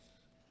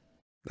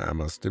I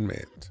must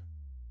admit,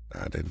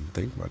 I didn't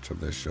think much of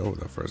this show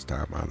the first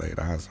time I laid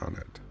eyes on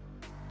it.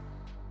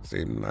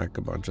 Seemed like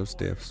a bunch of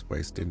stiffs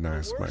wasting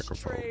nice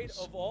microphones. The worst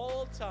trade of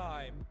all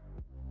time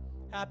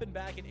happened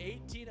back in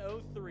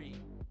 1803.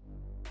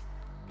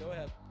 Go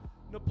ahead.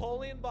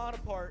 Napoleon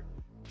Bonaparte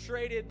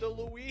traded the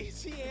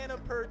Louisiana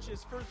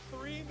Purchase for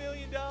 $3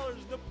 million.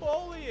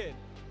 Napoleon,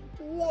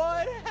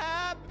 what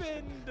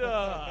happened?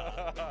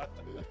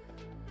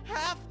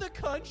 Half the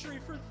country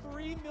for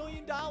 $3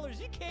 million.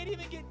 You can't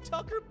even get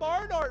Tucker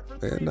Barnhart for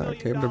 $3 million. Then I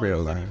came to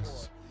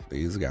realize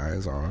these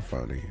guys are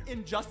funny.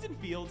 And Justin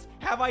Fields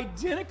have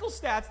identical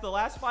stats the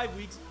last 5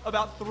 weeks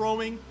about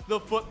throwing the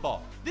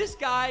football. This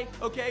guy,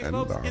 okay, And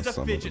folks, are is a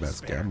some of fidget the best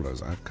spinner.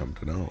 gamblers I've come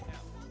to know.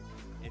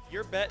 If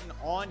you're betting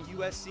on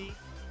USC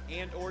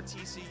and or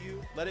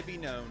TCU, let it be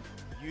known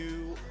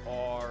you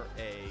are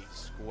a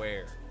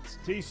square.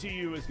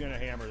 TCU is going to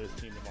hammer this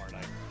team tomorrow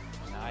night.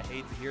 And I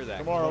hate to hear that.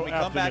 Tomorrow when we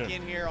come back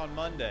afternoon. in here on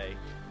Monday,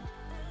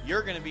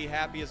 you're going to be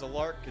happy as a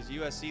lark because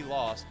USC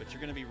lost, but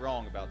you're going to be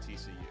wrong about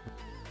TCU.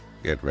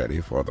 Get ready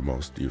for the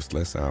most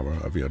useless hour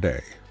of your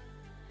day.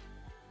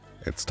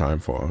 It's time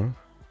for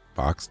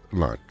Boxed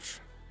Lunch,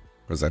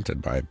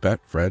 presented by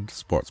Betfred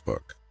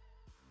Sportsbook.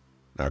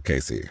 Now,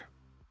 Casey,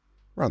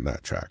 run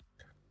that track.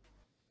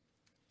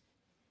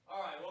 All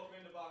right, welcome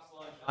into Box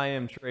Lunch. I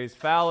am Trace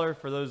Fowler.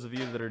 For those of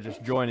you that are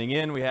just joining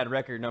in, we had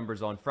record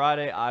numbers on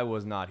Friday. I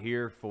was not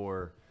here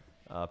for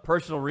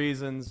personal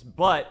reasons,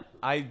 but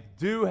I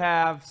do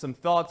have some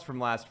thoughts from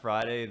last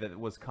Friday that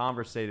was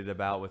conversated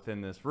about within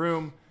this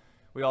room.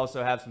 We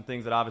also have some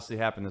things that obviously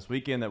happened this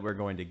weekend that we're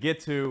going to get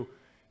to.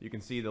 You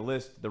can see the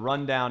list, the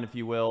rundown, if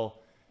you will.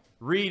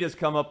 Reed has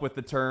come up with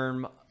the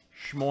term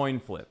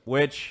schmoin flip,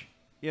 which,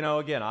 you know,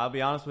 again, I'll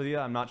be honest with you,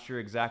 I'm not sure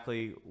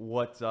exactly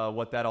what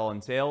that all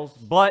entails,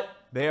 but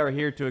they are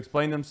here to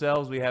explain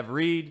themselves. We have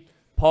Reed,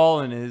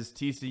 Paul in his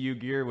TCU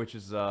gear, which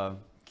is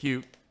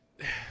cute.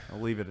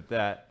 I'll leave it at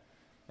that.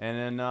 And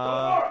then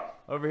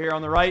over here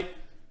on the right,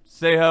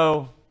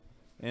 Seho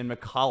and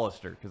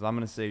McAllister, because I'm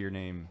going to say your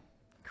name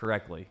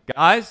correctly.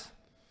 Guys?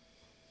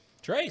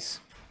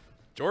 Trace.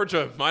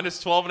 Georgia,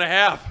 minus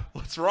 12.5.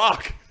 Let's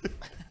rock.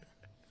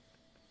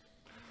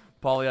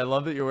 Paulie, I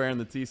love that you're wearing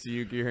the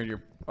TCU gear. And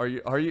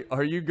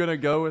are you gonna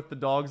go with the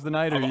dogs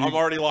tonight? I'm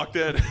already locked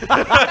in.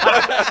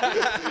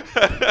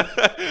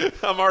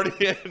 I'm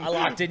already in. I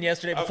locked in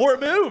yesterday before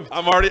it moved.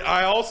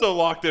 I also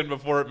locked in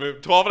before it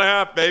moved.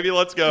 12.5, baby.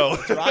 Let's go.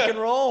 Let's rock and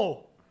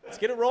roll. Let's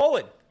get it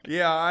rolling.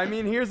 Yeah, I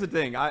mean, here's the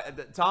thing.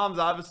 Tom's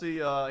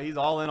obviously he's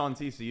all in on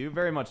TCU,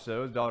 very much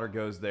so. His daughter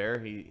goes there.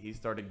 He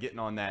started getting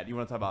on that. You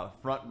want to talk about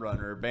a front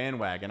runner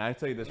bandwagon? I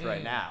tell you this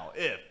right now: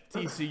 if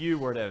TCU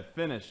were to have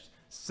finished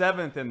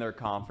 7th in their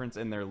conference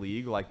in their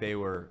league, like they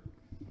were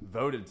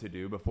voted to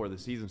do before the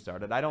season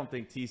started, I don't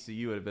think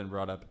TCU would have been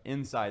brought up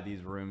inside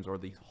these rooms or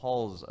the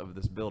halls of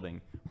this building,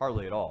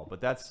 hardly at all.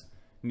 But that's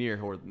here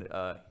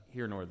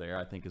nor there,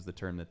 I think, is the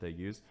term that they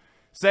use.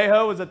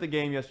 Seho was at the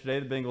game yesterday,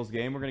 the Bengals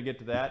game. We're going to get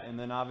to that. And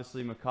then,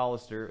 obviously,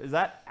 McAllister. Is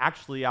that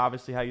actually,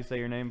 obviously, how you say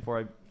your name before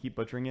I keep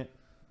butchering it?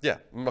 Yeah,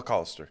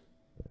 McAllister.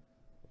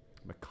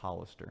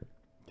 McAllister.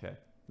 Okay.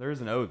 There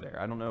is an O there.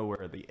 I don't know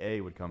where the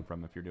A would come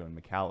from if you're doing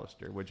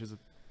McAllister, which is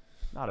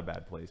not a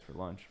bad place for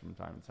lunch from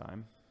time to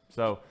time.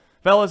 So,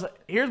 fellas,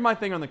 here's my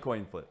thing on the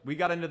coin flip. We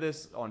got into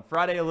this on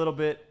Friday a little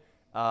bit.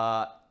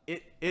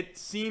 It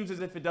seems as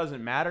if it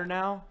doesn't matter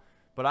now,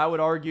 but I would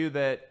argue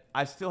that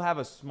I still have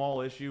a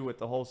small issue with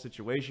the whole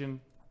situation.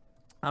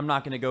 I'm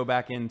not going to go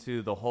back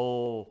into the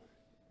whole,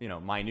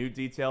 minute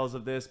details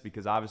of this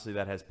because obviously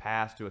that has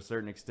passed to a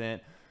certain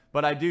extent.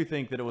 But I do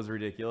think that it was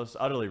ridiculous,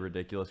 utterly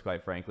ridiculous,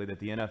 quite frankly, that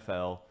the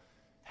NFL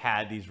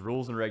had these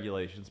rules and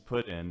regulations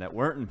put in that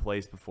weren't in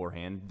place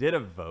beforehand, did a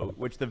vote,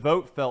 which the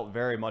vote felt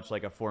very much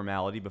like a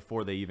formality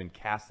before they even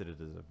casted it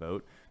as a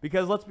vote.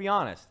 Because let's be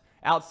honest,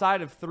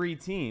 outside of 3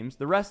 teams,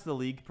 the rest of the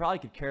league probably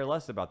could care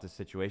less about this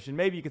situation.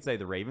 Maybe you could say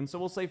the Ravens, so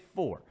we'll say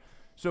 4.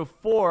 So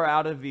 4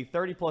 out of the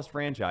 30-plus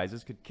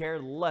franchises could care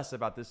less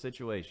about this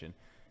situation.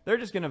 They're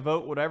just going to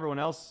vote what everyone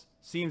else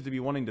seems to be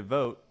wanting to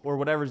vote or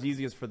whatever's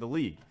easiest for the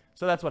league.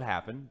 So that's what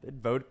happened. The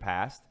vote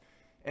passed.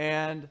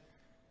 And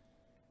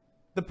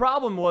the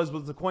problem was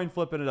the coin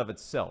flip in and of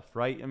itself,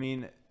 right? I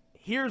mean,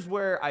 here's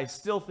where I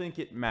still think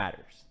it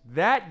matters.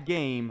 That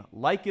game,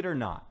 like it or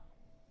not,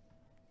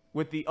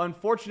 with the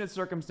unfortunate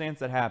circumstance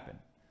that happened,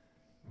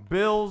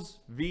 Bills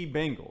v.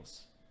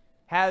 Bengals,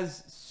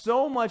 has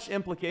so much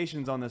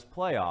implications on this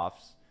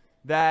playoffs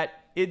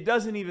that it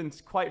doesn't even,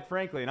 quite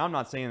frankly, and I'm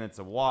not saying it's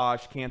a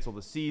wash, cancel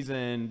the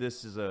season,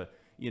 this is a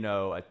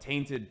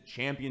tainted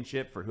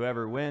championship for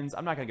whoever wins.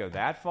 I'm not going to go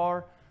that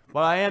far,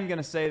 but I am going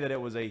to say that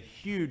it was a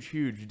huge,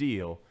 huge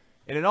deal.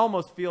 And it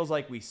almost feels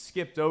like we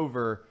skipped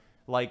over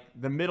like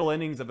the middle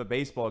innings of a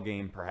baseball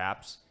game,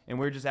 perhaps, and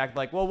we're just acting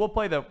like, well, we'll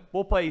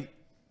play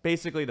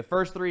basically the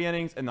first 3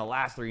 innings and the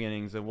last 3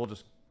 innings, and we'll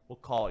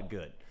call it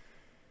good.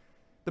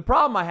 The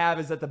problem I have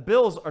is that the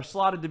Bills are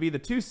slotted to be the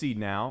 2 seed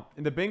now,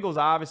 and the Bengals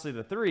are obviously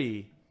the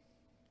 3.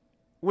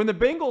 When the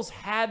Bengals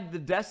had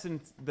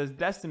the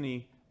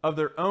destiny of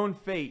their own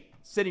fate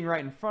sitting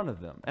right in front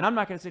of them. And I'm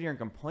not going to sit here and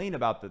complain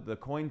about the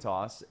coin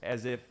toss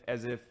as if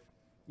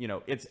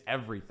it's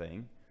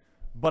everything.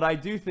 But I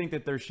do think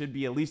that there should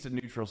be at least a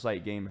neutral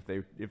site game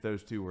if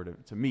those two were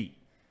to meet.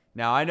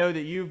 Now, I know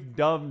that you've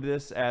dubbed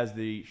this as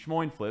the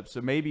Schmoin flip,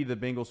 so maybe the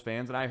Bengals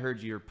fans, and I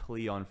heard your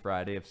plea on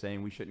Friday of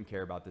saying we shouldn't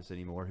care about this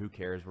anymore. Who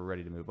cares? We're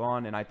ready to move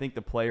on. And I think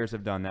the players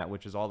have done that,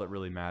 which is all that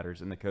really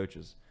matters, and the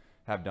coaches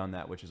have done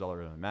that, which is all that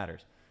really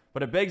matters.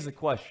 But it begs the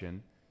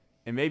question,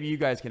 and maybe you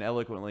guys can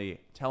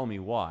eloquently tell me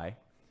why.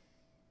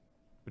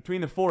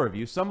 Between the four of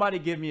you, somebody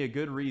give me a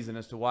good reason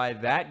as to why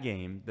that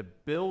game, the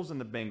Bills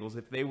and the Bengals,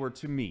 if they were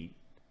to meet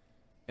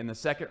in the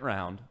second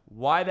round,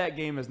 why that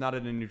game is not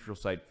at a neutral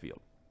site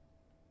field.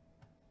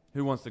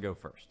 Who wants to go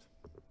first?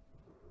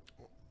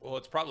 Well,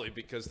 it's probably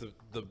because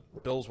the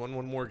Bills won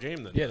one more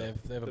game than Yeah, them.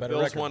 they have a the better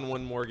Bills record. won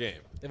one more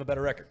game. They have a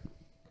better record.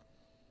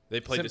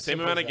 They played the same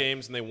Simple amount as of that.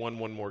 games and they won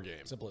one more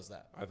game. Simple as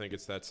that. I think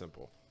it's that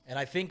simple. And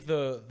I think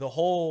the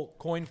whole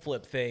coin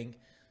flip thing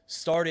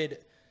started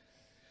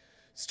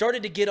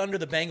to get under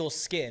the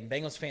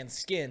Bengals fans'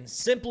 skin,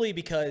 simply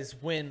because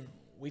when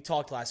we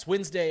talked last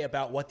Wednesday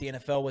about what the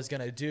NFL was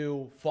going to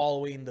do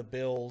following the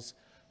Bills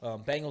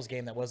Bengals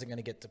game that wasn't going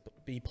to get to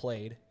be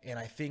played, and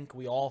I think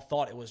we all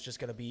thought it was just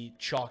going to be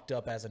chalked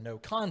up as a no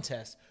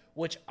contest,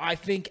 which I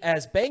think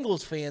as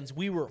Bengals fans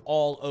we were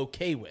all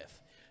okay with.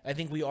 I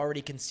think we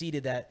already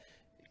conceded that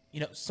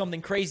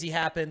something crazy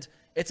happened.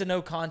 It's a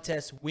no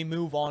contest. We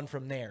move on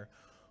from there.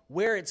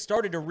 Where it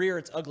started to rear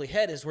its ugly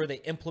head is where they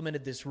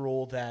implemented this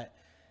rule that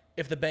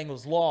if the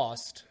Bengals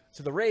lost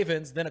to the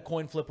Ravens, then a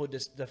coin flip would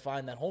just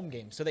define that home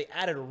game. So they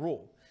added a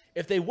rule.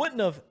 If they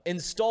wouldn't have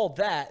installed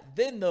that,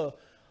 then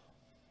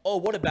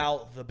what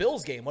about the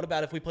Bills game? What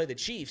about if we play the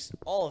Chiefs?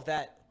 All of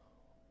that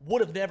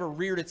would have never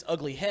reared its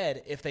ugly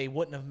head if they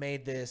wouldn't have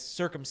made this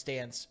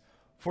circumstance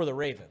for the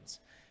Ravens.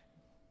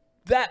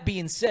 That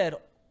being said,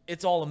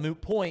 it's all a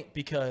moot point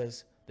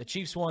because the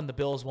Chiefs won, the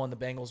Bills won, the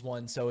Bengals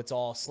won, so it's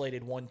all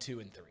slated 1, 2,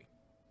 and 3.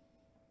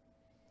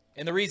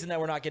 And the reason that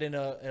we're not getting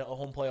a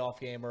home playoff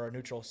game or a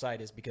neutral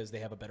site is because they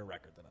have a better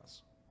record than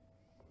us.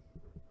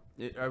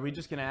 Are we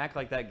just going to act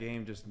like that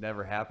game just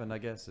never happened, I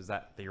guess? Is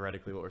that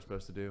theoretically what we're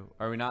supposed to do?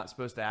 Are we not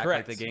supposed to act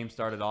Correct. like the game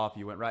started off,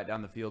 you went right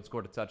down the field,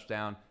 scored a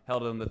touchdown,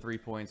 held them to 3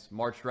 points,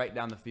 marched right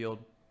down the field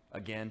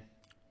again?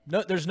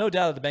 No, there's no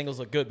doubt that the Bengals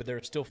look good, but there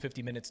are still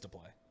 50 minutes to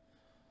play.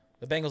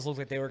 The Bengals looked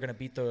like they were going to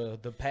beat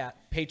the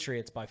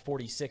Patriots by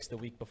 46 the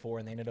week before,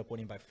 and they ended up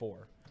winning by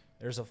 4.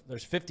 There's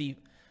 50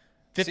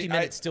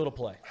 minutes still to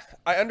play.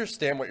 I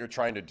understand what you're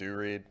trying to do,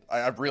 Reed.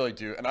 I really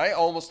do. And I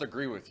almost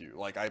agree with you.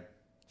 Like,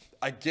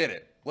 I get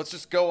it. Let's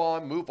just go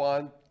on, move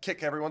on,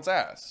 kick everyone's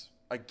ass.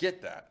 I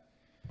get that.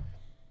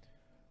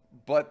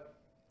 But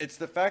it's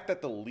the fact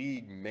that the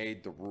league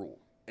made the rule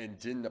and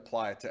didn't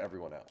apply it to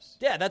everyone else.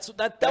 Yeah, that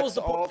was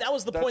the point. That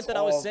was the point that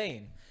I was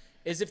saying.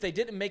 Is if they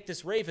didn't make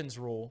this Ravens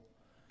rule,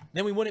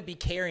 then we wouldn't be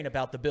caring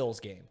about the Bills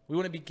game. We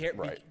wouldn't be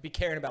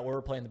caring about where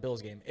we're playing the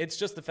Bills game. It's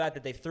just the fact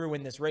that they threw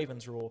in this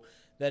Ravens rule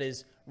that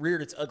has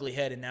reared its ugly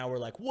head, and now we're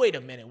like, wait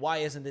a minute, why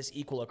isn't this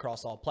equal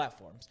across all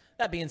platforms?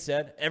 That being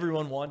said,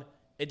 everyone won.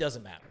 It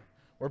doesn't matter.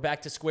 We're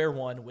back to square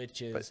one,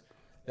 which is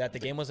that the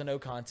game was a no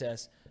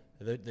contest.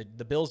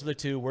 The Bills are the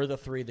 2, we're the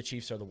 3, the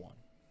Chiefs are the 1,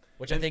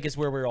 which I think is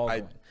where we're all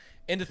going.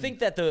 And to think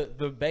that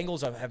the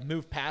Bengals have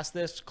moved past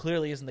this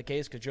clearly isn't the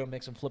case because Joe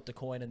Mixon flipped a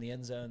coin in the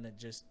end zone that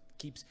just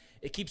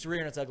keeps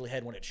rearing its ugly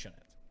head when it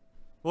shouldn't.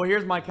 Well,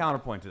 here's my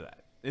counterpoint to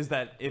that, is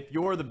that if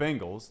you're the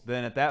Bengals,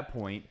 then at that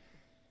point,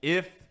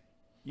 if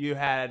you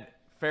had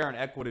fair and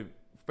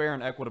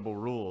equitable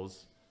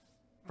rules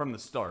from the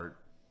start,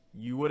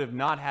 you would have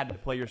not had to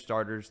play your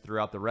starters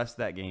throughout the rest of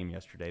that game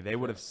yesterday. They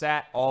would have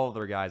sat all of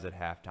their guys at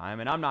halftime,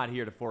 and I'm not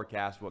here to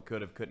forecast what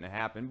could have, couldn't have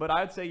happened, but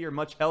I'd say you're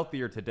much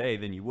healthier today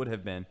than you would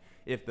have been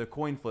if the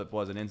coin flip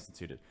wasn't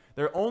instituted.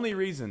 The only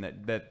reason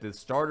that the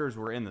starters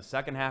were in the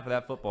second half of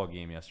that football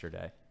game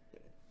yesterday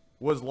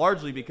was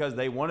largely because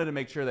they wanted to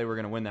make sure they were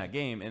going to win that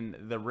game, and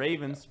the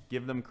Ravens,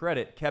 give them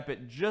credit, kept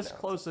it just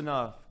close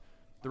enough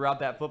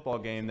throughout that football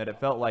game that it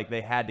felt like they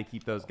had to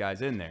keep those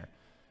guys in there.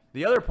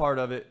 The other part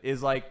of it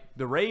is like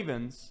the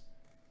Ravens,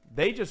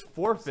 they just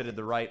forfeited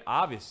the right,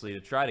 obviously,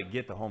 to try to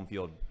get the home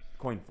field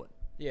coin flip.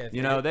 Yeah,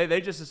 they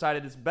just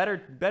decided it's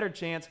better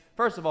chance.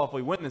 First of all, if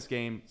we win this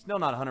game, still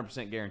not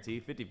 100% guarantee,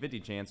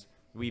 50-50 chance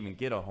we even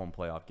get a home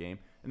playoff game.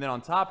 And then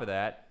on top of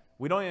that,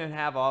 we don't even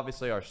have,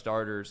 obviously, our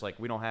starters. Like,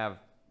 we don't have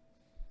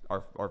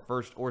our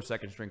first or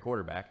second string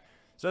quarterback.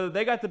 So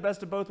they got the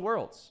best of both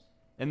worlds.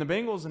 And the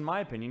Bengals, in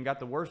my opinion, got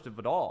the worst of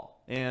it all.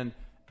 And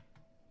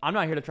I'm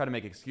not here to try to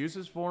make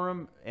excuses for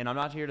them, and I'm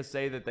not here to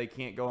say that they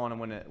can't go on and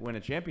win a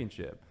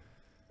championship.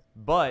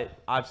 But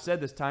I've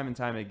said this time and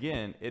time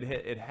again,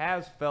 it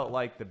has felt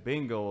like the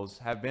Bengals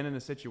have been in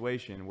a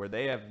situation where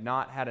they have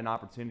not had an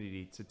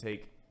opportunity to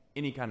take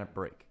any kind of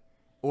break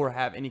or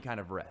have any kind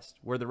of rest,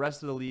 where the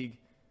rest of the league,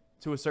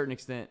 to a certain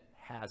extent,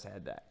 has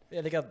had that.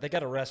 Yeah, they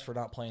got a rest for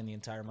not playing the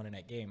entire Monday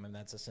night game, and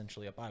that's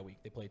essentially a bye week.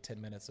 They played 10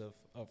 minutes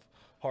of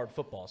hard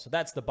football, so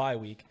that's the bye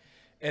week.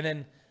 And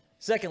then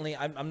Secondly,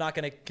 I'm not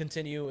going to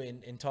continue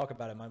and talk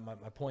about it. My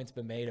point's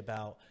been made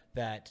about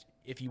that.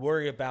 If you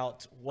worry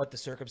about what the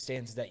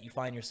circumstances that you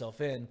find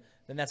yourself in,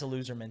 then that's a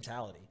loser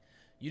mentality.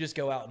 You just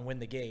go out and win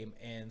the game.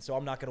 And so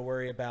I'm not going to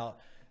worry about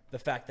the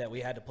fact that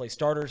we had to play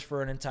starters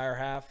for an entire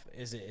half.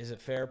 Is it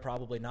fair?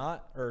 Probably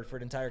not. Or for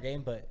an entire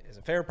game. But is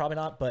it fair? Probably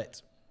not.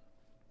 But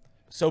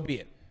so be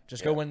it.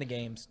 Just go win the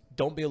games.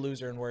 Don't be a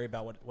loser and worry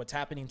about what's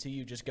happening to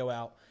you. Just go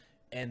out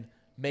and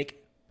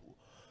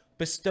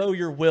bestow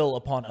your will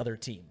upon other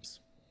teams.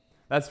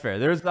 That's fair.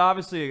 There's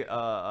obviously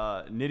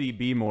Nitty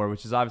B more,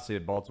 which is obviously a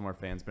Baltimore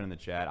fan, has been in the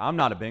chat. I'm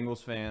not a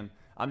Bengals fan.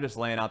 I'm just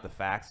laying out the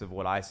facts of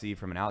what I see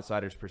from an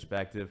outsider's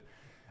perspective.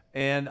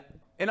 And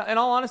in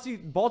all honesty,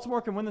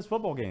 Baltimore can win this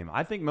football game.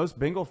 I think most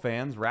Bengal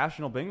fans,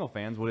 rational Bengal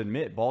fans, would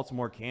admit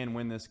Baltimore can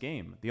win this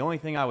game. The only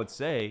thing I would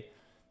say,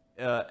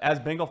 as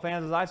Bengal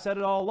fans, as I've said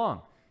it all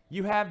along,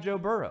 you have Joe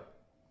Burrow.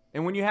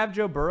 And when you have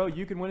Joe Burrow,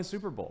 you can win a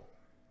Super Bowl.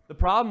 The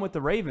problem with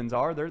the Ravens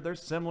are they're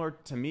similar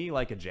to me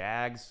like a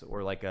Jags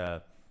or like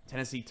a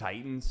Tennessee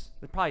Titans.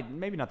 They're probably,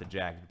 maybe not the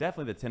Jags, but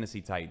definitely the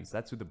Tennessee Titans.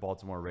 That's who the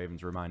Baltimore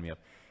Ravens remind me of.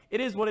 It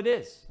is what it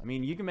is. I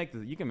mean, you can make the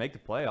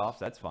playoffs,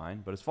 that's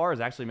fine. But as far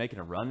as actually making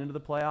a run into the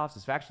playoffs,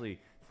 it's actually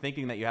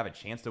thinking that you have a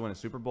chance to win a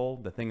Super Bowl,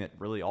 the thing that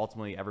really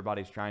ultimately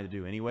everybody's trying to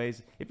do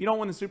anyways. If you don't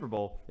win the Super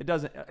Bowl, it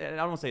doesn't, I don't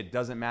want to say it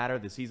doesn't matter,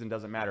 the season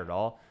doesn't matter at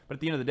all, but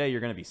at the end of the day,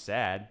 you're going to be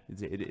sad.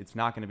 It's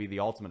not going to be the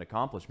ultimate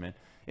accomplishment.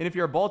 And if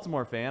you're a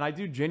Baltimore fan, I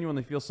do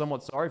genuinely feel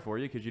somewhat sorry for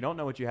you because you don't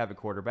know what you have at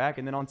quarterback,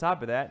 and then on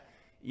top of that,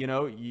 you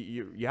know,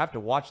 you have to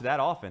watch that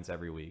offense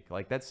every week.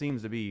 Like, that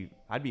seems to be,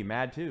 I'd be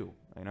mad too,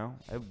 you know?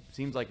 It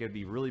seems like it'd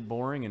be really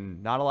boring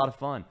and not a lot of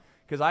fun.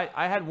 Because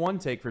I had one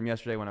take from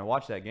yesterday when I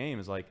watched that game,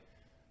 is like,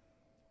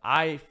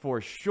 I,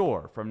 for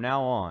sure, from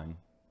now on,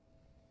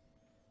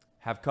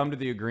 have come to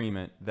the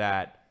agreement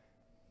that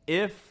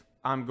if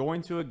I'm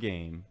going to a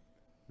game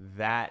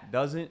that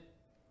doesn't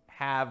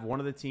have one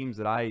of the teams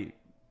that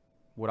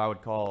what I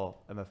would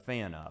call I'm a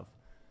fan of,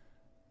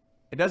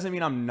 it doesn't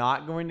mean I'm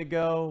not going to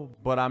go,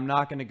 but I'm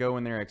not going to go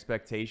in their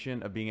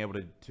expectation of being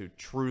able to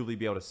truly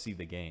be able to see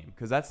the game.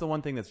 Because that's the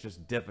one thing that's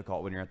just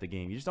difficult when you're at the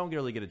game. You just don't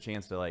really get a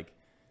chance to, like,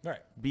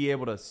 be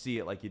able to see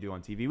it like you do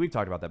on TV. We've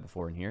talked about that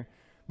before in here.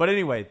 But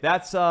anyway,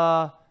 that's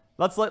that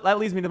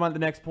leads me to the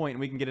next point, and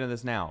we can get into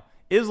this now.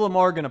 Is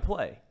Lamar going to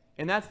play?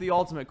 And that's the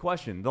ultimate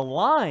question. The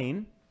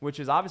line,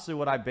 which is obviously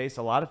what I base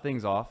a lot of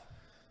things off,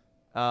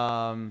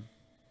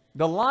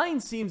 the line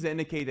seems to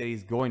indicate that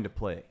he's going to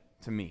play,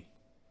 to me.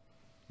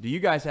 Do you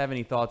guys have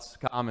any thoughts,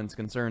 comments,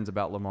 concerns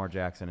about Lamar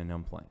Jackson and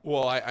him playing?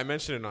 Well, I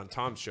mentioned it on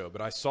Tom's show,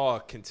 but I saw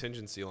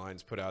contingency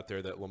lines put out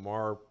there that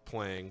Lamar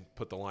playing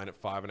put the line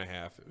at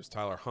 5.5. It was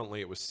Tyler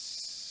Huntley. It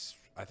was,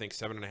 I think,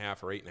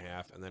 7.5 or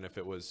 8.5. And then if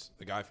it was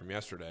the guy from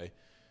yesterday,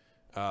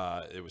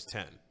 it was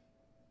 10.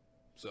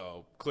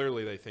 So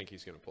clearly they think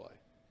he's going to play,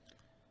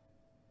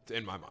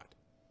 in my mind.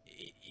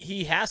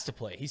 He has to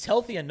play. He's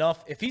healthy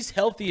enough. If he's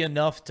healthy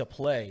enough to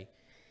play,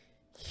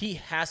 he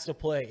has to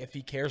play if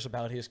he cares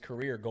about his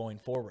career going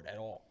forward at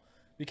all.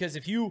 Because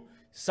if you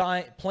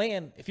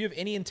if you have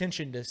any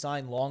intention to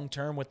sign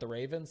long-term with the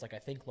Ravens, like I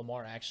think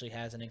Lamar actually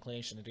has an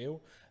inclination to do,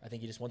 I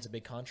think he just wants a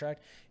big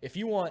contract. If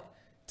you want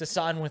to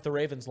sign with the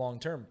Ravens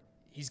long-term,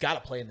 he's got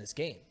to play in this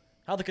game.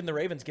 How can the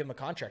Ravens give him a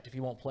contract if he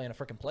won't play in a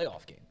freaking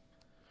playoff game?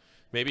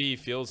 Maybe he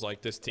feels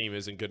like this team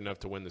isn't good enough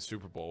to win the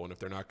Super Bowl, and if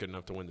they're not good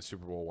enough to win the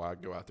Super Bowl, why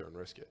go out there and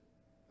risk it?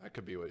 That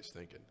could be what he's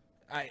thinking.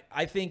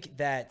 I think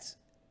that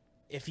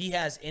if he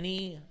has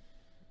any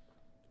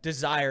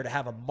desire to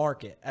have a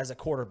market as a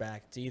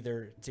quarterback to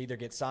either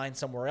get signed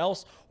somewhere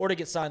else or to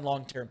get signed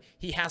long term,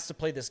 he has to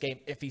play this game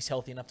if he's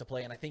healthy enough to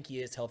play, and I think he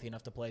is healthy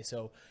enough to play.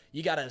 So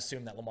you got to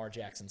assume that Lamar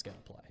Jackson's going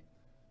to play.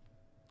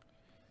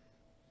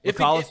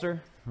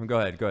 McAllister, go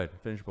ahead,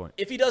 finish your point.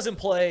 If he doesn't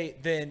play,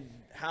 then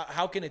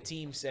how can a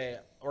team say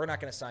we're not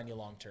going to sign you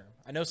long term?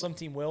 I know some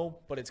team will,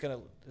 but it's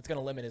going to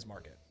limit his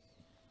market.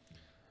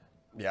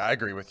 Yeah, I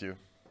agree with you.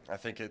 I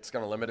think it's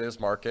going to limit his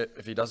market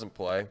if he doesn't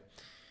play.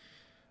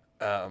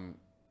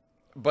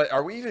 But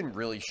are we even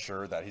really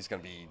sure that he's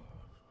going to be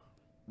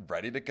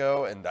ready to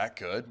go and that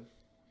good?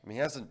 I mean,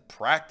 he hasn't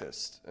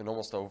practiced in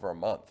almost over a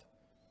month.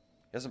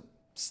 He hasn't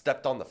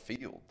stepped on the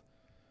field.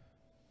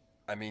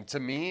 I mean, to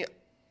me,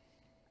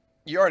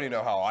 you already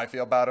know how I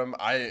feel about him.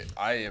 I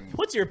am.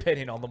 What's your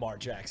opinion on Lamar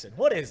Jackson?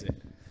 What is it?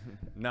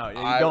 No, you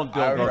don't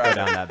go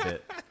down that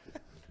bit.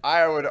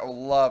 I would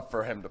love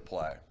for him to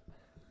play.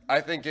 I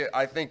think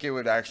it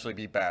would actually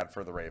be bad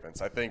for the Ravens.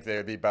 I think they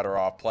would be better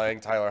off playing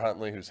Tyler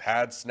Huntley, who's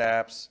had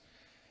snaps,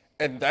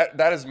 and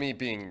that is me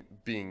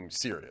being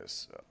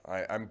serious.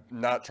 I'm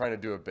not trying to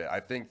do a bit.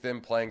 I think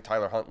them playing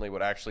Tyler Huntley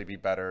would actually be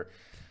better.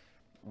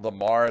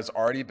 Lamar has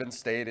already been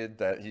stated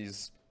that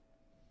he's,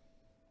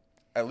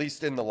 at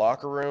least in the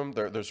locker room,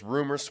 there's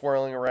rumors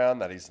swirling around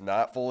that he's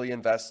not fully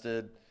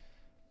invested.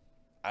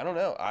 I don't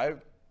know.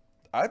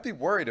 I'd be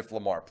worried if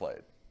Lamar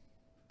played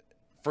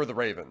for the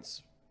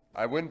Ravens.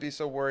 I wouldn't be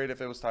so worried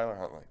if it was Tyler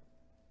Huntley.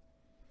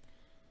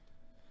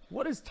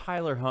 What has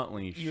Tyler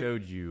Huntley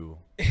showed you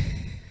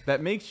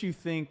that makes you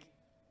think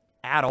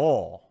at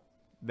all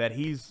that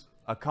he's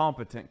a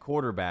competent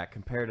quarterback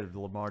compared to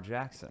Lamar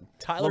Jackson.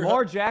 Tyler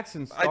Lamar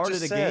Jackson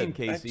started a game, I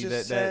Casey,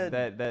 just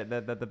that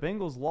the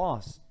Bengals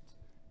lost.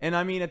 And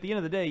I mean, at the end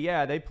of the day,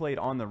 yeah, they played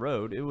on the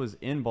road. It was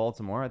in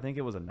Baltimore. I think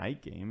it was a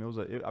night game.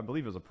 I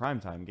believe it was a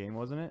primetime game,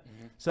 wasn't it?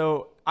 Mm-hmm.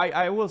 So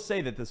I will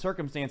say that the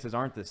circumstances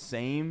aren't the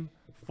same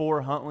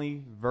for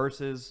Huntley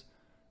versus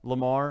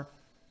Lamar,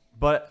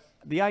 but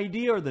the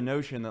idea or the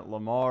notion that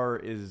Lamar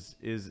is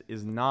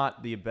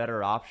not the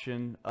better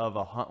option of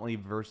a Huntley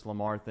versus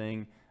Lamar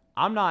thing,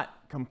 I'm not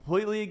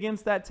completely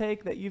against that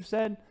take that you've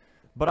said,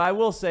 but I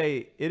will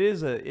say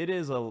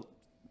the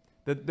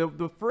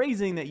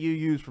phrasing that you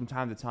use from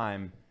time to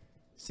time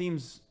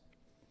seems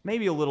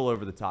maybe a little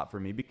over the top for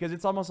me, because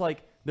it's almost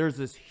like there's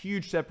this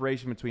huge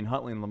separation between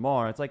Huntley and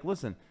Lamar. It's like,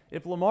 listen,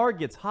 if Lamar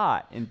gets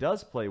hot and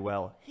does play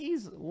well,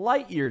 he's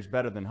light years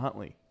better than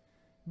Huntley.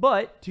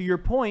 But to your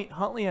point,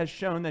 Huntley has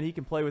shown that he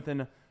can play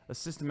within a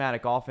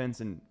systematic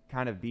offense and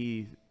kind of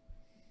be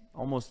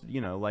almost,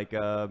 like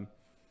a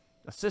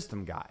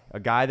system guy, a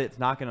guy that's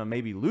not going to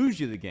maybe lose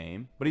you the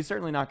game, but he's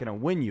certainly not going to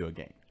win you a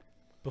game.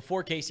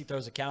 Before Casey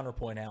throws a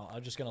counterpoint out,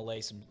 I'm just going to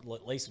lay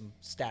some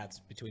stats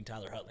between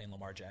Tyler Huntley and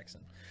Lamar Jackson.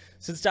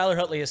 Since Tyler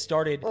Huntley has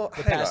started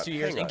the past 2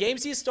 years, in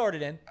games he has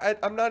started in.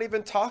 I'm not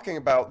even talking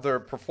about their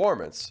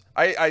performance.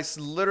 I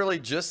literally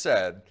just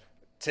said,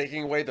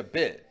 taking away the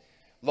bit,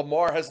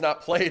 Lamar has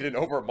not played in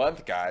over a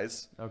month,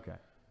 guys. Okay.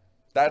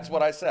 That's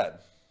what I said.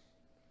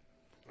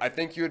 I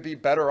think you would be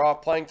better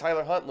off playing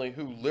Tyler Huntley,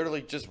 who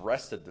literally just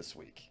rested this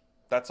week.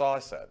 That's all I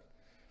said.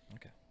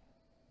 Okay.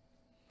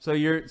 So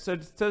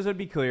to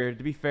be clear,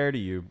 to be fair to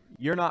you,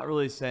 you're not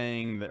really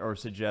saying that or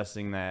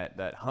suggesting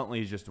that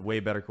Huntley is just a way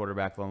better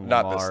quarterback than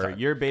Lamar. Not this time.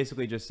 You're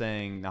basically just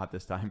saying, not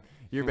this time.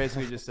 You're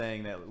basically just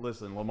saying that,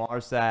 listen,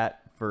 Lamar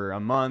sat for a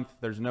month.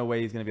 There's no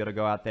way he's going to be able to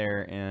go out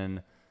there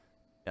and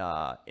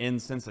in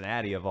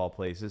Cincinnati of all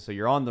places. So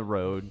you're on the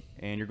road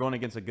and you're going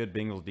against a good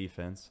Bengals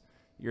defense.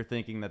 You're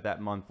thinking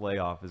that month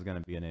layoff is going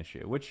to be an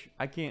issue, which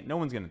no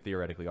one's going to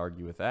theoretically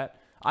argue with that.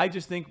 I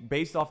just think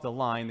based off the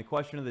line, the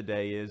question of the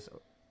day is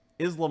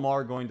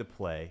Lamar going to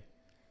play?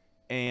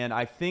 And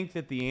I think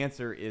that the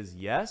answer is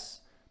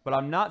yes, but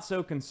I'm not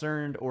so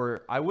concerned,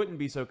 or I wouldn't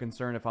be so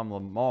concerned if I'm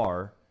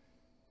Lamar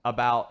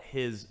about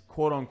his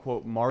quote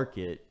unquote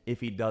market if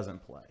he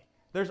doesn't play.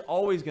 There's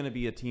always going to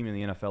be a team in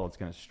the NFL that's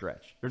going to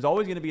stretch. There's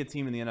always going to be a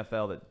team in the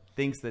NFL that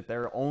thinks that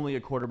they're only a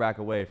quarterback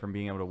away from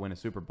being able to win a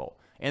Super Bowl.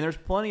 And there's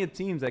plenty of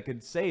teams that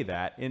could say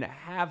that and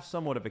have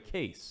somewhat of a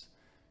case,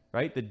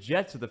 right? The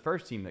Jets are the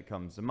first team that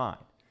comes to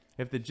mind.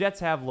 If the Jets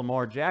have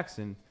Lamar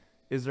Jackson,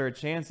 is there a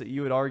chance that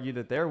you would argue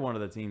that they're one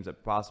of the teams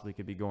that possibly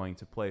could be going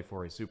to play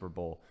for a Super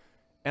Bowl?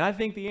 And I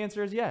think the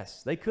answer is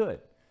yes, they could.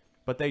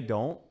 But they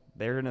don't.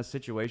 They're in a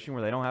situation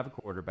where they don't have a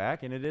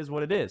quarterback, and it is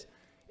what it is.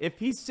 If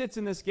he sits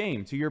in this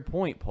game, to your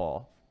point,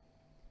 Paul,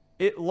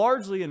 it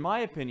largely, in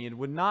my opinion,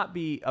 would not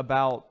be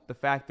about the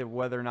fact of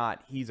whether or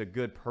not he's a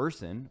good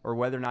person or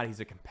whether or not he's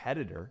a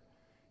competitor.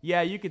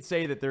 Yeah, you could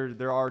say that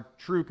there are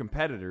true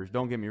competitors,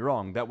 don't get me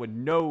wrong, that would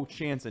no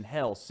chance in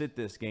hell sit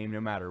this game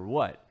no matter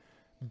what.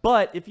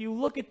 But if you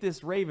look at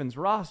this Ravens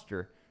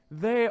roster,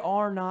 they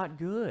are not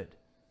good.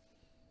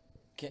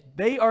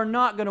 They are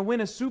not going to win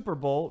a Super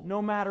Bowl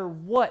no matter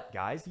what,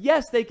 guys.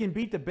 Yes, they can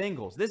beat the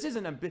Bengals. This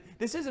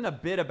isn't a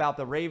bit about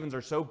the Ravens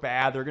are so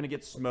bad they're going to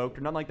get smoked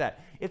or nothing like that.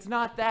 It's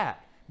not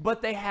that.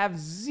 But they have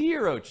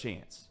zero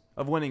chance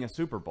of winning a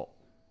Super Bowl,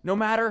 no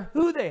matter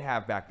who they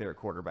have back there at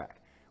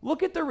quarterback.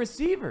 Look at the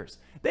receivers.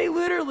 They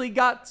literally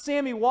got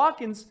Sammy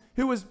Watkins,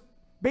 who was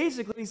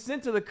basically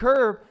sent to the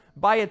curb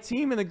by a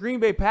team in the Green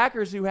Bay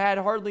Packers who had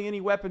hardly any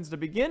weapons to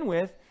begin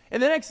with.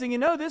 And the next thing you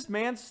know, this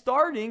man's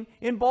starting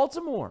in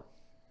Baltimore.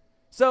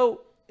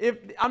 So if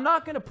I'm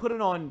not going to put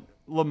it on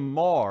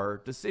Lamar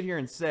to sit here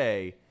and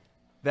say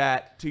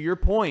that, to your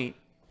point,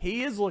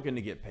 he is looking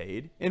to get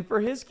paid. And for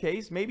his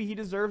case, maybe he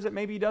deserves it,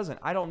 maybe he doesn't.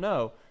 I don't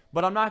know.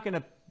 But I'm not going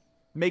to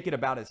make it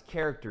about his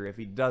character if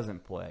he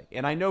doesn't play.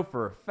 And I know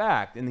for a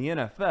fact in the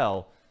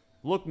NFL,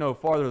 look no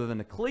farther than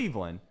to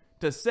Cleveland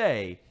to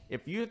say,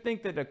 if you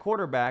think that a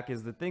quarterback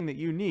is the thing that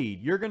you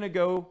need, you're going to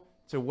go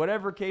to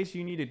whatever case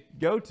you need to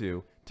go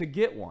to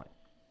get one.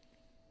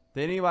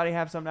 Did anybody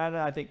have something to add?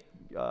 I think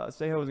Seho was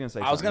going to say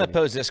something. I was going to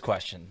pose this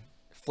question.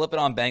 Flip it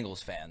on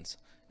Bengals fans.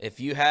 If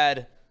you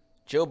had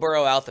Joe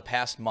Burrow out the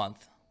past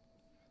month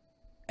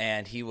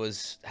and he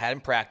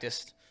hadn't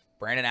practiced,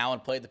 Brandon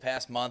Allen played the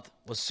past month,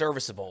 was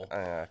serviceable.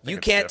 You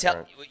can't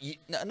tell.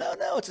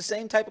 No, it's the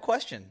same type of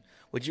question.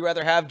 Would you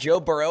rather have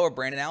Joe Burrow or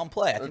Brandon Allen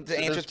play? I think the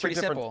answer is pretty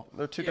simple.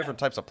 They're two different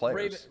types of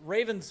players.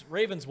 Ravens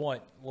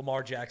want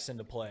Lamar Jackson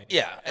to play.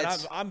 Yeah,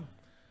 and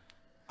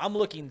I'm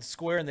looking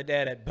square in the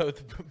dead at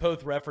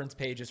both reference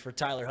pages for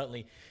Tyler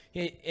Huntley.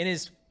 In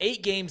his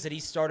 8 games that he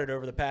started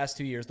over the past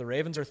 2 years, the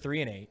Ravens are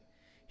 3-8.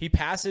 He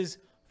passes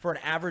for an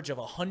average of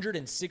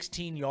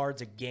 116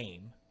 yards a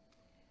game.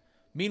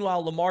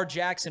 Meanwhile, Lamar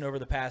Jackson over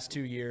the past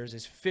 2 years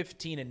is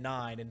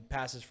 15-9 and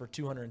passes for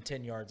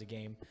 210 yards a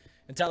game.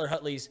 And Tyler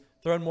Huntley's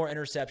thrown more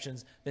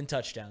interceptions than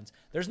touchdowns.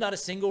 There's not a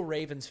single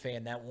Ravens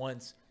fan that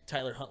wants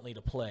Tyler Huntley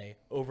to play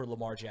over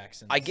Lamar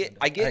Jackson. I get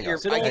Hang your on.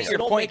 So I don't- get so your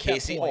don't point, make that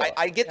Casey. point.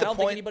 I get I the don't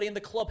think point. anybody in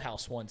the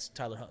clubhouse wants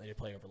Tyler Huntley to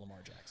play over Lamar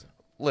Jackson.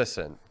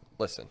 Listen.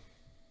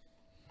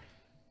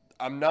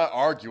 I'm not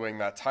arguing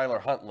that Tyler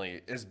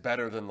Huntley is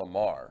better than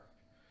Lamar.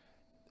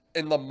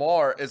 And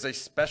Lamar is a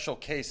special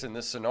case in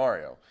this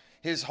scenario.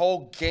 His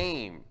whole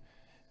game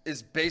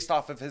is based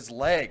off of his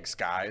legs,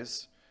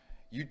 guys.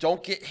 You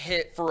don't get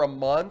hit for a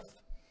month.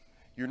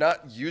 You're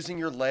not using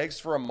your legs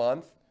for a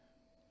month.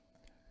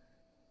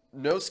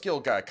 No skill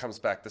guy comes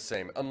back the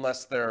same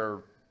unless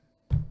they're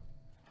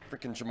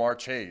freaking Jamar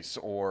Chase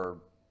or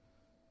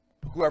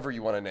whoever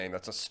you want to name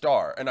that's a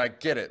star. And I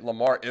get it.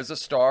 Lamar is a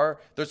star.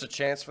 There's a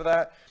chance for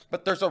that.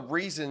 But there's a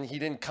reason he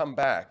didn't come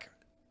back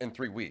in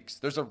 3 weeks.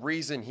 There's a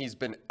reason he's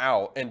been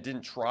out and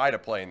didn't try to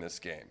play in this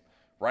game.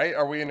 Right?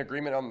 Are we in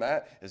agreement on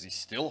that? Is he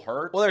still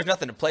hurt? Well, there's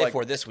nothing to play Like-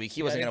 for this week.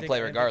 He wasn't I going to think- play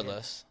I think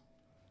regardless.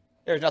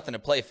 There's nothing to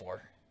play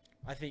for.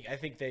 I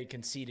think they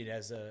conceded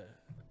as a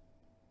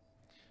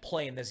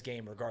playing this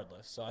game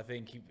regardless. So I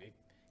think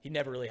he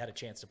never really had a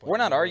chance to play. We're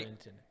not arguing.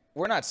 arguing.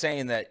 We're not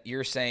saying that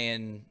you're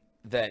saying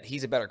that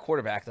he's a better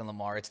quarterback than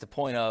Lamar. It's the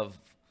point of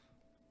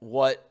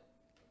what,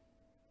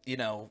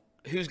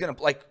 who's going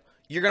to like.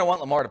 You're going to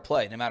want Lamar to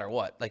play no matter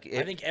what. Like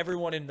I think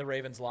everyone in the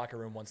Ravens locker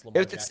room wants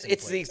Lamar Jackson to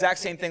it's play. the exact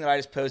same thing that I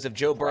just posed of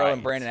Joe Burrow and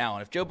Right. Brandon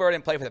Allen. If Joe Burrow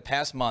didn't play for the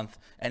past month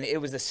and it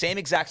was the same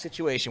exact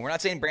situation, we're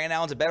not saying Brandon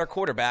Allen's a better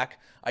quarterback.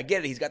 I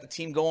get it. He's got the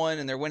team going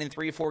and they're winning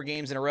 3 or 4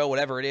 games in a row,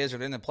 whatever it is, or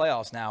they're in the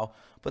playoffs now.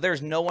 But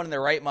there's no one in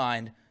their right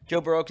mind.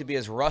 Joe Burrow could be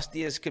as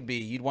rusty as could be.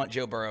 You'd want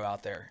Joe Burrow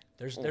out there.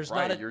 There's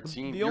right. not a your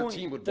team the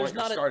only- would there's want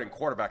your not a- starting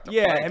quarterback to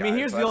Yeah, play. I mean, guys.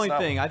 here's the That's only not-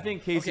 thing. I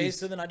think Casey's. Okay,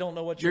 so then I don't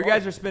know what Your you're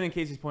guys are spinning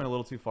Casey's point a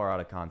little too far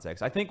out of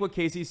context. I think what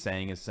Casey's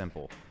saying is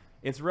simple.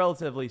 It's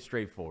relatively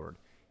straightforward.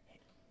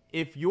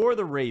 If you're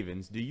the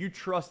Ravens, do you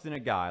trust in a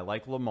guy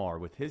like Lamar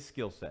with his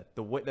skill set,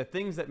 the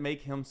things that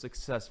make him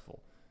successful?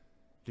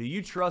 Do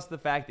you trust the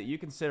fact that you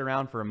can sit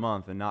around for a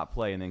month and not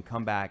play and then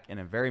come back in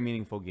a very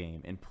meaningful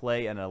game and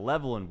play at a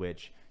level in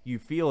which you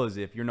feel as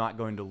if you're not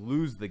going to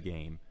lose the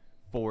game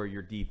for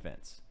your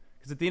defense?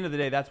 Because at the end of the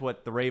day, that's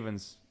what the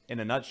Ravens, in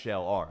a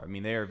nutshell, are. I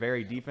mean, they are a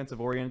very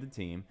defensive-oriented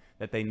team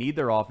that they need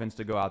their offense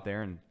to go out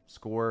there and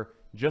score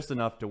just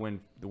enough to win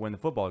the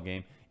football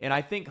game. And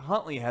I think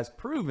Huntley has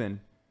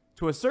proven,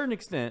 to a certain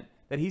extent,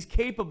 that he's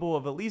capable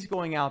of at least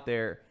going out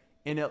there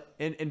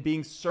and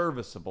being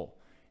serviceable.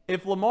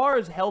 If Lamar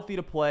is healthy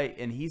to play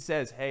and he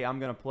says, hey, I'm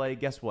going to play,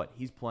 guess what?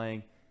 He's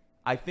playing.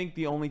 I think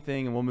the only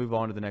thing, and we'll move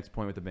on to the next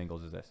point with the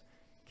Bengals, is this.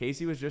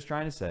 Casey was just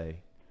trying to say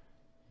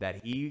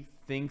that he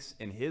thinks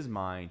in his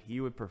mind he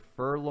would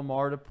prefer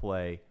Lamar to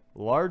play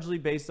largely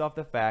based off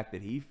the fact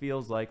that he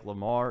feels like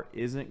Lamar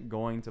isn't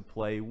going to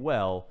play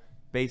well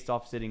based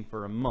off sitting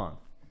for a month.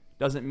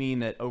 Doesn't mean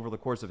that over the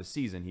course of a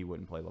season he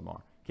wouldn't play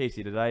Lamar.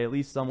 Casey, did I at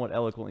least somewhat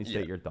eloquently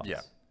state your thoughts?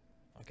 Yeah.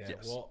 Okay.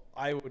 Yes. Well,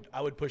 I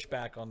would push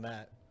back on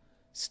that.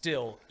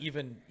 Still,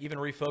 even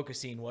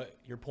refocusing what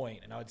your point,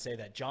 and I would say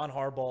that John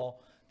Harbaugh,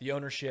 the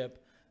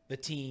ownership, the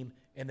team,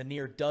 and the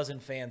near dozen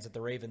fans that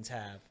the Ravens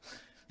have,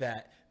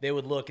 that they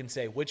would look and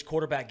say, which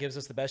quarterback gives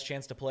us the best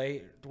chance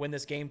to win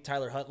this game,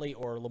 Tyler Huntley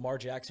or Lamar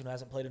Jackson, who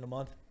hasn't played in a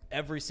month?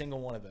 Every single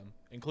one of them,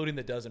 including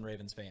the dozen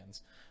Ravens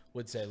fans,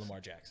 would say Lamar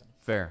Jackson.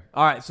 Fair.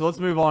 All right, so let's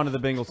move on to the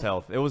Bengals'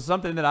 health. It was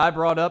something that I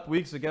brought up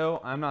weeks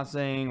ago. I'm not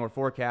saying or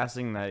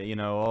forecasting that,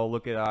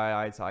 look at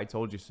I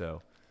told you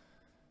so.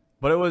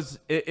 But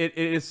it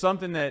is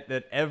something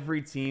that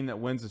every team that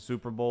wins a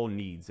Super Bowl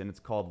needs, and it's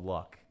called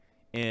luck.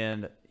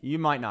 And you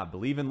might not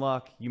believe in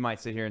luck. You might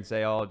sit here and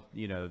say,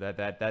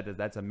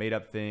 that's a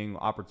made-up thing.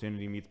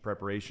 Opportunity meets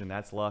preparation.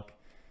 That's luck.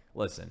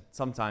 Listen,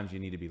 sometimes you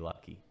need to be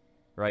lucky,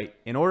 right?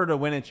 In order to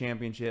win a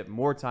championship,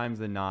 more times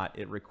than not,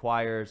 it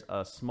requires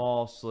a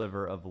small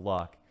sliver of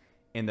luck.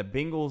 And the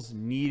Bengals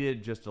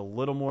needed just a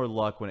little more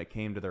luck when it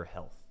came to their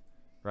health,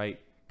 right?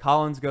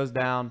 Collins goes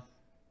down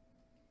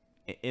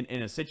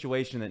in a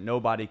situation that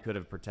nobody could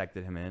have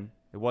protected him in.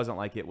 It wasn't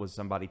like it was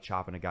somebody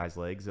chopping a guy's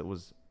legs. It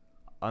was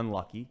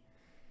unlucky.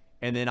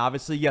 And then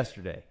obviously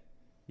yesterday,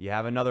 you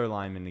have another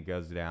lineman that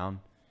goes down.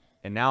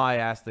 And now I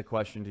ask the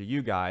question to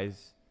you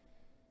guys,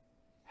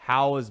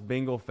 how as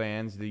Bengal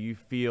fans do you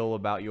feel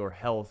about your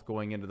health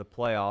going into the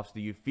playoffs? Do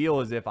you feel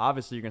as if,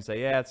 obviously you're going to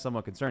say, yeah, it's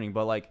somewhat concerning,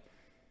 but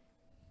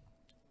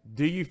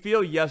do you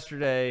feel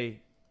yesterday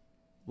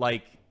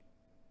like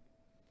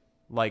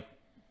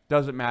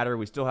doesn't matter,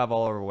 we still have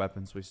all our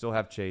weapons, we still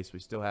have Chase, we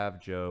still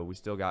have Joe, we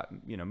still got,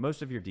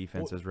 most of your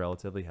defense is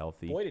relatively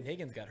healthy. Boyd and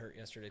Higgins got hurt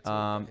yesterday,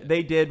 too.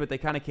 They did, but they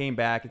kind of came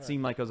back. It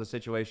seemed like it was a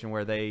situation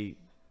where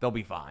they'll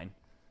be fine.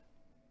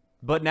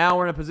 But now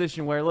we're in a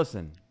position where,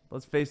 listen,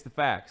 let's face the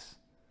facts.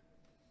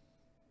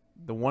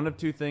 The one of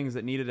two things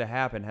that needed to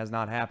happen has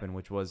not happened,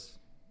 which was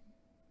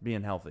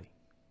being healthy.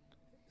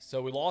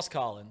 So we lost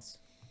Collins.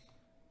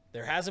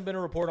 There hasn't been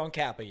a report on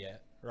Kappa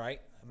yet,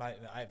 right?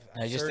 I've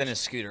Just searched.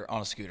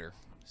 on a scooter.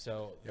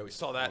 So Yeah, we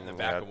saw that in the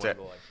back of one yeah, of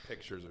the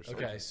pictures or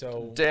something. okay,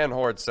 so Dan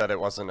Horde said it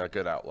wasn't a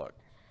good outlook.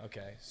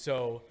 okay,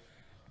 so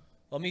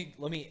let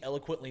me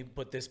eloquently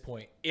put this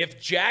point. If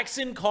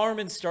Jackson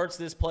Carman starts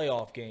this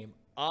playoff game,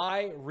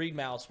 Reed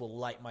Mouse, will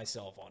light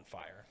myself on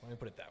fire. Let me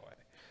put it that way.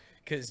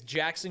 Because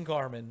Jackson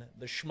Garman,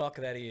 the schmuck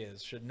that he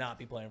is, should not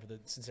be playing for the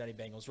Cincinnati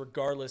Bengals,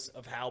 regardless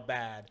of how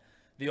bad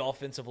the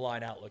offensive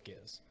line outlook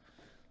is.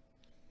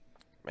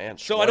 Man,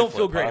 so I don't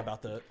feel great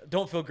about the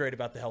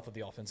health of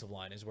the offensive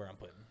line is where I'm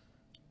putting.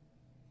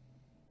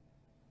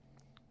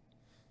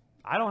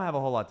 I don't have a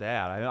whole lot to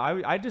add.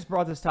 I just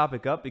brought this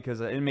topic up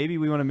because and maybe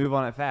we want to move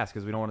on it fast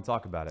because we don't want to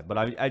talk about it.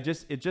 But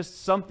it's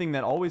just something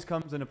that always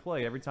comes into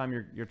play every time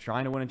you're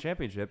trying to win a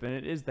championship, and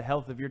it is the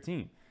health of your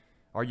team.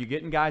 Are you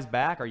getting guys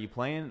back? Are you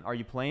playing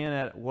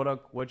at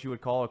what you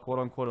would call a quote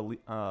unquote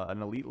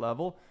an elite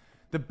level?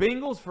 The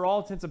Bengals, for all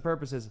intents and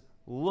purposes,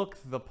 look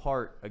the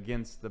part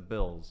against the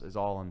Bills. Is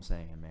all I'm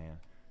saying, man.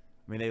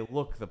 I mean, they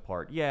look the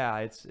part. Yeah,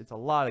 it's a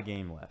lot of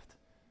game left.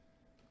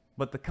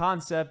 But the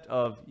concept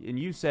of, and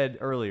you said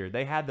earlier,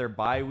 they had their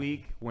bye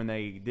week when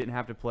they didn't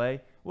have to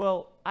play.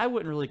 Well, I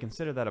wouldn't really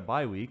consider that a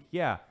bye week.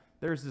 Yeah,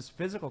 there's this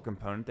physical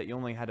component that you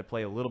only had to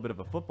play a little bit of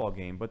a football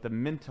game, but the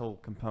mental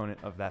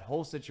component of that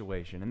whole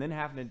situation, and then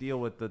having to deal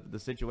with the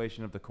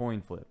situation of the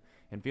coin flip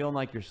and feeling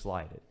like you're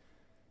slighted.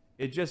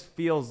 It just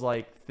feels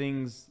like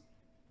things,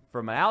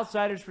 from an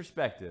outsider's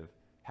perspective,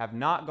 have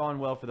not gone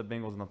well for the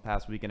Bengals in the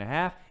past week and a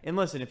half. And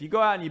listen, if you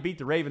go out and you beat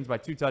the Ravens by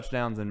 2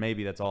 touchdowns, then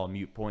maybe that's all a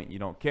moot point and you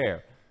don't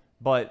care.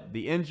 But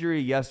the injury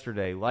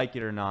yesterday, like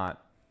it or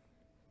not,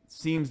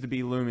 seems to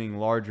be looming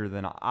larger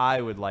than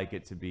I would like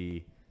it to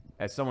be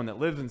as someone that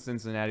lives in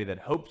Cincinnati that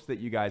hopes that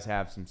you guys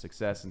have some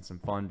success and some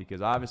fun,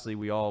 because obviously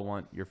we all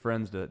want your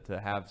friends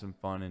to have some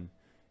fun,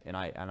 and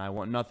I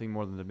want nothing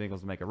more than the Bengals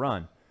to make a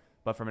run.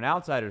 But from an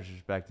outsider's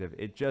perspective,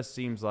 it just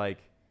seems like,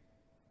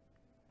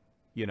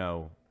 you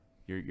know,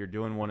 you're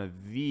doing one of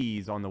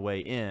these on the way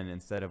in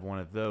instead of one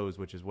of those,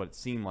 which is what it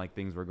seemed like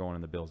things were going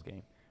in the Bills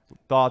game.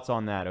 Thoughts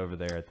on that over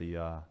there at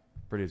the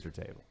producer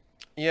table?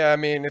 Yeah, I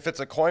mean, if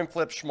it's a coin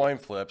flip, schmoin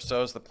flip,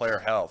 so is the player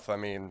health. I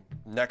mean,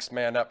 next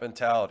man up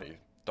mentality.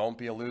 Don't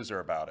be a loser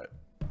about it.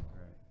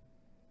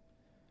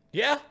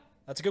 Yeah,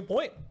 that's a good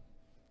point.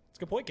 That's a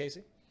good point,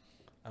 Casey.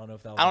 I don't know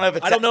if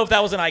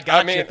that was an I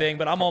gotcha thing,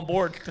 but I'm on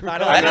board.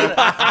 I'm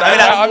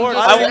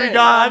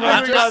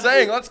just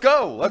saying, let's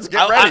go. Let's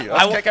get ready.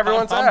 Let's kick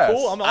everyone's ass. I'm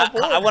cool. I'm on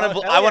board.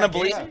 I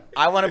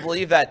want to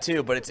believe that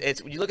too. But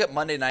it's when you look at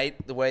Monday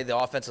night, the way the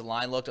offensive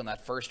line looked on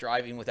that first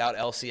drive, even without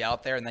LC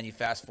out there, and then you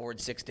fast forward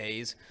 6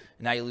 days,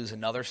 and now you lose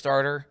another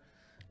starter.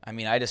 I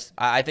mean,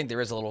 I think there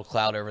is a little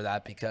cloud over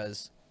that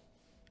because,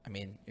 I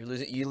mean,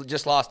 you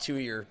just lost two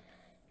of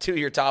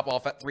your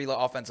top 3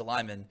 offensive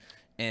linemen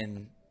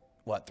in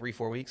what,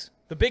 3-4 weeks?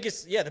 The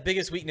biggest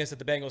weakness that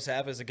the Bengals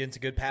have is against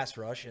a good pass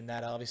rush, and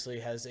that obviously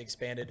has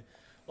expanded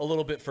a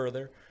little bit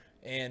further.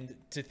 And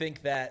to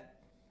think that,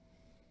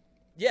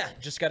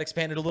 just got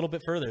expanded a little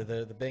bit further,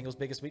 the Bengals'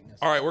 biggest weekness.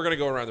 All right, we're going to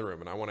go around the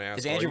room, and I want to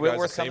ask all you guys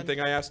the same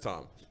thing I asked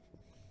Tom.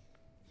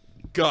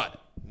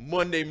 Gut,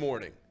 Monday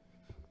morning.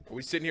 Are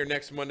we sitting here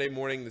next Monday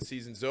morning, the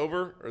season's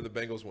over, or the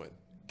Bengals win?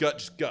 Gut,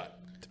 just gut.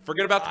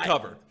 Forget about the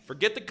cover.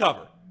 Forget the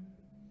cover.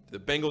 The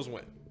Bengals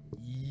win.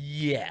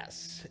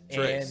 Yes.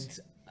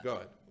 Trace, and go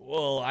ahead.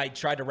 Well, I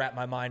tried to wrap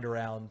my mind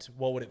around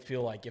what would it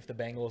feel like if the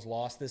Bengals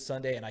lost this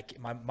Sunday, and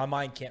my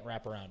mind can't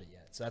wrap around it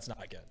yet, so that's not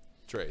good.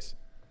 Trace.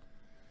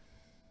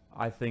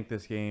 I think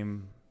this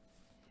game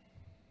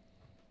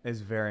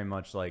is very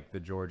much like the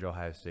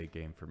Georgia-Ohio State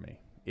game for me.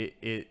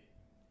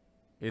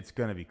 It's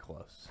going to be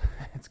close.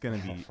 It's going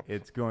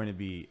to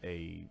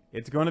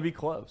be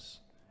close.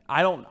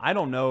 I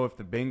don't know if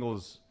the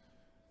Bengals,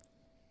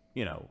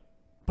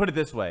 put it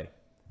this way.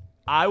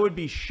 I would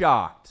be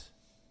shocked,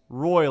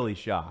 royally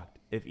shocked,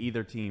 if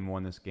either team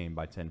won this game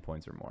by 10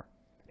 points or more.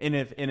 And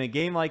if in a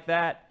game like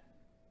that,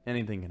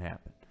 anything can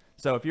happen.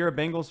 So if you're a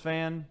Bengals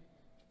fan,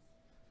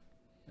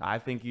 I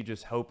think you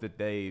just hope that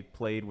they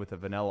played with a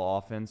vanilla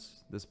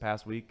offense this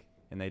past week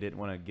and they didn't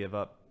want to give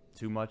up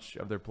too much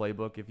of their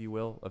playbook, if you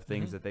will, of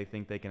things that they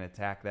think they can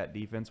attack that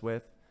defense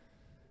with.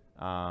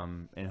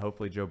 And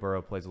hopefully Joe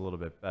Burrow plays a little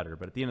bit better.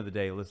 But at the end of the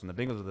day, listen, the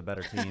Bengals are the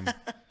better team.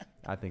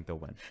 I think they'll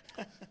win.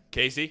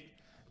 Casey?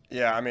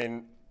 Yeah, I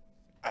mean,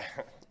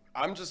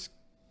 I'm just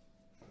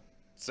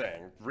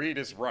saying, Reed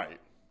is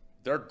right.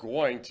 They're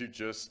going to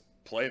just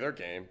play their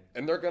game,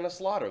 and they're going to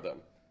slaughter them.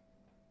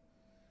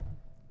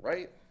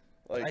 Right?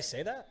 Did I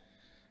say that?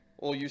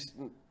 Well,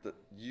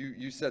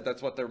 you said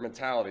that's what their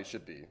mentality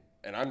should be,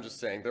 and I'm just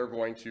saying they're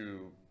going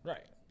to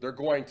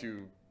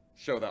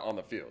show that on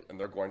the field, and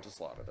they're going to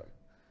slaughter them.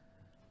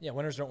 Yeah,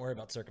 winners don't worry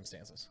about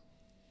circumstances.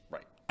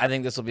 Right. I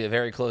think this will be a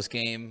very close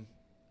game.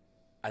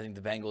 I think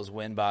the Bengals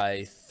win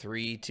by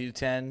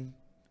 3-10.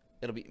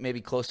 It'll be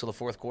maybe close to the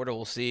fourth quarter.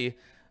 We'll see.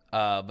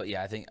 But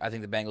yeah, I think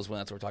the Bengals win.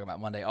 That's what we're talking about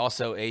Monday.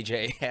 Also,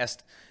 AJ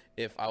asked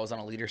if I was on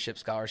a leadership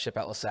scholarship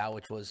at LaSalle,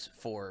 which was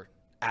for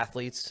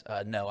athletes.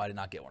 No, I did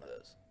not get one of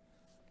those.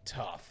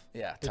 Tough.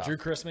 Yeah. Did tough. Drew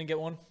Chrisman get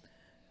one?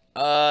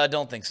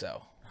 Don't think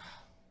so.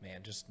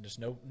 Man, just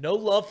no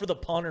love for the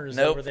punters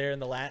over there in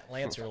the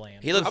Lancer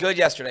land. He looked good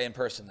yesterday in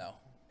person, though.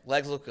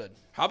 Legs look good.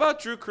 How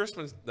about Drew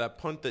Chrisman's that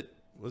punt that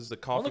was the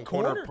coffin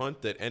corner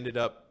punt that ended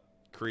up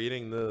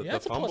creating the Yeah,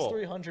 it's a fumble. plus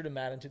 300 in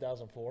Madden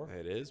 2004.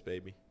 It is,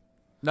 baby.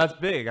 That's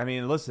big. I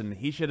mean, listen,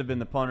 he should have been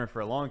the punter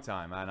for a long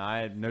time, and I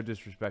had no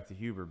disrespect to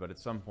Huber, but at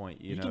some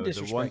point, you can know,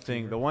 disrespect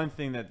Huber. the one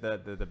thing that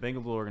the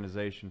Bengals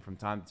organization from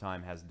time to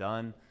time has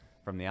done,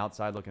 from the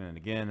outside looking in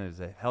again, is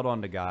they held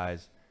on to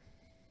guys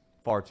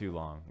far too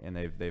long, and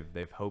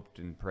they've hoped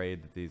and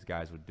prayed that these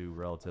guys would do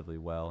relatively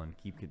well and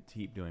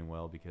keep doing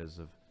well because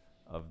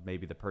of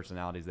maybe the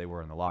personalities they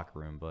were in the locker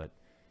room, but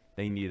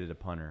they needed a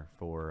punter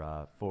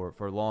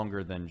for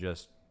longer than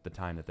just the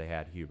time that they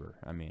had Huber.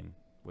 I mean,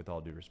 with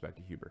all due respect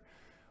to Huber.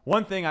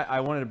 One thing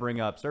I wanted to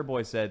bring up, Sir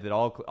Boy said that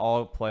all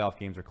playoff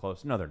games are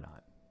close. No, they're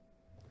not.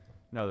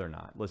 No, they're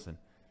not. Listen,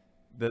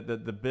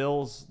 the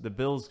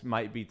Bills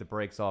might beat the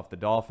brakes off the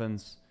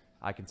Dolphins.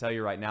 I can tell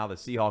you right now the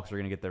Seahawks are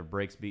going to get their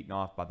brakes beaten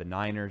off by the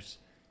Niners.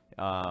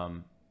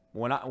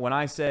 When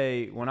I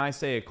say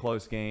a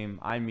close game,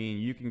 I mean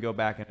you can go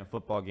back in a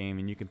football game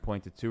and you can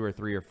point to 2 or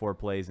 3 or 4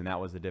 plays, and that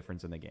was the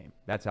difference in the game.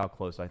 That's how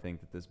close I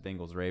think that this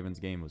Bengals-Ravens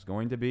game was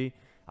going to be.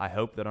 I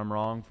hope that I'm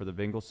wrong for the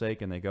Bengals'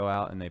 sake and they go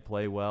out and they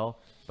play well.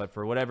 But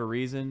for whatever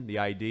reason, the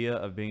idea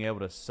of being able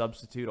to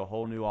substitute a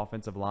whole new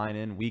offensive line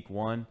in week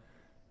 1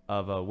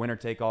 of a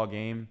winner-take-all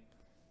game,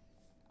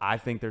 I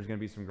think there's going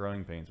to be some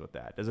growing pains with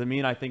that. Does it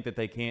mean I think that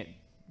they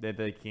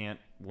can't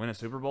win a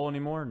Super Bowl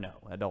anymore? No,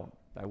 I don't.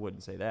 I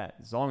wouldn't say that.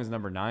 As long as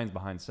number 9's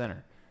behind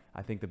center,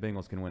 I think the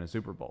Bengals can win a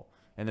Super Bowl.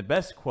 And the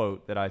best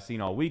quote that I've seen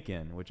all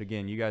weekend, which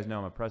again, you guys know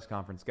I'm a press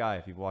conference guy.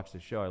 If you've watched the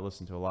show, I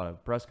listen to a lot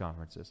of press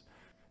conferences.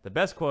 The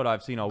best quote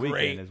I've seen all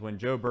weekend is when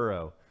Joe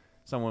Burrow,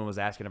 someone was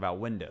asking about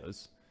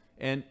windows.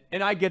 And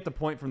I get the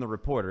point from the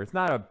reporter. It's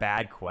not a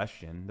bad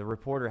question. The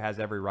reporter has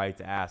every right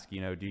to ask, do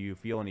you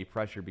feel any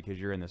pressure because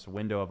you're in this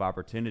window of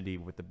opportunity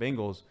with the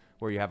Bengals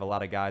where you have a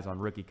lot of guys on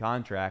rookie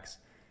contracts?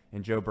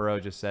 And Joe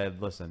Burrow just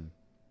said, listen,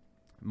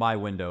 my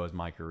window is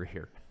my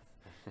career.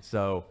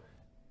 So,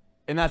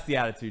 and that's the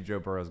attitude Joe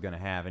Burrow is going to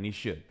have, and he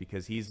should,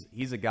 because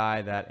he's a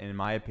guy that, in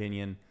my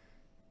opinion,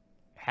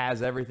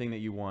 has everything that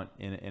you want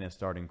in a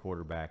starting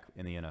quarterback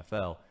in the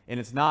NFL. And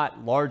it's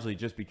not largely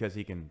just because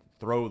he can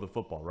throw the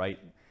football, right?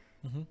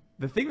 Mm-hmm.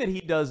 The thing that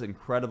he does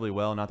incredibly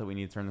well, not that we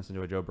need to turn this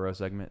into a Joe Burrow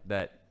segment,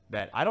 that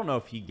I don't know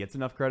if he gets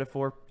enough credit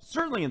for.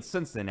 Certainly in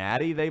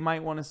Cincinnati, they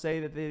might want to say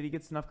that he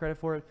gets enough credit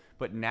for it.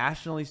 But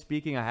nationally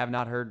speaking, I have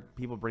not heard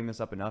people bring this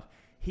up enough.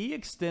 He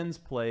extends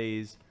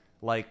plays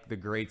like the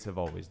greats have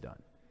always done.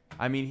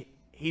 I mean,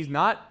 he's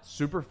not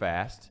super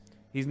fast.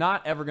 He's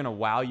not ever going to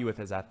wow you with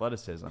his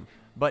athleticism.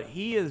 But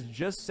he is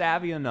just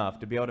savvy enough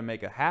to be able to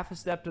make a half a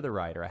step to the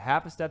right or a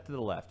half a step to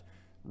the left,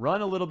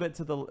 run a little bit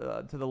to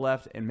the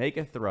left, and make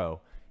a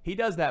throw. He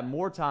does that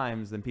more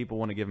times than people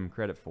want to give him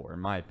credit for, in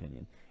my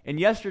opinion. And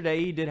yesterday,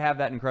 he did have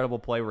that incredible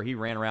play where he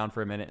ran around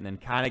for a minute and then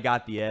kind of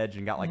got the edge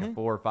and got like a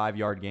 4 or 5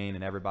 yard gain,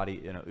 and everybody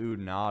oohed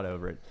and awed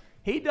over it.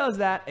 He does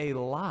that a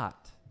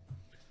lot.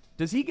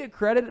 Does he get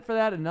credit for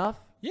that enough?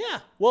 Yeah.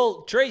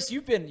 Well, Trace,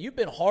 you've been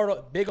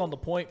big on the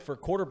point for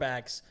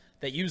quarterbacks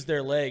that use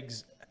their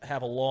legs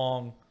have a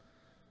long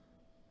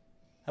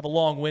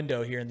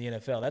window here in the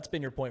NFL. That's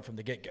been your point from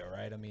the get-go,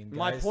 right? I mean, guys.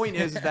 My point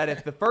is that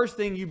if the first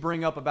thing you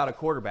bring up about a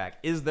quarterback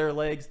is their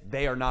legs,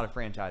 they are not a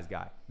franchise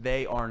guy.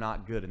 They are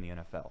not good in the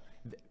NFL.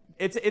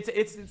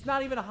 It's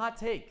not even a hot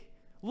take.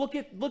 Look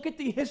at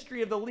the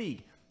history of the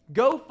league.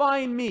 Go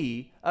find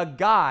me a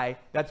guy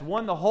that's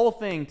won the whole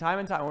thing time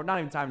and time, or not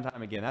even time and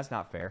time again. That's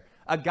not fair.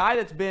 A guy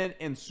that's been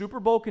in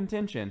Super Bowl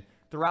contention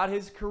throughout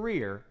his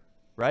career,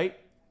 right?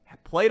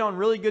 Played on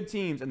really good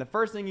teams, and the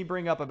first thing you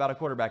bring up about a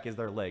quarterback is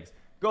their legs.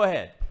 Go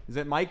ahead. Is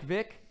it Mike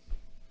Vick?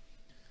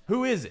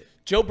 Who is it?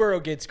 Joe Burrow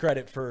gets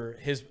credit for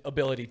his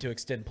ability to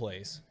extend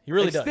plays. He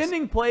really does.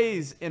 Extending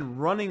plays and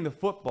running the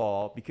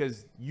football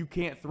because you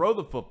can't throw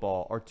the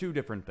football are two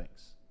different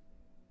things.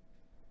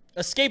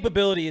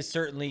 Escapability is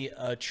certainly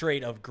a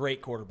trait of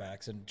great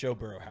quarterbacks, and Joe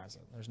Burrow has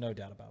it. There's no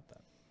doubt about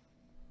that.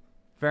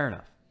 Fair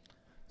enough.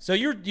 So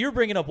you're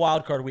bringing up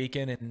Wild Card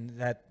Weekend, and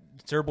that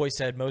Sir Boy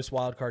said most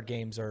Wild Card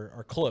games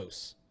are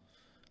close.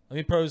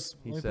 He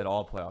said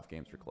all playoff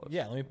games are close.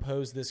 Yeah, let me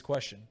pose this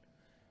question.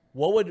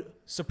 What would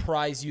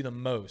surprise you the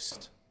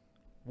most?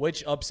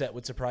 Which upset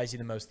would surprise you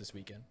the most this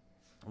weekend?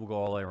 We'll go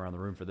all the way around the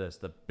room for this.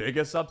 The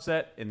biggest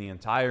upset in the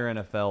entire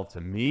NFL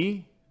to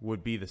me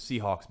would be the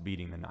Seahawks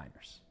beating the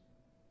Niners.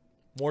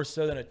 More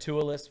so than a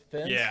Tua-less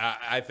Fins? Yeah,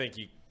 I think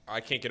I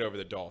can't get over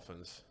the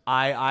Dolphins.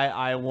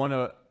 I want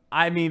to –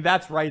 I mean,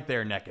 that's right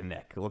there neck and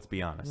neck. Let's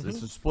be honest. Mm-hmm.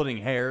 This is splitting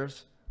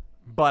hairs.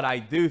 But I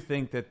do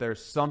think that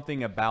there's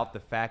something about the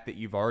fact that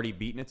you've already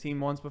beaten a team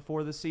once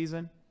before this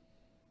season,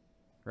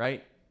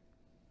 right?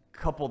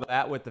 Couple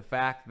that with the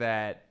fact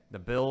that the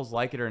Bills,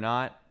 like it or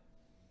not,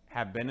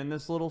 have been in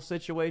this little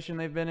situation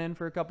they've been in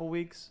for a couple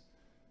weeks.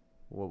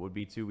 What would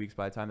be 2 weeks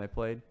by the time they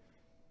played?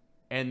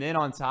 And then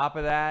on top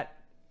of that,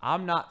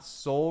 I'm not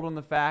sold on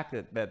the fact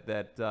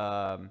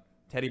that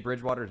Teddy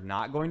Bridgewater is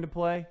not going to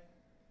play.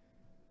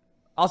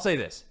 I'll say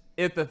this.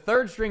 If the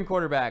third-string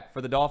quarterback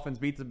for the Dolphins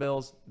beats the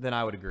Bills, then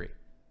I would agree.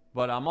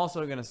 But I'm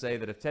also going to say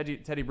that if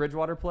Teddy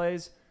Bridgewater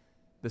plays,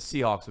 the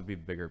Seahawks would be a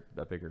bigger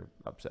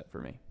upset for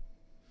me.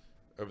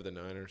 Over the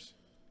Niners?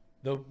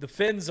 The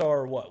Finns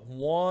are what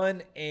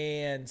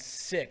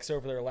 1-6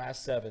 over their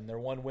last 7. Their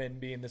one win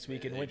being this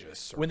weekend. They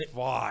just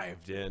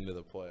survived into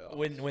the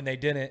playoffs. When they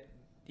didn't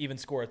even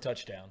score a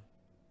touchdown.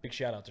 Big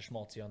shout out to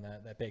Schmaltzy on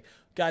that pick.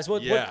 Guys,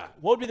 what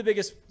would be the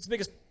biggest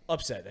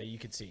upset that you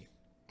could see?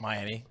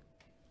 Miami.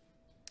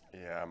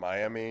 Yeah,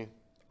 Miami.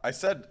 I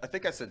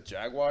think I said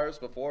Jaguars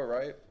before,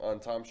 right? On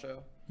Tom's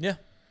show. Yeah.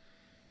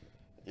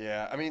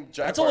 Yeah, I mean,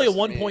 Jaguars. That's only a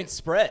 1-point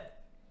spread.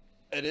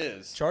 It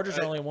is. Chargers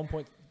are only a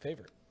 1-point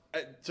favorite.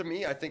 To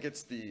me, I think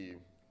it's the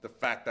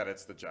fact that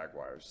it's the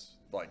Jaguars.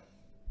 Like,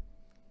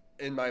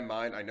 in my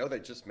mind, I know they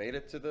just made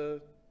it to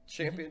the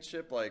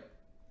championship like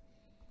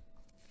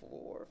 4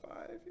 or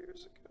 5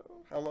 years ago.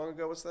 How long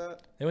ago was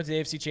that? They went to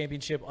the AFC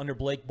Championship under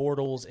Blake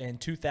Bortles in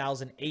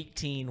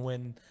 2018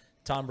 when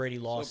Tom Brady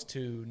lost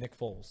to Nick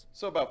Foles.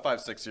 So about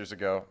 5-6 years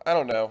ago. I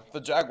don't know.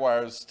 The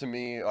Jaguars, to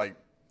me, like,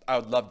 I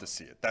would love to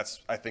see it.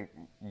 That's, I think,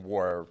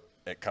 where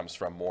it comes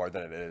from more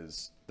than it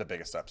is the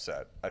biggest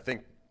upset. I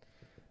think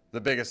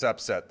the biggest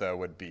upset, though,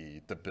 would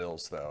be the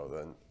Bills,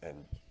 though,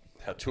 and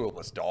how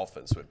Tua's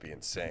Dolphins would be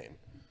insane.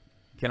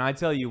 Can I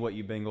tell you what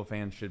you Bengal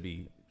fans should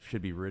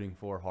be rooting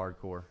for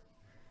hardcore?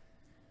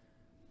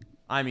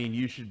 I mean,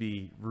 you should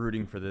be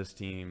rooting for this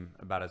team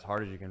about as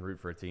hard as you can root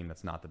for a team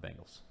that's not the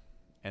Bengals,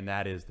 and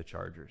that is the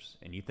Chargers.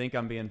 And you think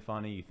I'm being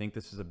funny, you think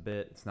this is a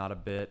bit, it's not a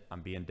bit,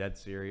 I'm being dead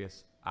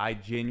serious. I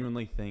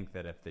genuinely think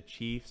that if the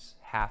Chiefs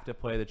have to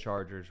play the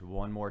Chargers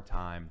one more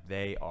time,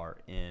 they are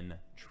in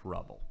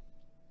trouble.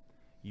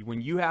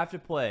 When you have to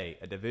play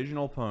a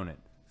divisional opponent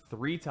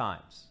 3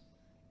 times,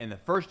 and the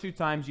first 2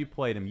 times you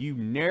played them, you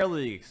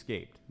narrowly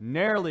escaped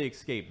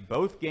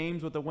both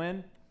games with a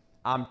win,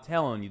 I'm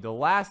telling you, the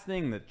last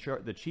thing that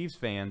the Chiefs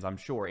fans, I'm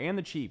sure, and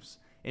the Chiefs,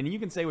 and you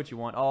can say what you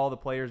want, the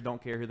players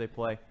don't care who they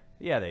play.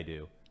 Yeah, they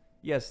do.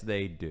 Yes,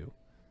 they do.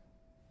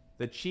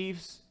 The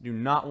Chiefs do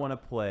not want to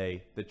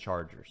play the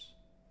Chargers,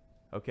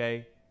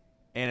 okay?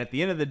 And at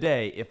the end of the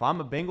day, if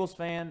I'm a Bengals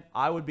fan,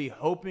 I would be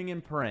hoping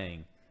and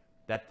praying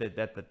that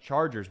the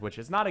Chargers, which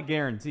is not a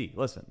guarantee.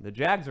 Listen, the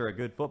Jags are a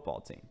good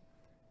football team.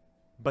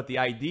 But the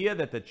idea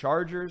that the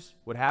Chargers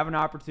would have an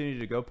opportunity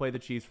to go play the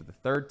Chiefs for the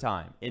 3rd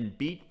time and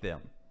beat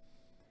them,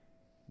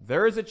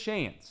 there is a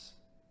chance,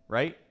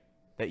 right,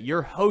 that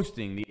you're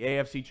hosting the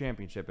AFC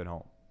Championship at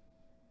home.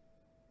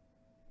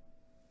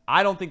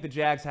 I don't think the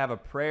Jags have a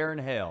prayer in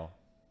hell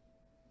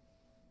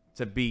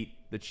to beat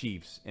the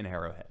Chiefs in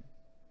Arrowhead.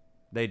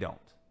 They don't.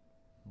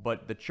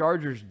 But the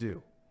Chargers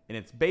do. And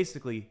it's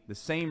basically the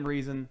same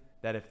reason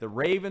that if the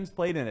Ravens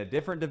played in a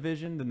different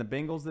division than the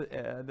Bengals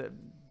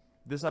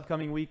this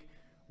upcoming week,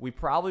 we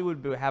probably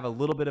would have a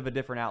little bit of a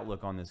different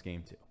outlook on this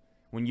game too.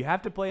 When you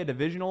have to play a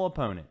divisional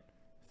opponent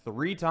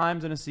 3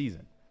 times in a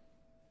season,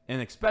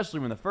 and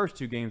especially when the first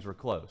 2 games were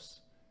close,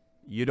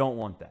 you don't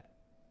want that.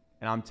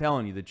 And I'm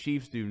telling you, the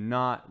Chiefs do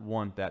not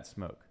want that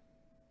smoke.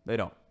 They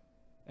don't.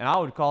 And I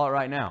would call it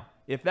right now.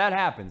 If that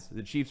happens,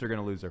 the Chiefs are going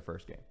to lose their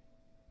first game.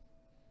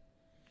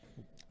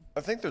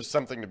 I think there's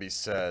something to be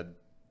said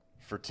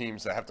for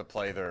teams that have to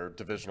play their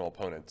divisional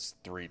opponents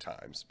 3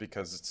 times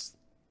because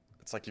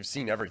it's like you've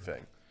seen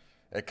everything.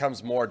 It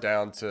comes more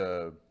down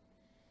to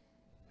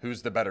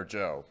who's the better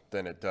Joe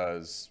than it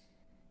does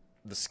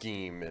the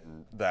scheme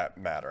and that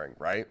mattering,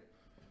 right?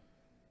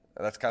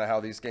 And that's kind of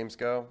how these games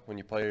go when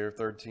you play your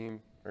third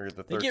team or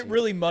the third They get team.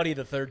 really muddy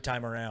the 3rd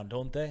time around,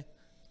 don't they?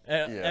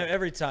 Yeah.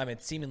 Every time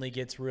it seemingly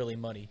gets really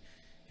muddy.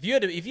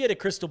 If you had a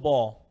crystal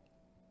ball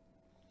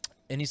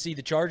and you see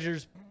the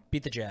Chargers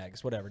beat the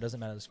Jags, whatever, doesn't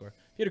matter the score. If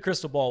you had a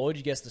crystal ball, what would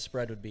you guess the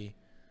spread would be?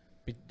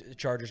 The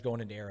Chargers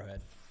going into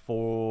Arrowhead.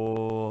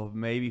 4,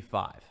 maybe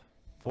 5.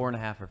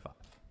 4.5 or 5.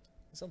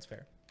 That sounds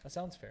fair.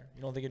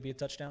 You don't think it'd be a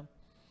touchdown?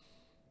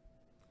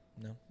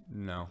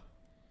 No.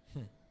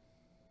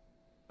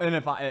 And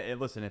if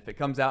if it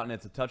comes out and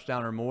it's a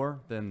touchdown or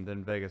more,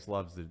 then Vegas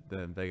loves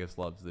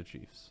the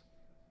Chiefs.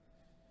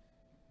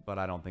 But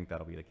I don't think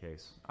that'll be the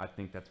case. I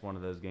think that's one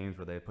of those games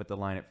where they put the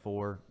line at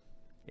 4.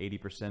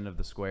 80% of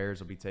the squares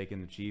will be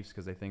taking the Chiefs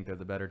because they think they're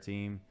the better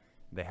team.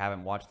 They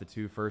haven't watched the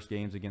 2 first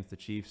games against the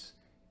Chiefs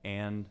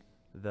and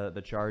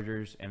the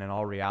Chargers. And in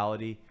all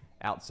reality,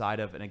 outside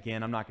of, and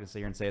again, I'm not going to sit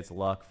here and say it's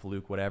luck,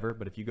 fluke, whatever.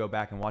 But if you go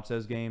back and watch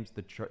those games,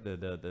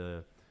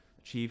 the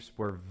Chiefs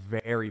were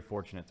very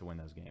fortunate to win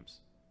those games.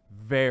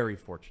 Very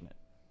fortunate.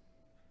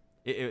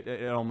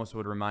 It almost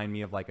would remind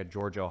me of like a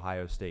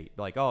Georgia-Ohio State.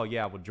 Like, oh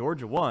yeah, well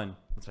Georgia won.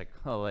 It's like,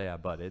 oh yeah,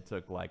 but it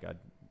took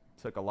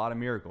a lot of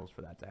miracles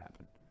for that to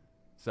happen.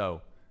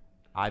 So,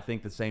 I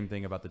think the same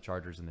thing about the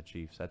Chargers and the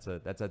Chiefs. It's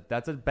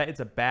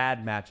a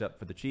bad matchup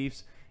for the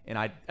Chiefs. And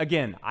I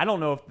don't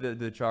know if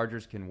the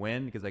Chargers can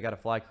win because they got to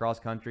fly cross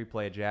country,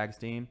 play a Jags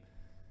team.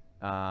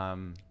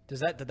 Did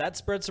that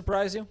spread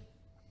surprise you?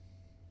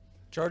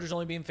 Chargers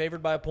only being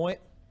favored by a point?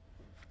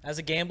 As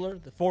a gambler,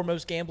 the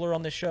foremost gambler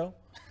on this show,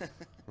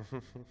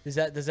 does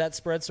that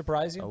spread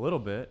surprise you? A little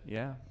bit,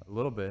 yeah, a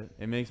little bit.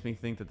 It makes me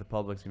think that the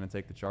public's going to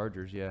take the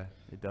Chargers. Yeah,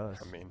 it does.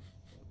 I mean,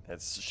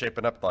 it's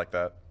shaping up like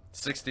that.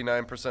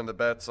 69% of the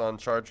bets on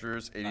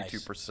Chargers,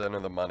 82%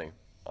 of the money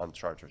on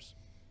Chargers.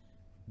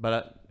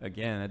 But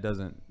again, it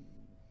doesn't.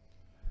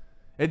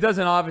 It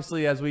doesn't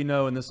obviously, as we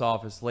know in this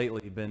office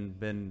lately,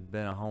 been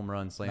a home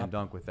run slam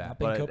dunk with that.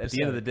 But at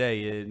the end of the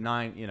day,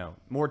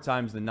 more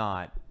times than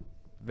not,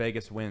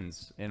 Vegas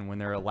wins. And when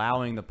they're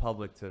allowing the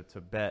public to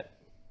bet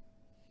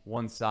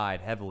one side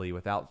heavily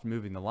without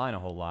moving the line a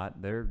whole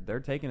lot,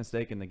 they're taking a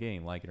stake in the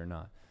game, like it or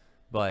not.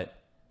 But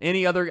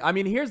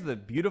here's the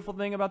beautiful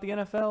thing about the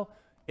NFL.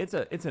 It's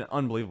an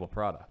unbelievable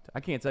product. I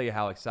can't tell you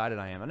how excited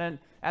I am. And then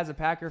as a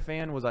Packer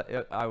fan,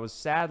 I was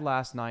sad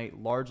last night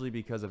largely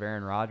because of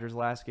Aaron Rodgers'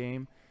 last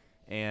game,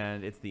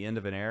 and it's the end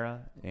of an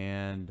era.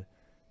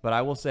 But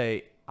I will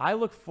say I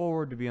look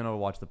forward to being able to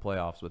watch the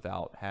playoffs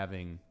without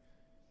having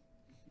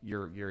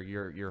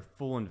your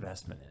full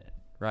investment in it,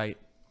 right?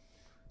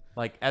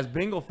 Like as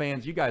Bengal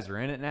fans, you guys are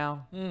in it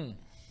now,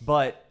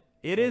 but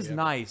it is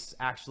nice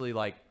actually.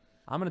 Like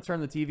I'm going to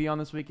turn the TV on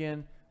this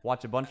weekend,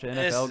 watch a bunch of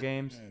NFL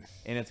games,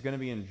 and it's going to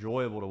be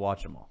enjoyable to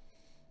watch them all.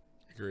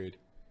 Agreed.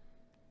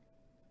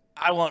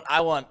 I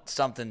want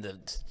something to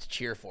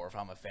cheer for if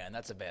I'm a fan.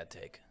 That's a bad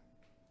take.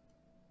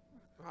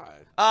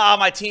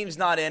 My team's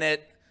not in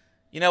it.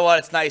 You know what?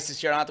 It's nice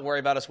this year. I don't have to worry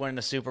about us winning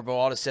the Super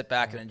Bowl. I'll just sit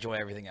back and enjoy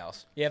everything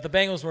else. Yeah, if the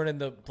Bengals weren't in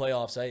the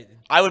playoffs,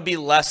 I would be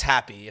less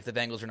happy if the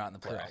Bengals were not in the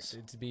playoffs.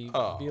 It'd be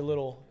a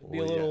little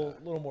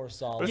more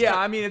solid. Yeah,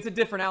 I mean it's a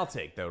different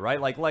outtake though, right?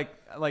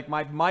 Like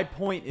my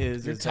point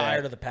is you're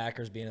tired of the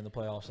Packers being in the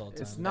playoffs all the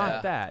time. It's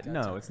not that.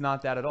 No, it's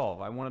not that at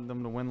all. I wanted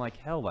them to win like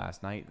hell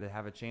last night. They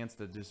have a chance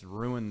to just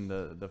ruin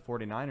the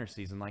 49ers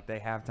season like they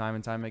have time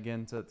and time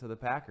again to the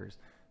Packers.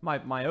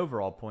 My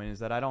overall point is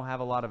that I don't have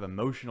a lot of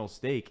emotional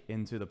stake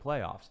into the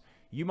playoffs.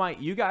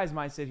 You guys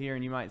might sit here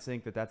and you might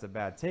think that that's a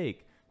bad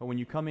take, but when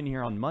you come in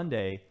here on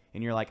Monday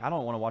and you're like, I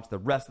don't want to watch the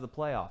rest of the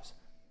playoffs,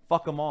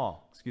 fuck them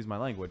all. Excuse my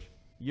language.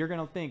 You're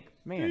gonna think,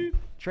 man,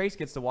 Trace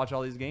gets to watch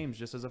all these games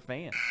just as a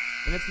fan,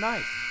 and it's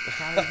nice. It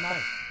kind of is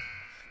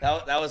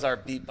nice. That was our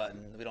beat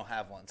button. We don't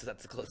have one, so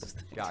that's the closest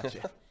thing.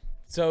 Gotcha.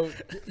 So,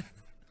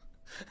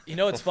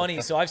 it's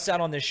funny. So I've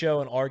sat on this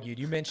show and argued.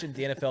 You mentioned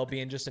the NFL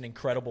being just an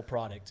incredible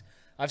product.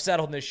 I've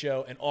sat on this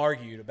show and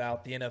argued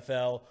about the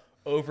NFL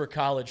over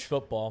college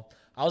football.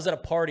 I was at a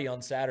party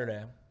on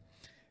Saturday,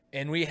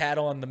 and we had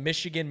on the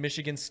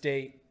Michigan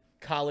State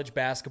college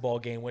basketball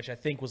game, which I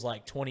think was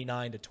like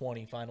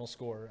 29-20 final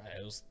score.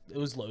 It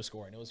was low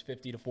scoring. It was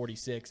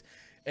 50-46.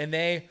 And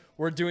they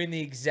were doing the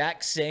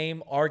exact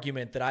same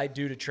argument that I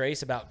do to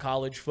Trace about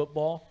college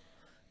football,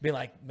 being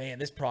like, man,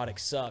 this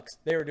product sucks.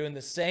 They were doing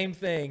the same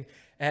thing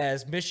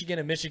as Michigan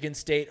and Michigan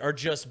State are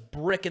just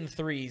bricking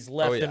threes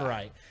left and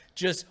right.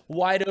 Just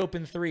wide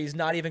open threes,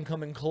 not even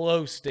coming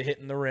close to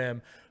hitting the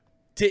rim,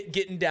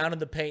 getting down in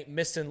the paint,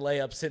 missing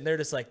layups, and they're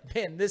just like,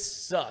 man, this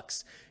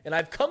sucks. And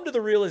I've come to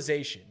the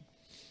realization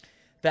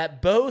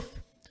that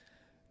both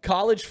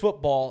college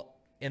football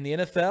in the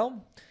NFL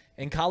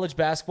and college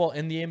basketball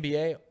in the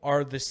NBA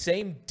are the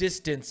same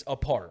distance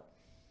apart.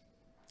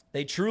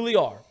 They truly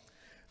are.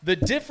 The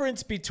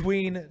difference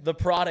between the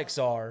products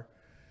are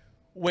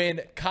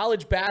when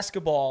college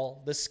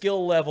basketball, the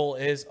skill level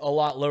is a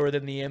lot lower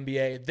than the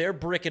NBA. They're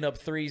bricking up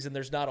threes and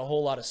there's not a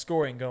whole lot of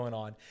scoring going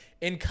on.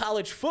 In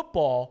college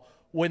football,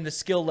 when the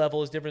skill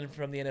level is different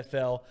from the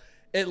NFL,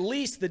 at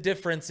least the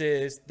difference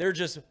is they're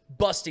just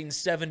busting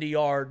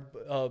 70-yard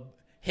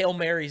Hail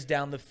Marys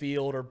down the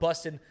field or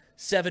busting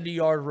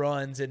 70-yard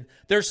runs, and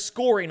they're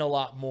scoring a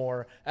lot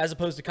more as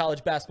opposed to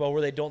college basketball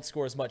where they don't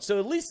score as much. So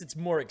at least it's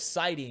more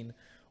exciting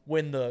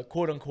when the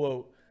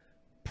quote-unquote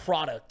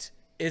product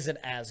isn't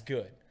as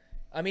good.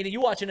 I mean, you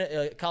watch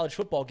a college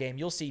football game,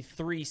 you'll see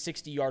 3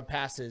 60-yard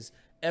passes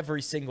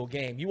every single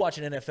game. You watch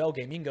an NFL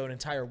game, you can go an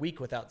entire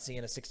week without seeing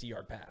a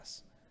 60-yard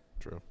pass.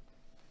 True.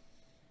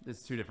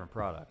 It's two different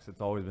products.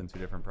 It's always been two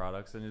different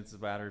products, and it's a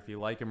matter if you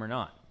like them or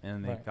not.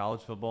 And the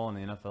college football and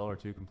the NFL are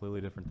two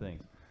completely different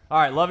things. All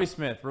right, Lovie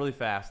Smith, really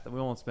fast.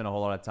 We won't spend a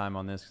whole lot of time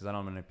on this because I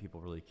don't know if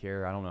people really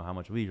care. I don't know how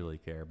much we really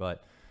care.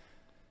 But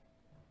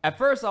at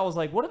first I was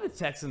like, what are the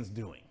Texans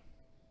doing?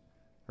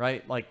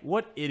 Right? Like,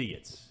 what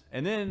idiots?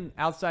 And then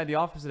outside the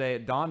office today,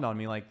 it dawned on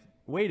me, like,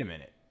 wait a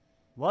minute.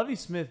 Lovie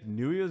Smith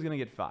knew he was going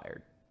to get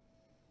fired.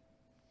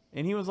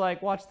 And he was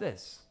like, watch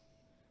this.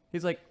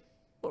 He's like,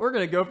 we're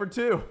going to go for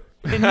 2.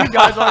 And you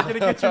guys aren't going to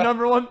get your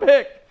number 1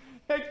 pick.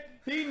 Heck,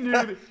 he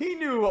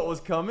knew what was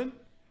coming.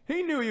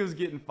 He knew he was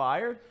getting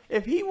fired.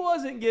 If he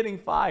wasn't getting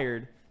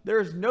fired,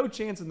 there's no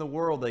chance in the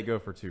world they go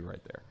for 2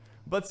 right there.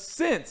 But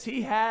since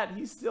he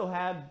still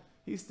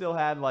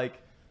had like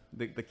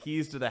the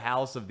keys to the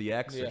house of the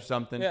X or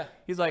something. Yeah.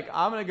 He's like,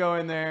 I'm going to go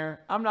in there.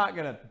 I'm not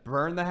going to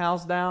burn the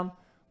house down,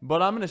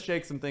 but I'm going to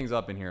shake some things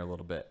up in here a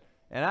little bit.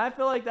 And I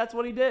feel like that's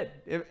what he did.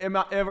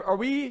 Are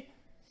we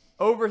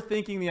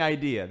overthinking the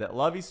idea that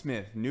Lovie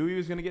Smith knew he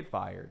was going to get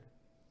fired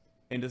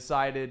and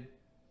decided,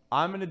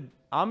 I'm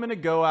going to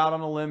go out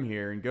on a limb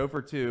here and go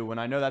for 2 when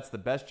I know that's the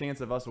best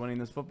chance of us winning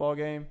this football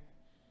game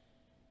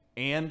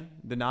and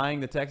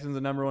denying the Texans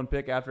the number 1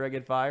 pick after I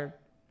get fired?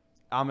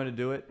 I'm going to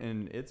do it,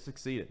 and it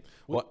succeeded.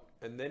 Well,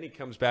 and then he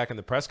comes back in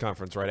the press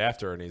conference right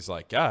after, and he's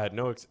like, yeah, I had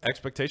no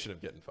expectation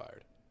of getting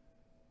fired.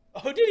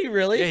 Oh, did he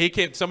really? Yeah, he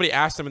came. Somebody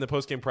asked him in the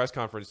post-game press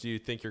conference, "Do you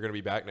think you're going to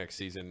be back next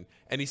season?"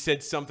 And he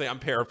said something. I'm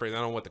paraphrasing. I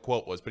don't know what the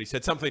quote was, but he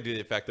said something to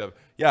the effect of,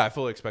 "Yeah, I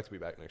fully expect to be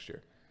back next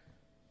year."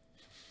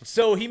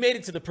 So he made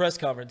it to the press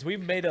conference.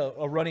 We've made a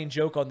running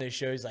joke on this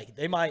show. He's like,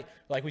 they might,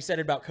 like we said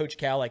about Coach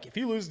Cal, like if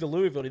he loses to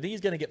Louisville, do you think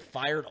he's going to get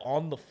fired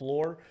on the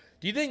floor?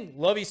 Do you think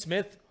Lovie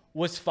Smith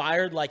was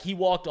fired? Like he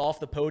walked off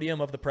the podium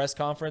of the press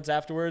conference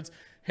afterwards,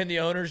 and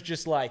the owner's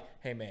just like,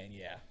 "Hey man,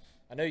 yeah,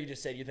 I know you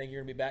just said you think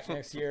you're gonna be back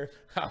next year.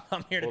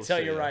 I'm here to We'll tell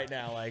see, you yeah. right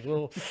now, like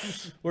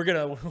we're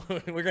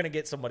gonna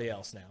get somebody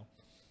else now."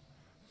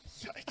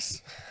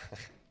 Yikes.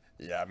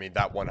 Yeah, I mean,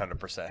 that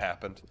 100%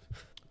 happened.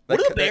 What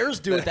do the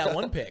Bears do with that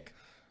one pick?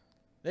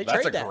 They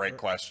That's trade a that. great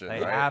question, They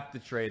right? have to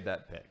trade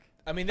that pick.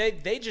 I mean,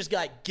 they just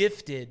got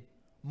gifted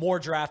more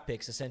draft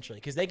picks essentially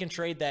because they can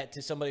trade that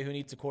to somebody who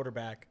needs a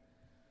quarterback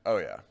Oh,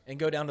 yeah. and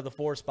go down to the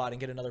 4 spot and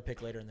get another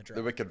pick later in the Then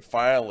draft. we can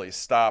finally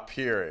stop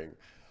hearing,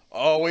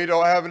 "Oh, we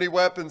don't have any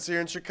weapons here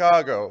in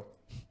Chicago."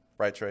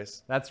 Right,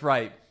 Trace? That's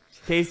right.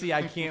 Casey,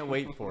 I can't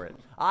wait for it.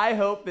 I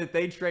hope that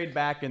they trade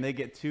back and they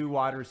get 2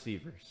 wide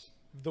receivers.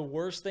 The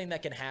worst thing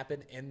that can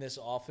happen in this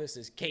office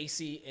is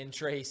Casey and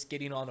Trace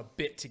getting on a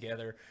bit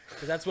together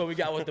because that's what we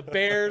got with the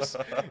Bears.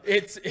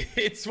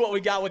 It's what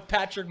we got with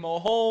Patrick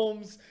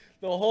Mahomes.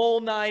 The whole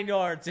 9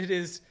 yards. It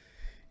is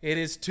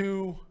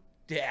too.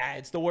 Yeah,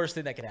 it's the worst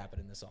thing that could happen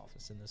in this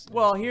office.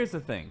 Well, here's the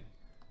thing.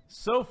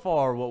 So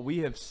far, what we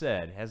have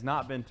said has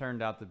not been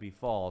turned out to be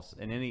false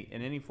in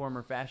any form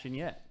or fashion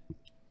yet.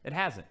 It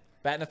hasn't.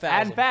 Batting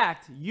 1,000. In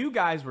fact, you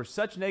guys were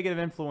such negative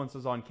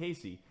influences on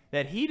Casey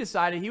that he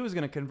decided he was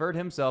going to convert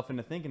himself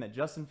into thinking that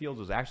Justin Fields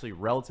was actually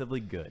relatively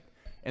good.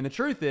 And the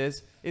truth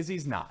is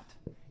he's not.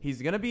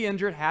 He's going to be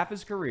injured half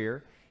his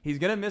career. He's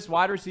going to miss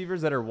wide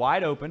receivers that are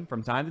wide open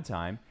from time to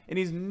time. And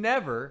he's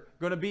never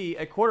going to be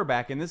a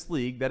quarterback in this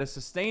league that is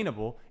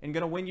sustainable and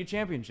going to win you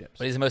championships.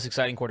 But he's the most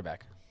exciting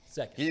quarterback.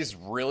 Second. He's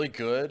really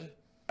good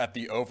at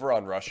the over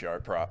on rush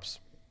yard props.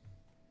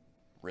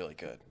 Really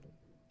good.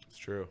 It's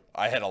true.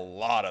 I had a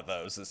lot of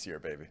those this year,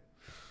 baby.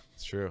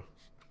 It's true.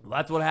 Well,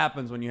 that's what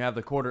happens when you have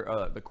the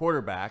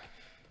quarterback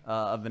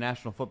of the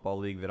National Football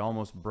League that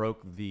almost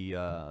broke the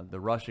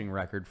rushing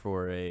record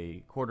for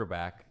a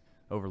quarterback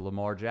over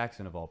Lamar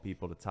Jackson of all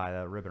people to tie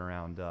that ribbon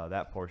around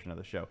that portion of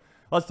the show.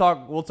 We'll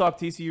talk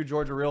TCU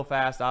Georgia real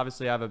fast.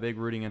 Obviously, I have a big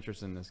rooting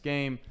interest in this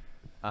game.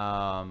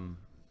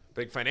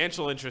 Big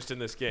financial interest in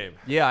this game.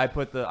 Yeah, I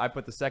put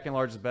the second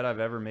largest bet I've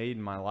ever made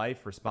in my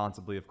life,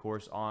 responsibly, of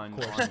course, on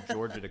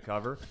Georgia to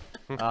cover,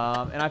 and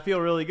I feel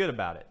really good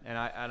about it. And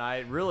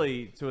I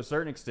really, to a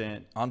certain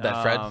extent, On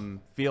Betfred.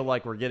 Feel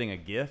like we're getting a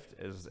gift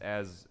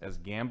as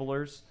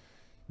gamblers.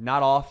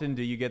 Not often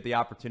do you get the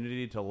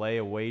opportunity to lay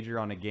a wager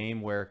on a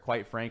game where,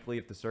 quite frankly,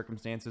 if the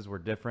circumstances were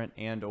different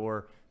and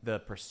or the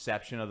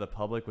perception of the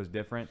public was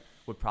different,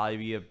 would probably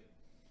be a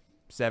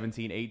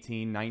 17,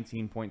 18,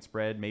 19-point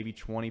spread, maybe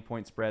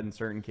 20-point spread in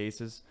certain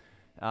cases.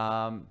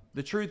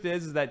 The truth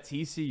is that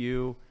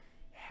TCU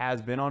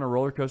has been on a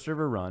roller coaster of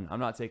a run. I'm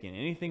not taking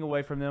anything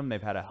away from them.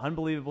 They've had an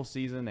unbelievable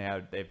season.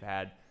 They've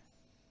had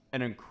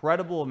an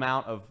incredible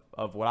amount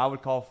of what I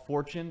would call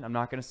fortune. I'm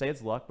not going to say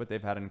it's luck, but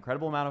they've had an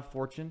incredible amount of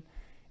fortune.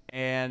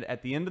 And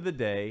at the end of the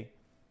day,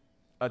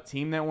 a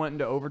team that went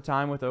into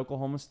overtime with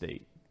Oklahoma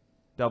State,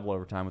 double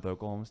overtime with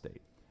Oklahoma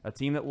State, a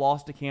team that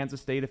lost to Kansas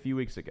State a few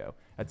weeks ago,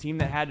 a team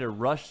that had to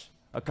rush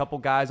a couple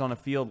guys on a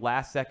field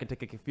last second to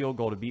kick a field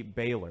goal to beat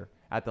Baylor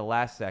at the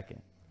last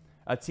second,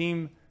 a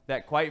team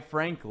that, quite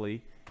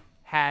frankly,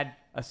 had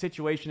a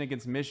situation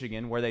against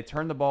Michigan where they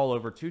turned the ball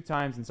over 2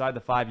 times inside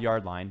the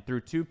 5-yard line,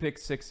 threw 2 pick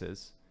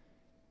sixes,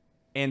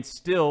 and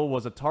still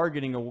was a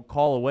targeting a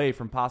call away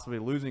from possibly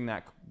losing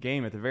that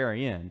game at the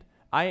very end.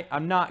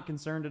 I'm not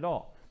concerned at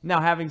all.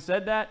 Now, having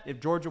said that, if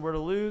Georgia were to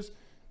lose,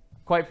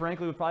 quite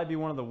frankly, it would probably be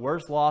one of the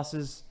worst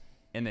losses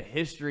in the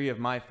history of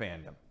my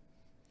fandom.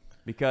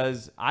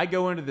 Because I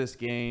go into this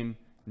game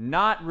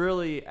not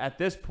really at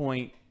this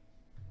point,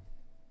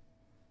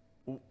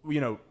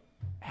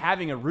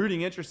 having a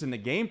rooting interest in the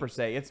game per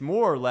se. It's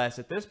more or less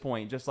at this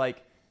point just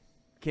like,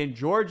 can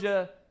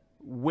Georgia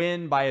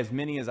win by as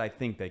many as I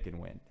think they can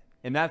win?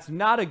 And that's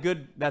not a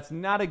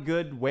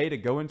good way to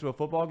go into a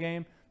football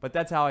game, but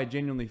that's how I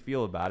genuinely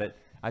feel about it.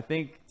 I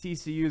think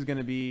TCU is going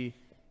to be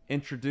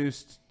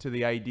introduced to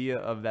the idea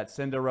of that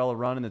Cinderella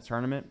run in the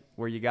tournament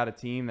where you got a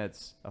team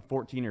that's a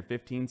 14 or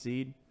 15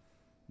 seed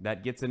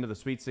that gets into the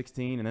Sweet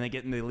 16 and then they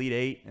get in the Elite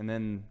 8 and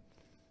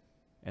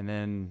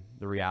then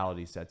the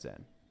reality sets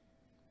in.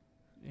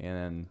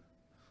 And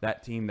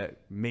that team that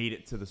made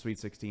it to the Sweet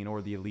 16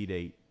 or the Elite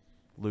 8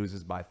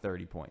 loses by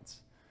 30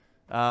 points.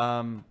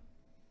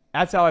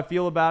 That's how I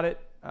feel about it.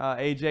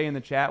 AJ in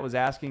the chat was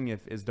asking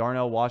is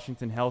Darnell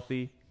Washington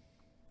healthy?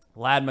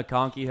 Ladd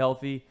McConkey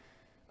healthy?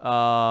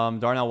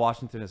 Darnell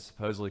Washington is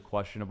supposedly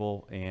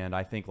questionable, and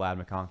I think Ladd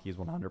McConkey is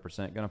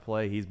 100% going to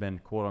play. He's been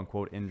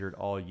quote-unquote injured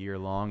all year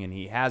long, and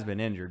he has been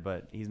injured,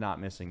 but he's not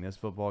missing this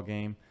football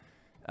game.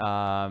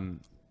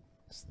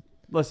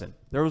 Listen,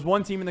 there was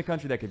one team in the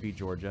country that could beat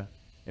Georgia.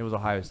 It was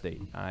Ohio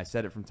State. I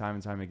said it from time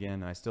and time again,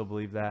 and I still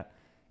believe that.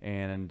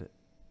 And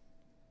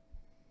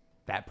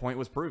that point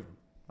was proven.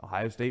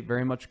 Ohio State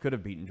very much could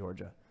have beaten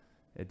Georgia.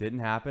 It didn't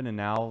happen, and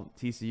now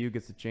TCU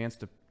gets a chance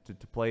to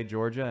play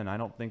Georgia, and I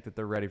don't think that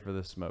they're ready for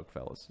this smoke,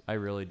 fellas. I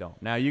really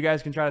don't. Now, you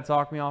guys can try to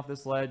talk me off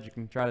this ledge. You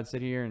can try to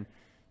sit here and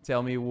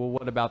tell me, well,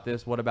 what about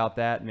this? What about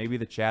that? Maybe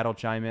the chat will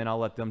chime in. I'll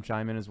let them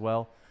chime in as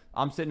well.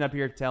 I'm sitting up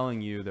here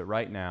telling you that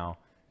right now,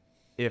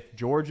 if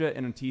Georgia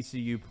and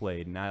TCU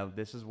played, now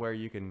this is where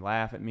you can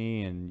laugh at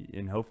me,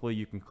 and hopefully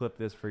you can clip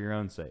this for your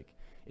own sake.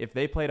 If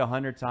they played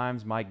 100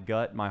 times, my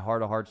gut, my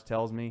heart of hearts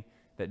tells me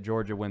that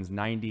Georgia wins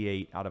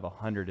 98 out of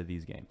 100 of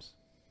these games.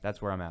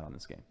 That's where I'm at on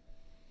this game.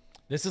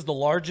 This is the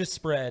largest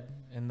spread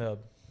in the,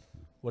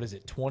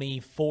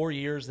 24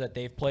 years that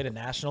they've played a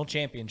national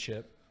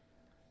championship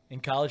in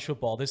college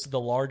football. This is the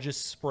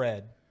largest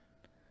spread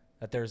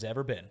that there's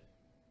ever been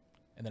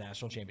in the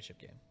national championship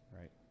game.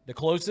 Right. The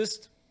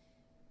closest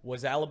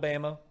was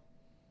Alabama,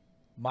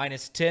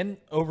 -10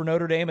 over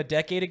Notre Dame a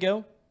decade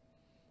ago.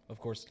 Of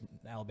course,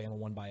 Alabama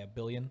won by 1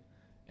 billion.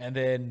 And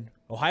then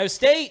Ohio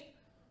State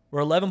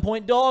were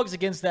 11-point dogs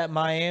against that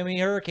Miami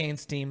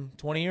Hurricanes team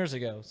 20 years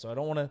ago. So I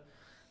don't want to.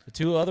 The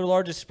two other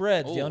largest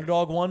spreads, Ooh. the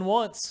underdog won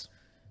once.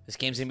 This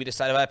game's going to be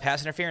decided by a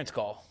pass interference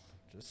call.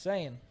 Just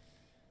saying.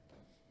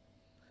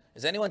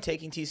 Is anyone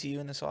taking TCU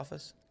in this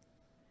office?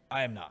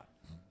 I am not.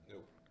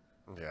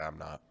 Yeah, I'm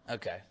not.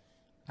 Okay.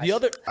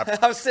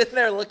 I was sitting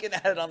there looking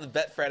at it on the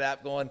Betfred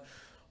app going,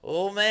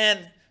 oh,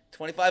 man,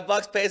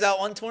 $25 pays out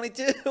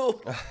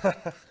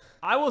 $122.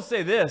 I will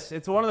say this.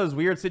 It's one of those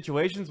weird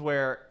situations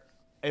where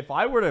if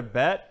I were to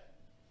bet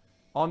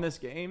on this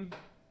game,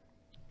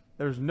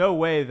 there's no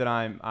way that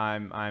I'm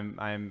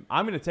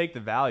going to take the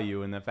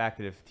value in the fact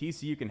that if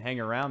TCU can hang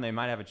around, they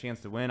might have a chance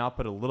to win. I'll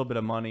put a little bit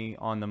of money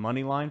on the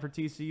money line for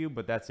TCU,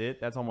 but that's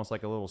it. That's almost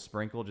like a little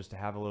sprinkle just to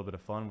have a little bit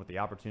of fun with the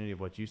opportunity of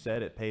what you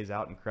said. It pays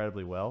out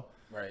incredibly well.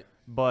 Right.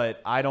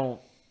 But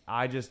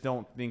I just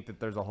don't think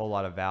that there's a whole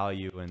lot of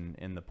value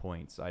in the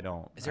points.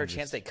 Is there a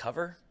chance they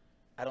cover?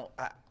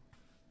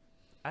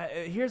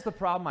 Here's the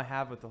problem I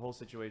have with the whole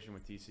situation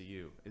with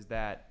TCU is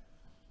that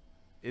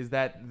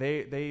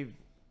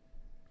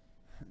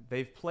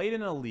they've played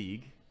in a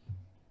league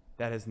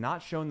that has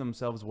not shown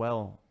themselves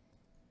well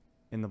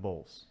in the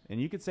bowls. And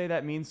you could say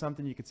that means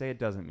something. You could say it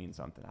doesn't mean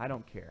something. I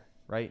don't care,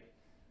 right?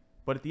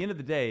 But at the end of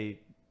the day,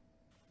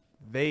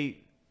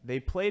 they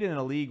played in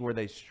a league where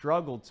they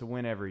struggled to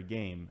win every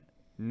game.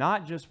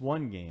 Not just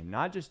one game,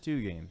 not just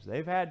two games.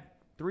 They've had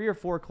 3 or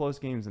 4 close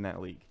games in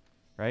that league,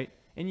 right?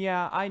 And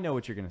yeah, I know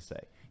what you're going to say.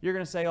 You're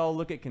going to say, oh,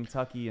 look at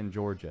Kentucky and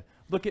Georgia.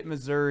 Look at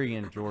Missouri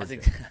and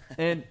Georgia.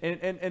 and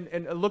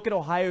look at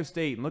Ohio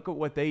State and look at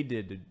what they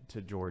did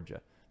to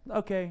Georgia.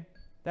 Okay,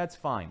 that's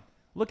fine.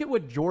 Look at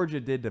what Georgia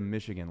did to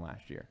Michigan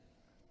last year.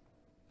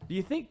 Do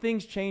you think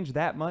things changed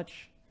that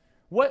much?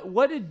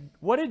 What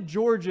did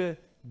Georgia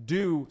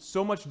do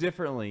so much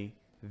differently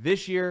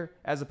this year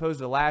as opposed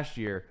to last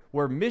year,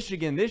 where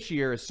Michigan this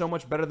year is so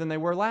much better than they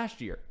were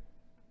last year?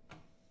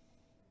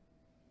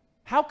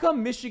 How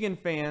come Michigan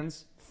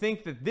fans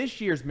think that this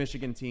year's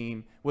Michigan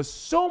team was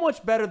so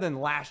much better than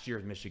last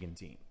year's Michigan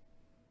team?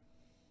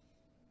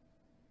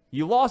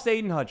 You lost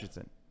Aiden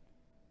Hutchinson.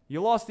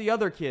 You lost the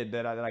other kid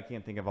that I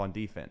can't think of on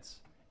defense.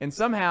 And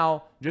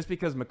somehow, just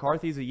because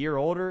McCarthy's a year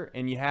older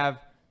and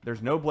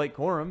there's no Blake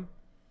Corum,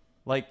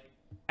 like,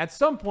 at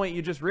some point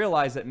you just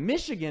realize that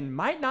Michigan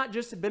might not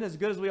just have been as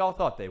good as we all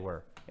thought they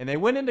were. And they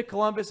went into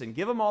Columbus and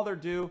give them all their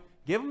due,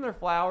 give them their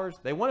flowers.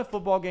 They won a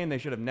football game they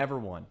should have never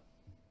won.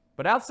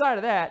 But outside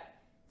of that,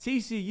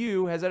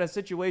 TCU has had a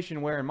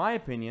situation where, in my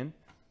opinion,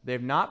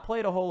 they've not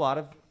played a whole lot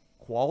of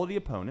quality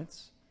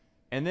opponents.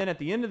 And then at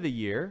the end of the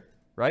year,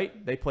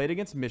 right, they played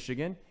against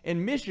Michigan,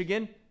 and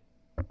Michigan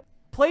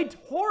played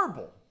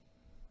horrible.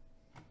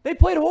 They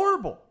played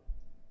horrible.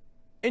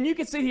 And you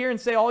can sit here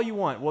and say all you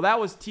want. Well, that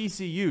was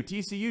TCU.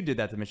 TCU did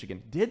that to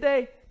Michigan. Did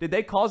they? Did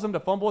they cause them to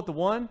fumble at the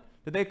 1?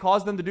 Did they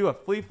cause them to do a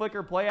flea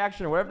flicker play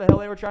action or whatever the hell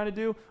they were trying to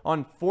do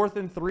on 4th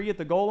and 3 at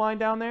the goal line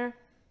down there?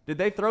 Did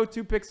they throw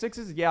 2 pick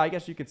sixes? Yeah, I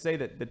guess you could say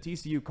that the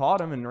TCU caught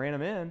them and ran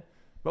them in.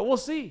 But we'll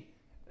see.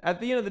 At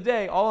the end of the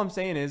day, all I'm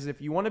saying is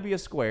if you want to be a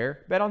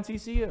square, bet on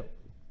TCU.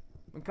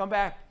 And come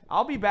back.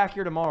 I'll be back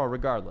here tomorrow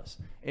regardless.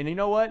 And you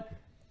know what?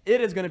 It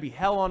is going to be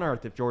hell on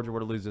earth if Georgia were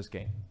to lose this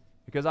game.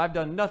 Because I've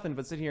done nothing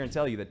but sit here and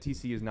tell you that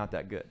TCU is not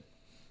that good.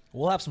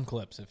 We'll have some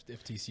clips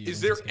if TCU.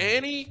 Is there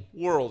any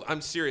world?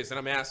 I'm serious, and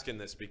I'm asking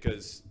this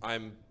because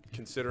I'm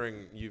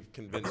considering you've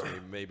convinced me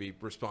maybe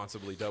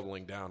responsibly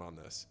doubling down on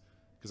this.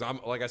 Because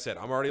I'm, like I said,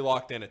 I'm already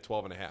locked in at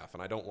 12.5,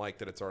 and I don't like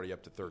that it's already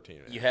up to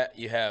 13.5.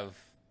 You have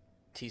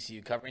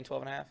TCU covering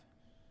 12.5?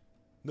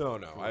 No,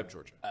 I have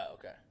Georgia. Oh,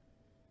 okay.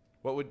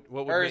 What would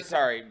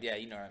yeah,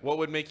 you know what I mean. What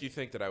would make you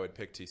think that I would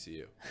pick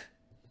TCU?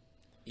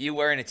 You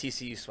wearing a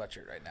TCU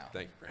sweatshirt right now.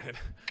 Thank you,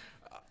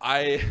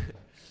 Brandon.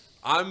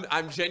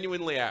 I'm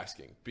genuinely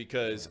asking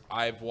because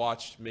I've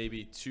watched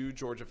maybe 2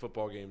 Georgia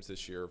football games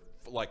this year,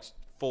 like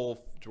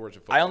full Georgia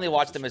football. I only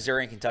watched the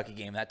Missouri and Kentucky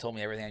game. That told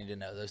me everything I need to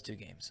know. Those 2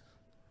 games.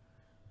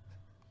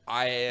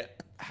 I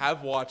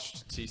have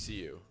watched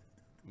TCU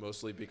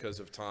mostly because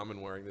of Tom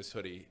and wearing this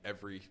hoodie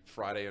every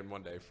Friday and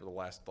Monday for the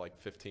last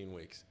 15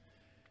 weeks.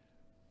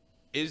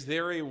 Is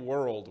there a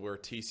world where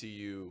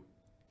TCU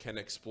can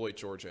exploit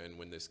Georgia and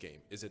win this game?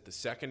 Is it the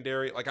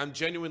secondary? Like, I'm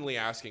genuinely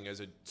asking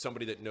as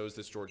somebody that knows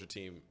this Georgia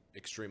team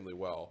extremely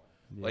well.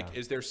 Yeah. Like,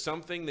 is there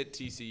something that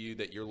TCU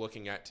that you're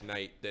looking at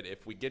tonight that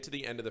if we get to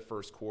the end of the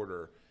first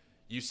quarter,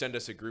 you send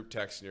us a group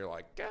text and you're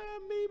like,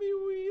 maybe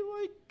we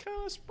like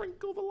kind of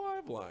sprinkle the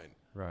live line?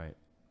 Right.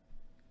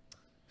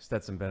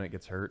 Stetson Bennett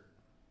gets hurt.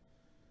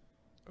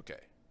 Okay.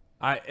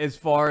 As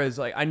far as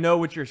like, I know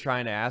what you're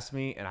trying to ask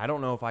me, and I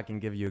don't know if I can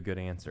give you a good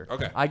answer.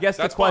 Okay. I guess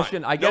that's the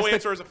question. Fine. I guess no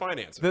answer is a fine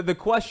answer. The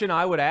question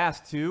I would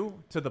ask to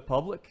the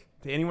public,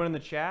 to anyone in the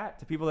chat,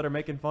 to people that are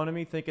making fun of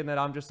me, thinking that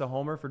I'm just a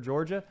homer for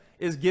Georgia,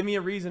 is give me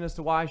a reason as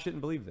to why I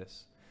shouldn't believe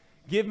this.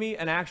 Give me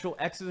an actual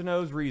X's and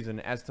O's reason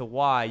as to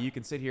why you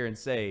can sit here and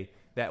say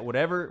that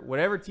whatever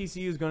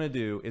TCU is going to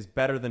do is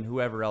better than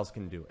whoever else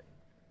can do it.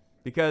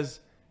 Because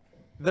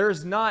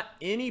there's not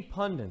any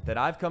pundit that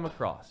I've come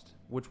across,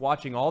 which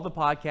watching all the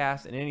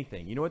podcasts and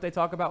anything, you know what they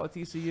talk about with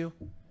TCU?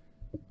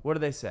 What do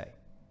they say?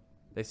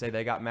 They say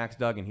they got Max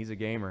Duggan. He's a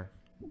gamer.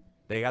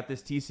 They got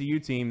this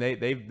TCU team.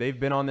 They've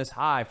been on this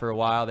high for a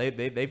while.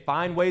 They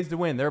find ways to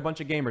win. They're a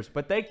bunch of gamers,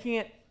 but they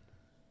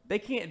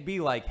can't be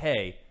like,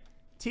 hey,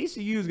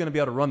 TCU is going to be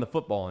able to run the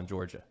football in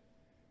Georgia.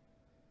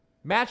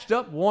 Matched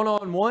up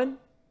one-on-one,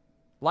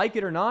 like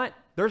it or not,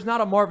 there's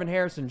not a Marvin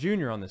Harrison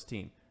Jr. on this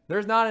team.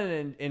 There's not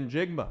an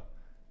Njigba.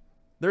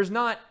 There's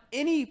not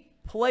any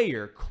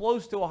player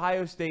close to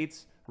Ohio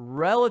State's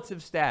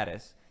relative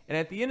status. And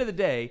at the end of the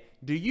day,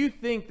 do you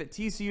think that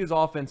TCU's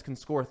offense can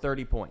score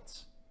 30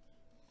 points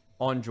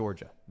on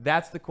Georgia?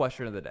 That's the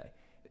question of the day.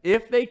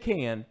 If they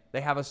can,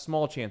 they have a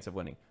small chance of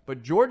winning.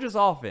 But Georgia's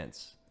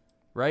offense,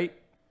 right,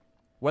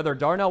 whether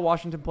Darnell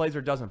Washington plays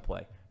or doesn't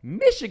play,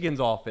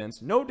 Michigan's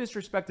offense, no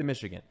disrespect to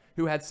Michigan,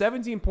 who had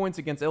 17 points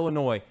against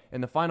Illinois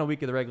in the final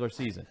week of the regular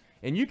season.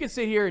 And you can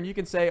sit here and you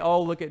can say,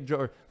 oh, look at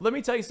Georgia. Let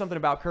me tell you something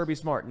about Kirby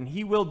Smart, and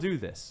he will do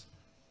this.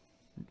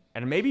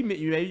 And maybe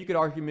you could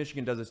argue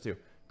Michigan does this too.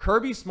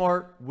 Kirby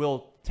Smart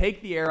will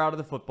take the air out of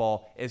the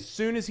football as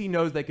soon as he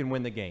knows they can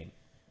win the game.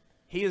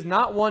 He is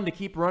not one to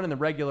keep running the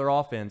regular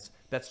offense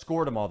that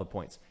scored him all the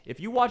points. If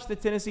you watch the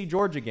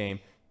Tennessee-Georgia game,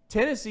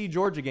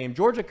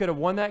 Georgia could have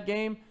won that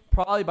game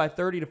probably by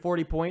 30 to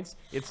 40 points.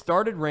 It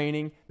started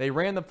raining. They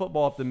ran the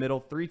football up the middle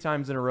 3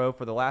 times in a row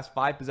for the last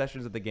 5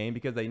 possessions of the game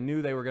because they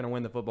knew they were going to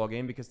win the football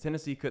game because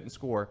Tennessee couldn't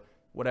score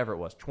whatever it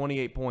was,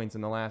 28 points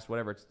in the last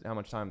how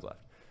much time's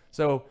left.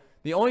 So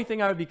the only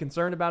thing I would be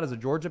concerned about as a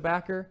Georgia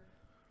backer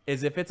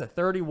is if it's a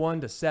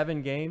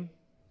 31-7 game,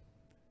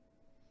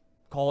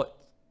 call it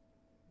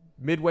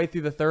midway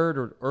through the third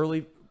or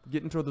early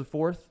getting toward the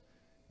fourth,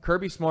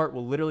 Kirby Smart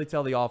will literally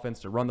tell the offense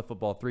to run the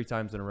football 3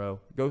 times in a row,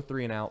 go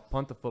 3 and out,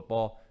 punt the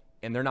football,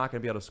 and they're not going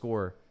to be able to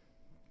score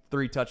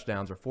 3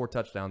 touchdowns or 4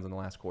 touchdowns in the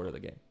last quarter of the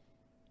game.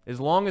 As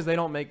long as they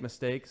don't make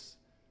mistakes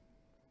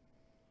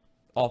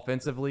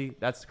offensively,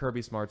 that's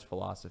Kirby Smart's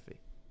philosophy.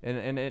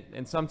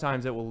 And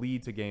sometimes it will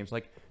lead to games.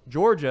 Like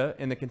Georgia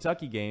in the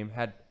Kentucky game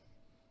had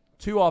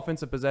 2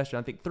 offensive possessions,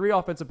 I think 3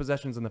 offensive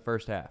possessions in the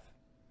first half.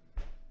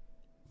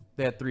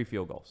 They had 3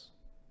 field goals.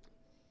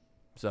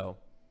 So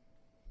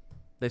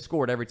they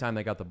scored every time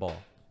they got the ball.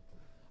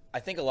 I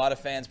think a lot of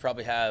fans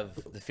probably have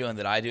the feeling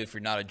that I do if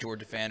you're not a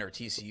Georgia fan or a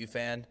TCU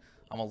fan.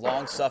 I'm a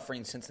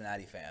long-suffering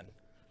Cincinnati fan.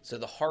 So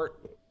the heart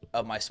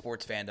of my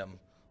sports fandom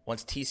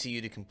wants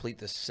TCU to complete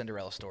this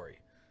Cinderella story.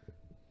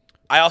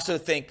 I also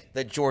think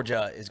that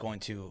Georgia is going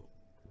to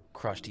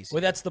crush TCU.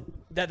 Well, that's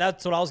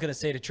what I was going to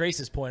say to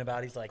Trace's point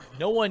about he's like,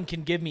 no one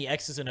can give me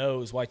X's and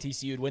O's why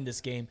TCU would win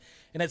this game.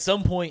 And at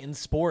some point in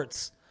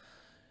sports,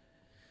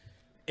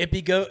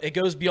 it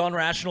goes beyond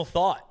rational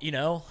thought, you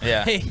know?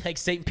 Yeah. Like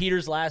St.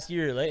 Peter's last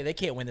year, they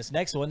can't win this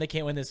next one. They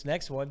can't win this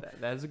next one.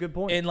 That is a good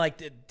point. And like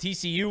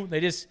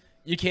TCU,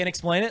 you can't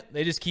explain it.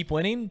 They just keep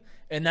winning.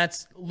 And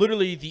that's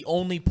literally the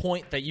only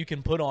point that you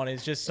can put on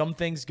is just some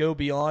things go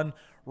beyond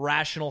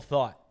rational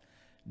thought.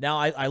 Now,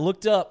 I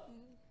looked up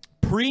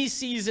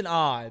preseason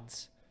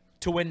odds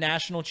to win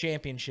national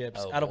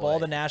championships out of all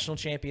the national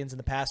champions in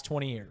the past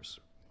 20 years.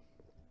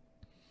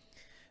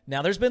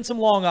 Now, there's been some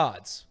long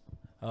odds.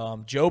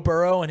 Joe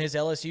Burrow and his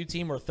LSU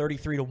team were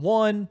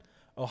 33-1.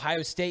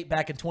 Ohio State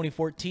back in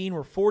 2014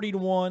 were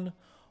 40-1.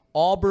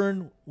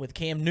 Auburn with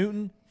Cam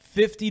Newton,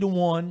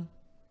 50-1.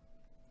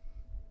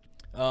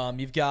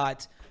 You've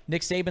got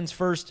Nick Saban's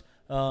first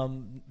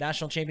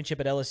national championship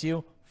at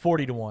LSU,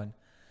 40-1.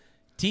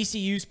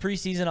 TCU's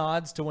preseason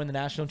odds to win the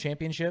national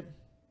championship,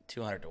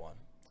 200-1.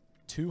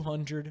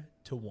 200-1.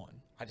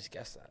 I just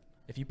guessed that.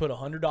 If you put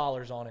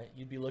 $100 on it,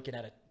 you'd be looking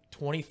at a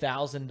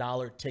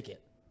 $20,000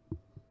 ticket.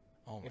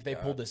 If they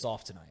pulled this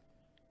off tonight.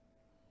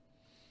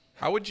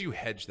 How would you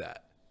hedge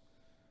that?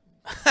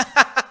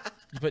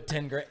 You put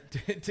 10 grand.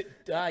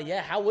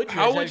 Yeah, how would you?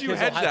 How would you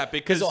hedge that?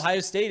 Because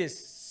Ohio State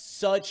is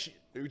such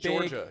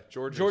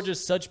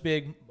Georgia's such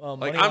big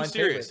money like I'm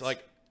serious. Favorites.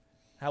 Like,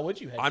 how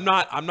would you hedge?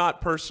 I'm not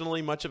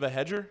personally much of a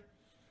hedger.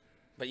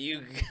 But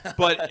you.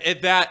 But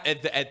at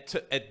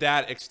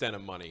that extent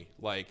of money,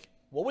 like.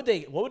 What would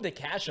the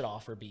cash it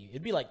offer be?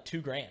 It'd be like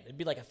 $2,000. It'd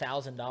be like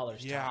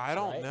 $1,000. Yeah, I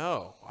don't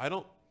know.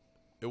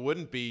 It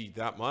wouldn't be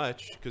that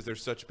much because they're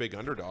such big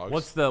underdogs.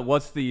 What's the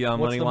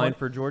money the line mon-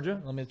 for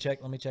Georgia? Let me check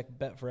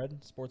Betfred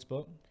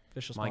Sportsbook.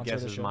 Official My sponsor guess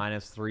of the is show.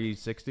 minus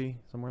 360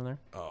 somewhere in there.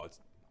 Oh, it's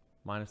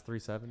Minus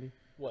 370.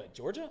 What,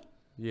 Georgia?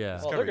 Yeah,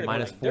 gotta be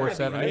minus they're gonna be-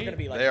 470. they're gonna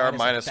be like They are minus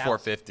minus 1,000.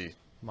 450.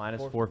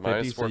 Minus Four- 450.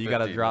 minus So you got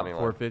to 450 drop money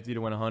line. 450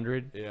 to win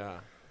 100. yeah,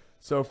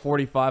 So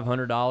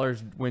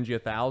 $4,500 wins you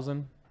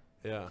 1,000.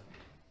 yeah.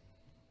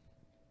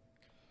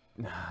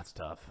 Nah, that's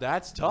tough.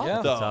 That's tough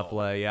Yeah. though. Tough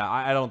play. Yeah,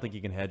 I don't think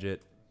you can hedge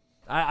it.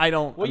 I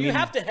don't. Well, I you mean,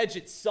 have to hedge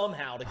it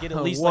somehow to get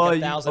at least well, like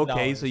you- $1,000.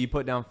 Okay, so you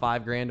put down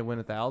 $5,000 to win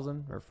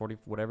 1,000 or 40,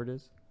 whatever it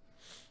is.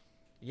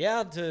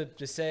 Yeah,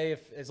 to say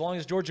if as long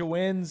as Georgia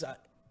wins,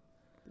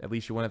 At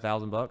least you win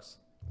 $1,000.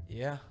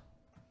 yeah.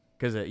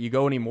 Because you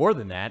go any more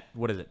than that,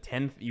 what is it?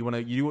 You want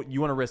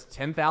to risk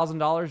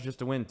 $10,000 just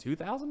to win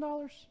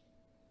 $2,000?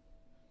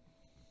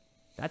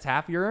 That's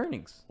half your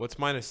earnings. What's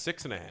minus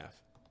 6.5?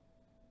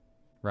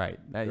 Right.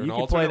 There You an can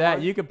play alternate that.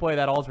 line? You could play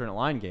that alternate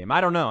line game.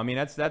 I don't know. I mean,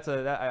 that's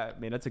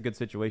a good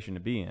situation to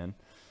be in.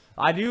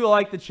 I do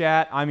like the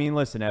chat. I mean,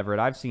 listen, Everett,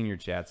 I've seen your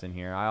chats in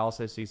here. I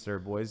also see Sir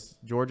Boys.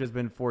 Georgia's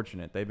been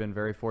fortunate. They've been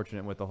very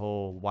fortunate with the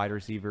whole wide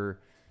receiver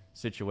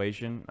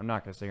situation. I'm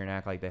not going to sit here and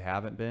act like they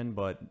haven't been,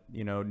 but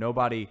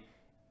nobody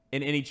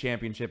in any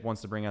championship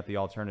wants to bring out the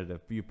alternative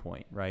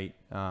viewpoint, right?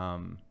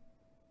 I'm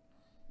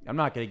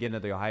not going to get into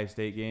the Ohio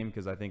State game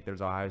because I think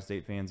there's Ohio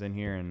State fans in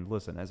here. And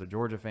listen, as a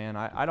Georgia fan,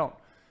 I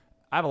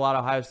have a lot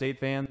of Ohio State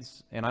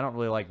fans, and I don't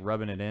really like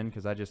rubbing it in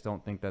because I just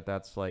don't think that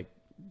that's like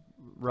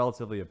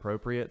relatively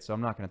appropriate. So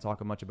I'm not going to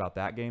talk much about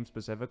that game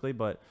specifically,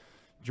 but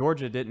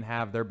Georgia didn't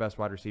have their best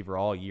wide receiver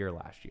all year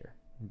last year,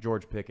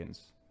 George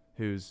Pickens,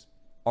 who's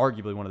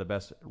arguably one of the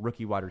best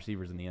rookie wide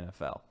receivers in the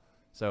NFL.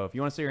 So if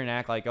you want to sit here and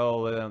act like,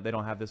 oh, they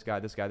don't have this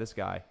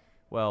guy,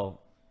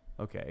 well,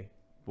 okay.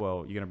 Well,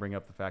 you're going to bring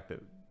up the fact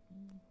that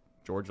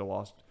Georgia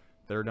lost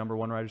their number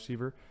one wide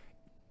receiver.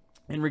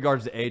 In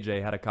regards to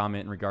AJ, had a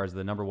comment in regards to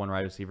the number one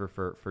wide receiver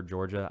for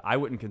Georgia. I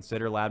wouldn't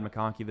consider Ladd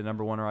McConkey the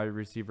number one wide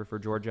receiver for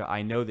Georgia.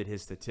 I know that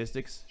his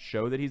statistics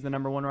show that he's the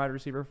number one wide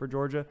receiver for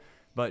Georgia,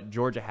 but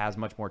Georgia has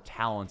much more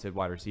talented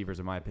wide receivers,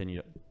 in my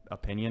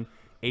opinion.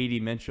 A.D.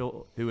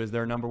 Mitchell, who is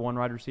their number one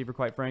wide receiver,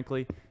 quite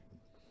frankly,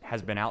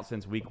 has been out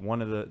since week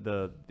one of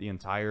the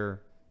entire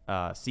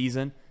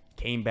season.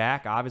 Came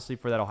back, obviously,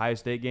 for that Ohio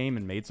State game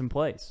and made some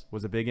plays.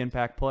 Was a big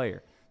impact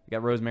player. You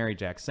got Rosemary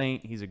Jack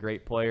Saint. He's a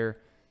great player.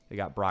 They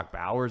got Brock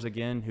Bowers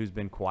again, who's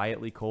been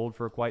quietly cold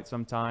for quite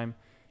some time.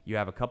 You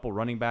have a couple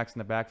running backs in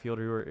the backfield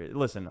who are –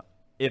 listen,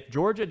 if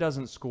Georgia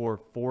doesn't score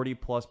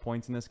 40-plus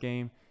points in this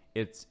game,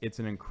 it's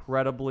an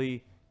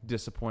incredibly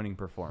disappointing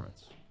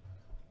performance.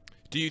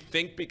 Do you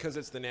think because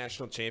it's the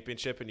national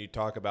championship and you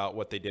talk about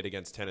what they did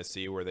against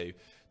Tennessee where they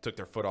took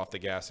their foot off the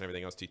gas and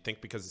everything else, do you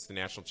think because it's the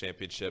national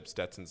championship,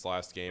 Stetson's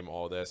last game,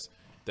 all this,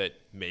 that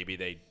maybe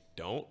they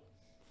don't?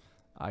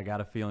 I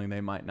got a feeling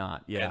they might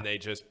not, yeah. And they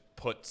just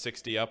put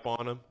 60 up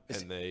on him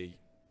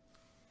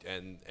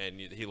and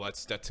he lets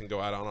Stetson go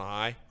out on a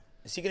high?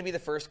 Is he going to be the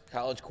first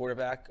college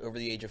quarterback over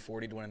the age of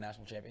 40 to win a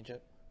national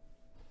championship?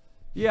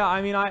 Yeah,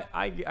 I mean,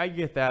 I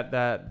get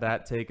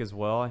that take as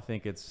well. I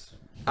think it's.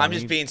 I'm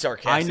just being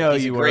sarcastic. I know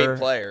He's you a great were.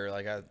 player.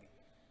 Like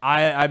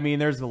I mean,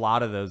 there's a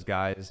lot of those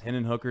guys.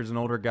 Hendon Hooker's an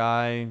older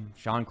guy.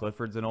 Sean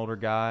Clifford's an older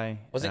guy.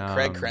 Wasn't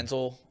Craig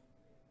Krenzel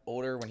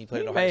older when he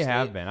played He at Ohio may State?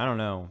 have been. I don't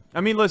know.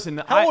 I mean, listen.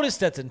 How old is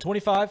Stetson?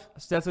 25?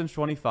 Stetson's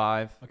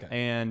 25. Okay.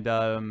 And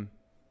I'm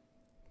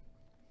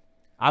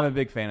a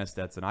big fan of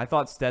Stetson. I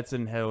thought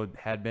Stetson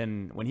had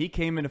been, when he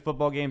came into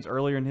football games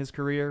earlier in his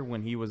career,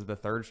 when he was the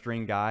third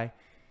string guy,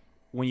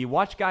 when you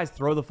watch guys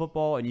throw the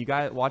football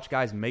and watch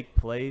guys make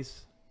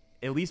plays,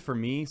 at least for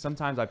me,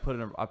 sometimes I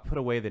put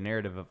away the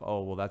narrative of,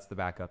 oh, well, that's the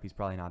backup. He's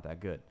probably not that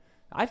good.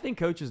 I think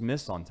coaches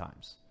miss on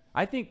times.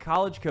 I think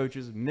college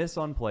coaches miss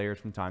on players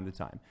from time to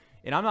time.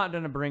 And I'm not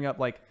going to bring up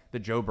like the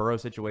Joe Burrow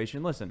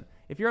situation. Listen,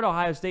 if you're at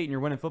Ohio State and you're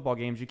winning football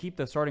games, you keep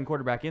the starting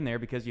quarterback in there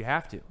because you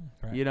have to,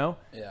 Right. Yeah.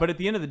 But at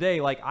the end of the day,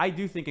 like I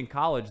do think in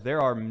college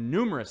there are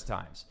numerous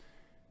times.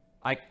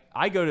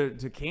 I go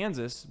to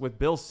Kansas with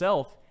Bill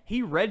Self.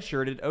 He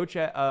redshirted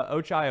Ochai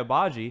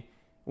Agbaji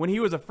when he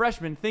was a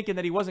freshman, thinking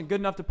that he wasn't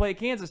good enough to play at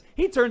Kansas.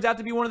 He turns out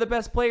to be one of the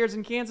best players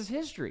in Kansas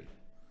history.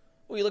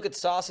 Well, you look at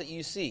Sauce at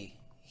UC.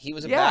 He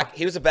was Yeah.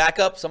 a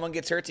backup. Someone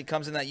gets hurt. He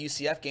comes in that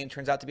UCF game,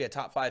 turns out to be a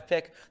top 5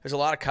 pick. There's a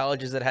lot of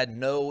colleges that had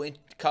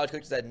college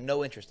coaches that had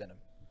no interest in him.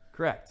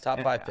 Correct.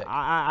 Top 5 pick.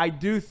 I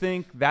do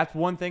think that's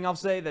one thing I'll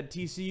say, that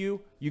TCU,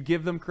 you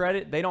give them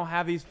credit. They don't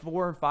have these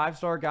 4 or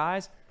 5-star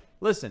guys.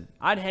 Listen,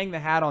 I'd hang the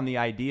hat on the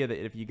idea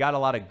that if you got a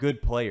lot of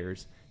good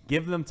players,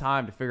 give them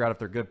time to figure out if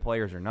they're good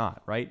players or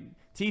not, right?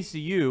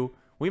 TCU,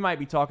 we might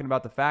be talking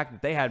about the fact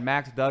that they had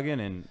Max Duggan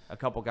and a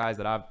couple guys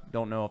that I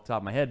don't know off the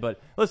top of my head. But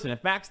listen,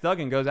 if Max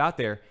Duggan goes out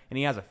there and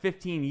he has a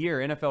 15-year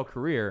NFL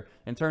career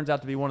and turns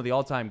out to be one of the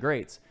all-time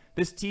greats,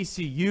 this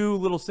TCU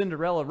little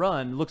Cinderella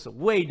run looks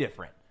way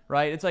different,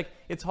 right? It's like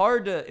it's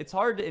hard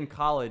to in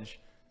college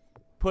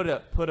put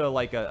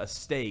a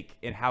stake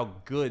in how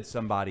good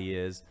somebody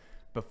is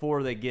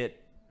before they get,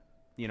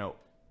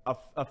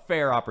 a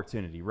fair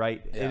opportunity,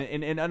 right? Yeah.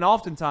 And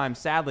oftentimes,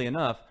 sadly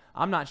enough,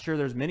 I'm not sure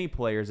there's many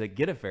players that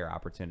get a fair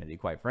opportunity,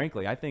 quite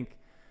frankly. I think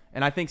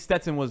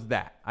Stetson was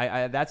that.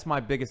 That's my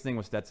biggest thing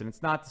with Stetson.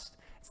 It's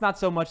not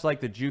so much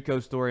like the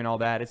JUCO story and all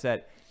that. It's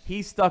that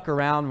he stuck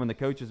around when the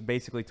coaches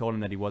basically told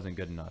him that he wasn't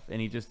good enough,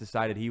 and he just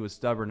decided he was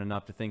stubborn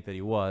enough to think that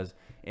he was.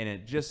 And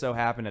it just so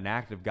happened an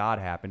act of God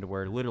happened to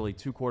where literally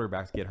 2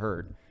 quarterbacks get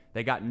hurt.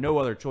 They got no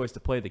other choice to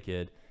play the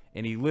kid,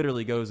 and he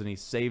literally goes and he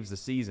saves the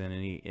season,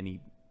 and he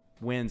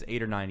wins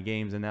 8 or 9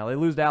 games. And now they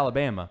lose to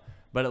Alabama,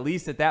 but at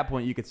least at that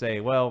point you could say,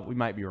 well, we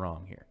might be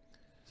wrong here.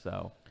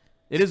 So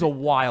it is a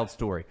wild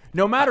story.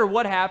 No matter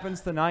what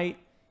happens tonight,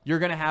 you're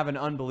going to have an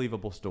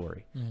unbelievable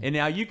story. And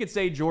now you could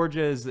say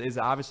Georgia is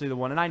obviously the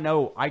one. And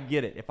I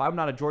get it. If I'm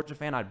not a Georgia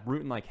fan, I'd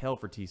rooting like hell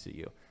for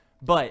TCU.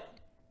 But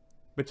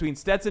between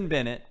Stetson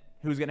Bennett,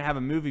 who's going to have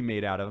a movie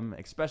made out of him,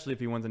 especially if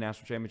he wins a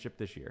national championship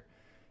this year,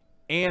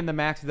 and the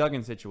Max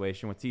Duggan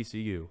situation with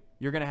TCU,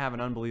 you're going to have an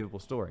unbelievable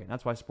story. And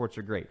that's why sports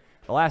are great.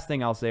 The last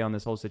thing I'll say on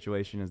this whole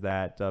situation is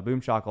that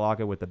Boom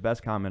Shakalaka, with the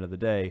best comment of the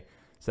day,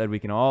 said we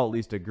can all at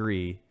least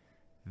agree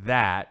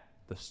that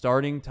the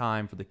starting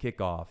time for the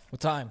kickoff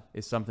What time?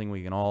 is something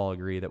we can all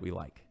agree that we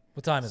like.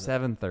 What time is it?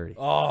 7:30.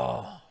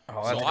 Oh,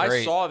 Oh, So that's I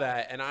great. saw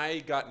that and I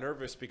got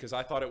nervous because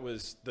I thought it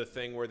was the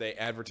thing where they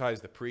advertise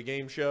the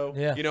pregame show.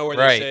 Yeah. You know, where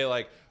Right. they say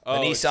like,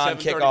 oh, it's Nissan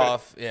 7:30, but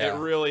kickoff, yeah. It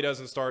really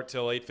doesn't start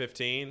till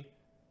 8:15.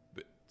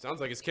 But it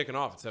sounds like it's kicking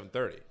off at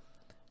 7:30.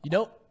 you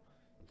know,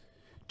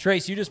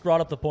 Trace, you just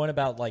brought up the point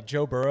about like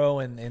Joe Burrow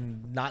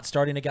and not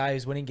starting a guy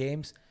who's winning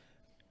games.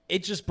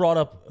 It just brought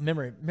up a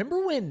memory.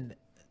 Remember when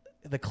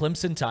the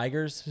Clemson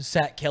Tigers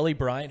sat Kelly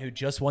Bryant, who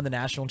just won the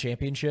national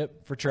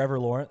championship, for Trevor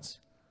Lawrence?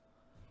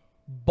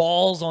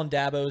 Balls on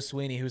Dabo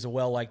Swinney, who's a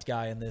well-liked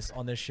guy on this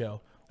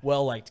show.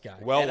 Well-liked guy.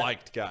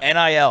 Well-liked guy.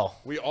 NIL.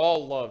 We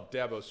all love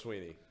Dabo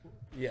Swinney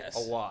Yes. a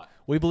lot.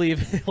 We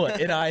believe what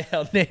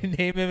NIL name,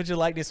 image, and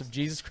likeness of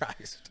Jesus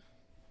Christ.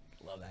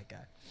 Love that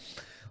guy.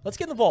 Let's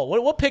get in the vault.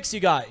 What picks you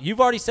got? You've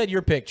already said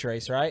your pick,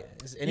 Trace, right?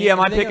 Yeah,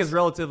 my anything pick else? is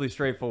relatively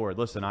straightforward.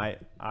 Listen,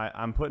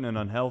 I'm putting an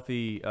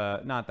unhealthy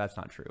that's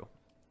not true.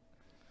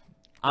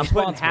 I'm putting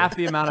Responsible. half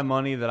the amount of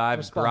money that I've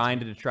Responsible.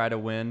 grinded to try to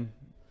win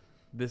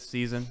this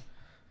season,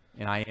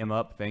 and I am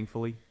up,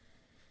 thankfully.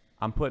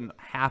 I'm putting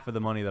half of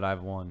the money that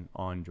I've won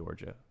on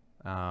Georgia.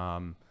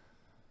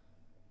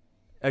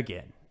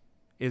 Again,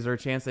 is there a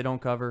chance they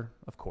don't cover?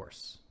 Of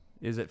course.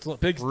 Is it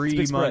Big- free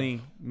big spread.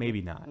 money?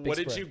 Maybe not. What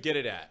did spread. you get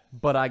it at?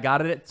 But I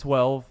got it at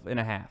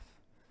 12.5.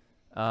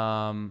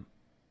 And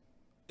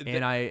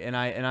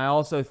I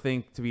also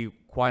think, to be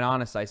quite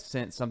honest, I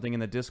sent something in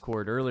the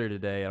Discord earlier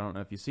today. I don't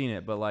know if you've seen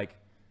it, but like,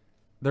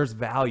 there's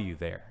value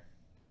there.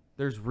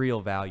 There's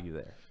real value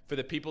there. For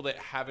the people that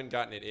haven't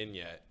gotten it in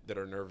yet that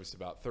are nervous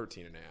about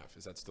 13.5,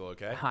 is that still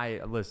okay?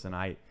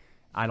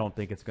 I don't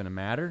think it's going to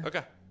matter.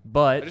 Okay.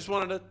 But I just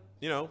wanted to,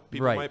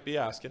 people Right. might be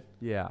asking.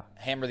 yeah,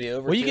 Hammer the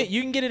over. Well, too.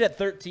 you can get it at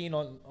 13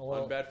 on.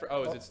 On Bedford.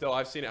 Oh, is it still?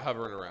 I've seen it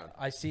hovering around.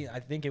 I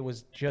think it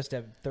was just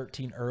at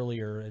 13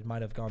 earlier. It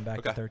might have gone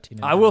back to Okay. 13.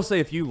 I will say,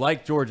 if you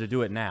like Georgia,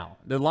 do it now.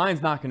 The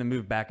line's not going to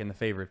move back in the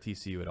favor of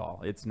TCU at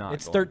all. It's not.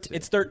 It's going 13. to. You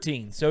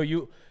 13. So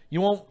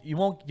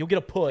you'll get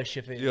a push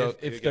if You'll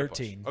get a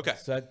 13. push. Okay.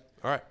 So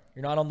All right.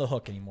 you're not on the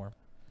hook anymore.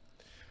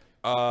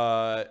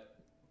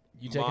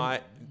 You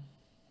take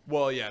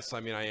Well, yes. I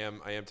mean, I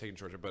am taking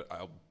Georgia, but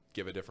I'll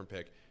give a different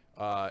pick.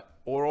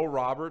 Oral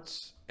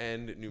Roberts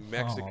and New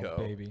Mexico.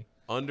 baby.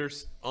 Under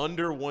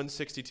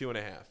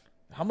 162.5.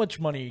 How much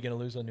money are you going to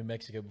lose on New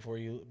Mexico before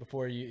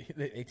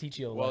they teach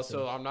you a Well, lesson?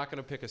 so I'm not going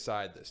to pick a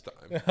side this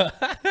time.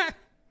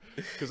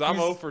 Because I'm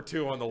 0 for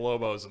 2 on the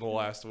Lobos in the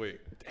last week.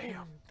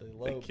 Damn.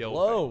 They killed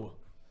low.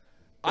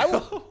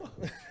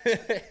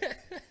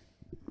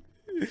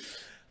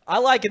 I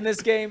like in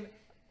this game.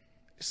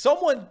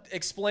 Someone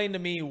explained to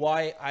me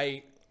why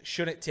I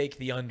shouldn't take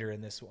the under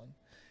in this one,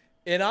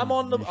 and I'm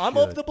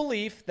of the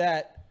belief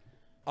that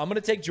I'm going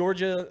to take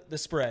Georgia the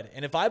spread,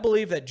 and if I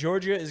believe that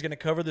Georgia is going to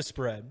cover the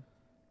spread,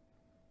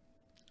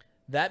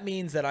 that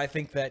means that I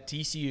think that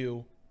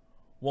TCU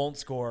won't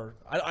score.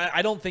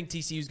 I don't think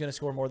TCU is going to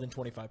score more than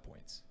 25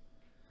 points.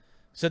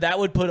 So that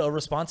would put a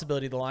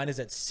responsibility. The line is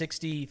at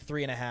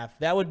 63.5.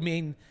 That would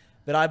mean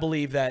that I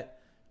believe that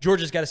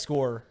Georgia's got to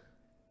score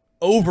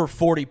over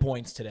 40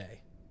 points today.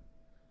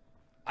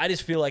 I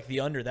just feel like the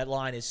under, that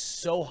line is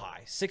so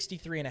high.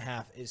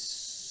 63.5 is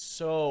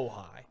so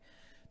high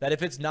that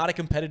if it's not a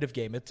competitive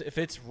game, if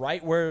it's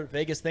right where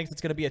Vegas thinks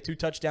it's going to be a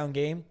 2-touchdown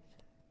game,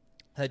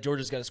 that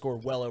Georgia's got to score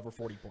well over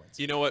 40 points.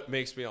 You know what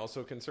makes me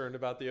also concerned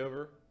about the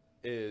over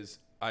is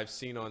I've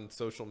seen on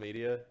social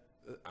media,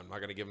 I'm not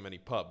going to give them any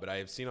pub, but I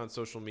have seen on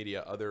social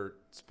media other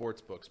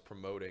sports books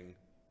promoting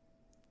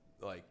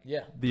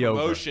The over.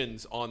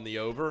 promotions on the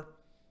over.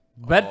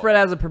 Betfred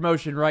has a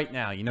promotion right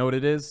now. You know what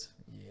it is?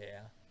 Yeah.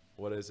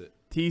 What is it?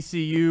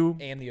 TCU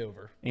And the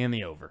over. and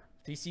the over.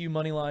 TCU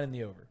money line and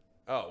the over.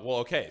 Oh, well,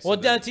 okay. So Well,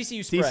 then-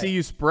 TCU spread.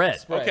 TCU spread.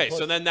 Spread. okay, Plus-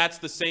 so then that's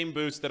the same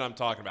boost that I'm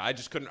talking about. I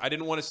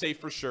didn't want to say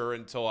for sure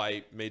until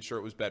I made sure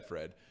it was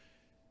Betfred.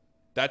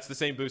 That's the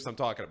same boost I'm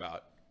talking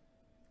about.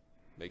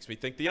 Makes me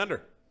think the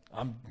under.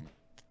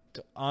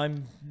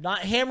 I'm not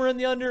hammering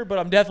the under, but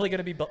I'm definitely going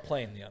to be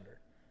playing the under.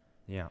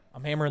 Yeah.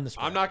 I'm hammering the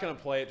spread. I'm not going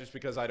to play it just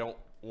because I don't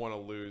want to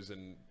lose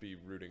and be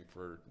rooting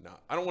for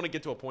not. I don't want to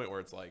get to a point where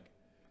it's like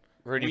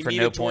Rooting we for need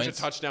no a Georgia points.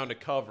 touchdown to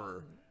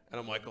cover, and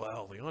I'm like,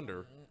 well, the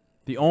under.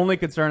 The only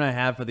concern I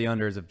have for the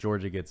under is if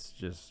Georgia gets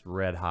just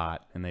red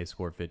hot and they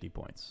score 50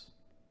 points.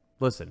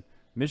 Listen,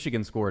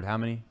 Michigan scored how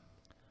many?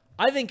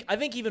 I think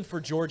even for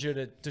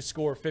Georgia to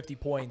score 50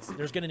 points,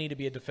 there's going to need to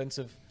be a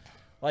defensive.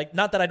 Like,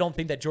 not that I don't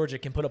think that Georgia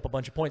can put up a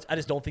bunch of points. I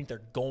just don't think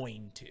they're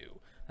going to.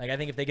 Like, I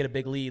think if they get a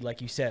big lead,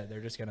 like you said, they're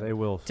just going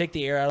to take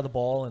the air out of the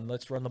ball and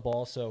let's run the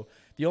ball. So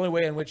the only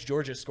way in which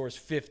Georgia scores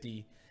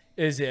 50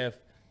 is if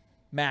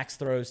Max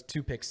throws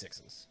 2 pick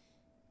sixes.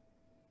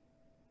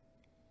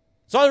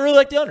 So I really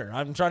like the under.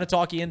 I'm trying to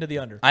talk you into the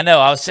under. I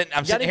know. I'm sitting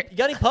You here.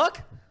 got any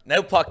puck?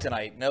 No puck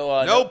tonight. No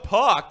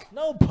puck,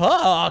 No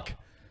puck.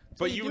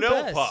 but you you do know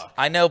best. puck.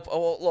 I know.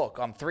 Oh, look,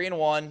 I'm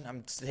 3-1.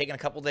 I'm taking a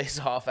couple days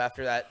off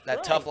after that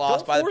Right. tough loss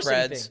Don't by the force Preds.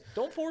 anything.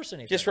 Don't force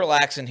anything. Just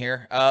relaxing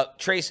here.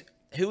 Trace,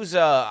 who's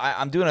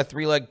I'm doing a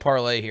 3-leg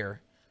parlay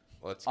here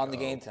Let's on go. the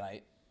game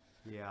tonight.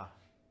 Yeah.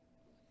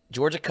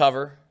 Georgia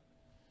cover.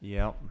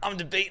 Yep. I'm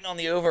debating on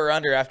the over or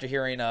under after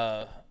hearing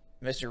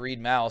Mr.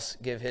 Reed Mouse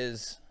give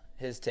his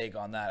take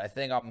on that. I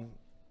think I'm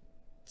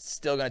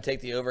still going to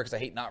take the over because I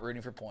hate not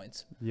rooting for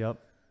points. Yep.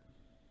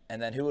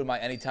 And then who would my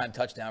anytime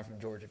touchdown from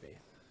Georgia be?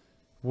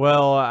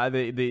 Well,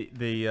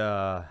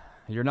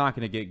 you're not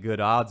going to get good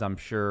odds, I'm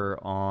sure,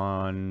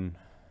 on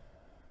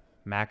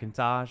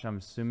McIntosh. I'm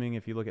assuming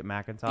if you look at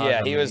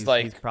McIntosh,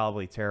 Yeah, he's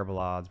probably terrible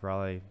odds.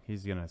 Probably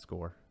he's going to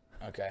score.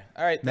 Okay.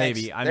 All right. Thanks.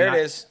 Maybe. There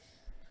it is.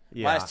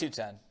 Yeah. Minus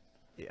 210.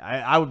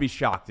 I would be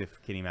shocked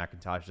if Kenny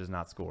McIntosh does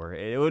not score.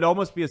 It would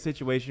almost be a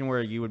situation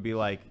where you would be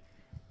like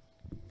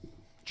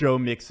Joe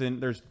Mixon.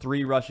 There's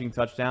 3 rushing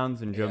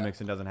touchdowns, and Joe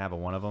Mixon doesn't have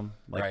one of them.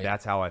 Like, Right.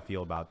 That's how I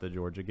feel about the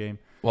Georgia game.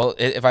 Well,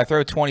 if I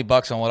throw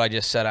 $20 on what I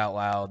just said out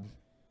loud,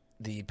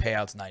 the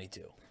payout's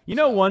 92. You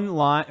know, one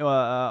line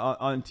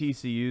on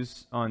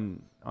TCU's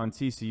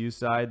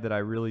side that I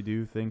really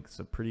do think is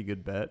a pretty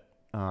good bet,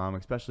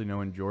 especially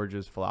knowing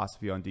Georgia's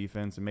philosophy on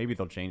defense, and maybe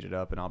they'll change it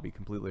up, and I'll be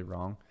completely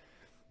wrong.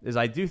 Is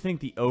I do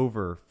think the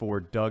over for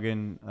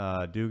Dugan.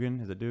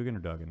 Is it Dugan or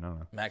Duggan? I don't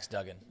know. Max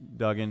Duggan.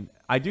 Duggan.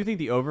 I do think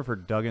the over for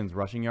Duggan's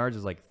rushing yards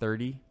is like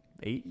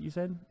 38. You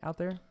said out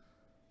there.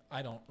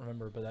 I don't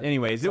remember, but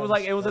Anyways, it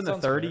was in the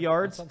 30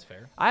 yards. That sounds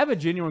fair. I have a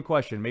genuine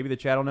question. Maybe the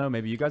chat will know.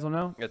 Maybe you guys will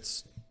know.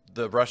 It's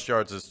the rush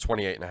yards is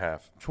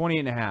 28.5.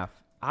 28.5.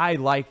 I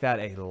like that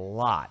a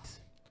lot.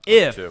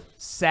 If too.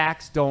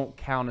 sacks don't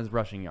count as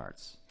rushing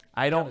yards,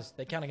 I don't.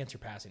 They count against your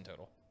passing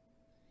total.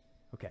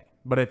 Okay,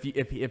 but if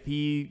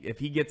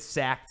he gets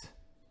sacked,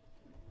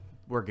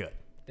 we're good.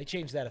 They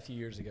changed that a few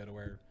years ago to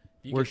where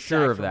if you We're get sure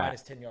sacked of for that.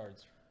 minus 10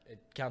 yards, it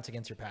counts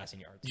against your passing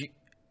yards.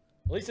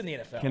 At least in the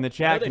NFL. Can the I know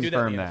chat they do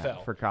confirm in the that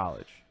NFL. for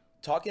college?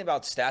 Talking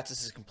about stats,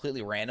 this is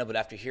completely random, but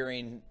after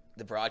hearing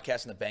the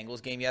broadcast in the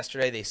Bengals game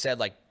yesterday, they said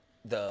like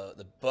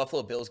the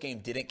Buffalo Bills game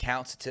didn't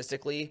count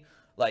statistically.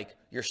 Like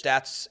your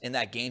stats in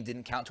that game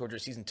didn't count towards your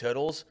season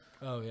totals.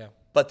 Oh, yeah.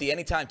 But the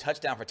anytime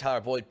touchdown for Tyler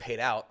Boyd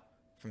paid out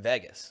from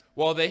Vegas.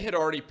 Well, they had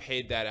already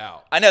paid that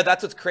out. I know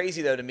that's what's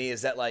crazy though to me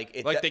is that like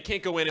They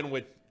can't go in and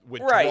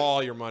withdraw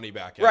Right. your money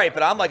back. right, out.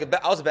 but I'm like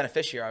I was a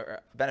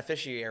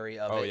beneficiary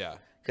of Oh, it. yeah.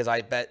 Because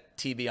I bet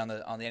TB on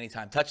the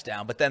anytime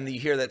touchdown, but then you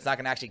hear that it's not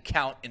going to actually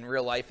count in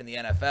real life in the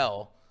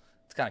NFL.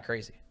 It's kind of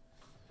crazy.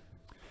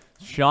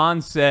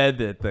 Sean said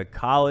that the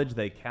college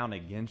they count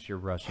against your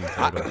rushing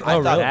total.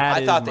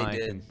 I thought they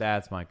did.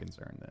 That's my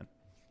concern then.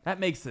 That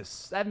makes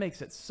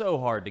it so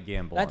hard to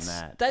gamble on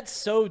that. That's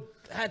so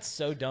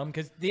dumb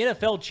because the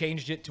NFL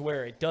changed it to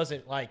where it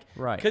doesn't Right.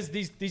 because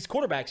these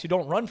quarterbacks who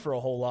don't run for a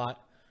whole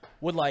lot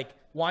would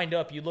wind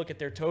up. You look at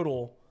their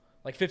total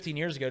 15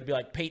 years ago to be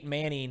like Peyton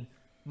Manning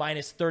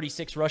minus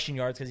 36 rushing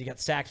yards because he got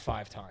sacked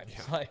 5 times.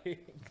 Yeah.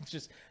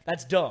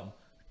 That's dumb.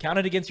 Count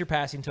it against your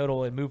passing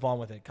total and move on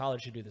with it.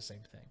 College should do the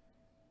same thing.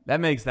 That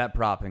makes that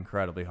prop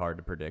incredibly hard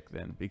to predict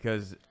then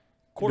because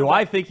do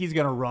I think he's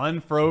going to run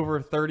for over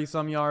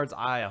 30-some yards?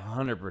 I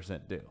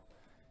 100% do.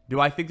 Do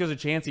I think there's a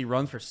chance he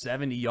runs for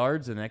 70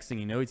 yards and the next thing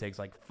you know he takes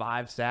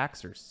 5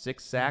 sacks or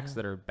 6 sacks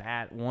that are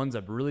bad? One's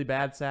a really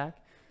bad sack.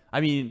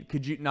 I mean,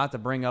 could you, not to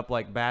bring up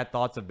bad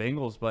thoughts of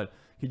Bengals, but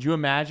could you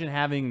imagine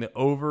having the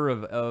over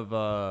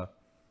of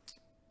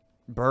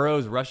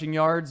Burrow's rushing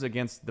yards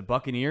against the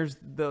Buccaneers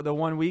the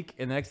 1 week,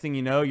 and the next thing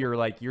you know,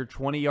 you're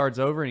 20 yards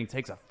over, and he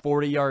takes a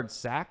 40-yard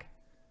sack?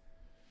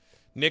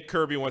 Nick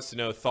Kirby wants to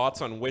know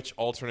thoughts on which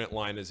alternate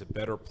line is a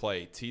better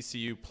play: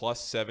 TCU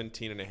plus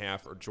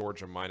 17.5 or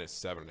Georgia minus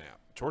 7.5.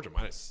 Georgia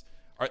minus.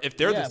 If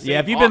they're the same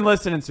if you've been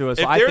listening to us,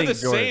 if I they're think the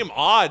Georgia, same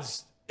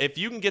odds. If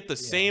you can get the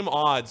same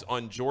odds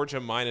on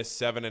Georgia minus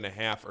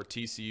 7.5 or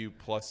TCU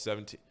plus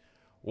 17,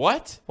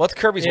 what? What's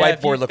Kirby's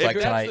whiteboard look like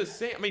if tonight? that's the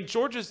same, I mean,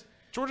 Georgia's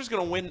going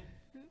to win.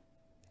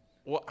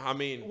 Well, I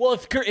mean, Well,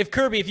 if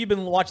Kirby, if you've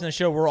been watching the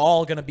show, we're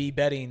all going to be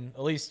betting.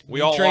 At least We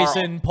all Trace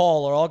are. and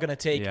Paul are all going to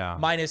take Yeah.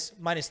 minus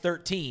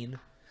 13.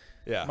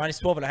 Yeah. Minus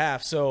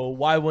 12.5. So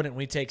why wouldn't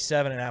we take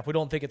 7.5? We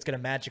don't think it's going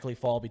to magically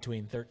fall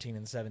between 13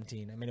 and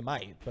 17. I mean, it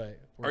might, but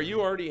Are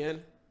you already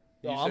in?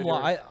 No, You I'm said you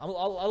were-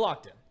 I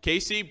locked in.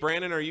 Casey,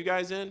 Brandon, are you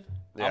guys in?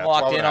 Yeah, I'm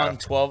locked 12 in and a on half.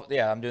 12.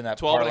 Yeah, I'm doing that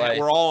 12 and a half. parlay.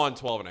 We're all on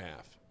 12 and a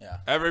half. Yeah.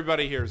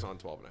 Everybody here is on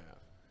 12 and a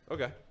half.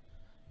 Okay.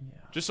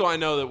 Just so I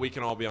know that we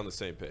can all be on the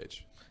same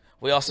page.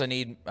 We also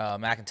need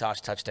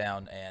McIntosh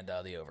touchdown and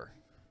the over.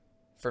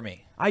 For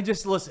me.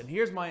 Listen.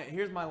 Here's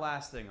my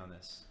last thing on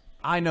this.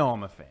 I know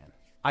I'm a fan.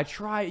 I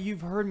try.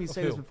 You've heard me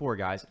say this before,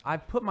 guys.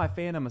 I've put my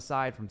fandom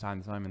aside from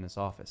time to time in this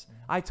office.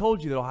 I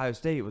told you that Ohio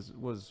State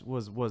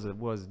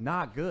was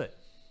not good.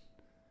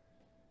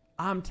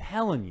 I'm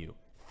telling you.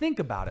 Think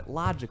about it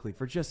logically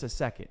for just a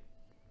second.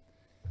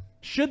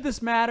 Should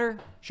this matter?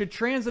 Should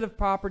transitive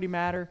property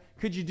matter?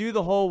 Could you do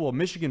the whole, well,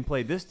 Michigan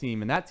played this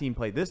team, and that team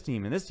played this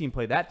team, and this team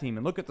played that team,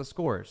 and look at the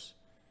scores?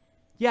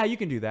 Yeah, you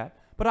can do that.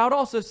 But I would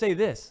also say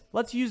this.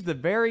 Let's use the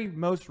very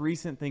most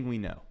recent thing we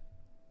know.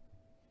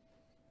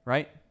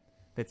 Right?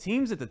 The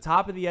teams at the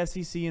top of the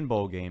SEC in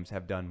bowl games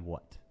have done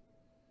what?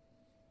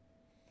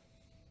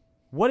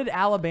 What did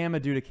Alabama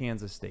do to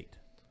Kansas State?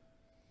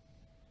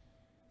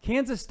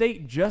 Kansas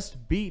State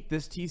just beat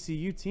this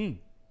TCU team.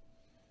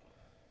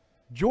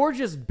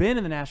 Georgia's been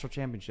in the national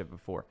championship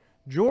before.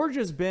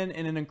 Georgia's been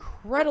in an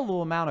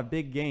incredible amount of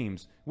big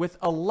games with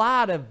a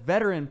lot of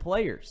veteran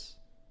players.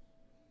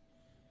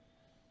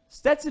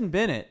 Stetson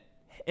Bennett,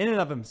 in and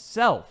of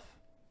himself,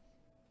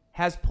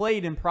 has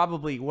played in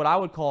probably what I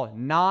would call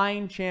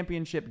 9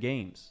 championship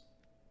games.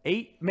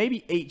 8,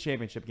 maybe 8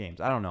 championship games.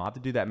 I don't know. I'll have to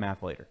do that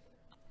math later.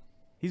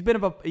 He's been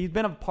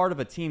a part of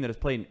a team that has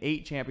played in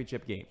 8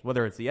 championship games,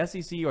 whether it's the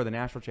SEC or the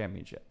national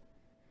championship.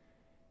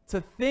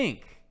 To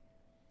think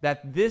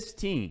that this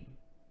team,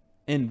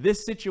 in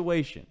this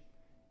situation,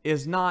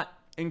 is not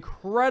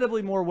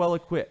incredibly more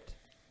well-equipped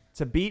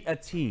to beat a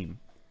team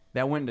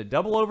that went into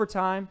double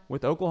overtime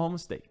with Oklahoma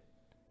State.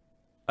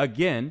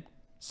 Again,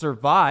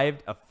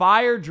 survived a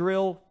fire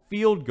drill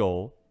field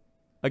goal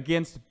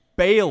against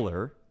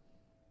Baylor.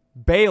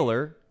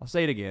 I'll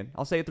say it again.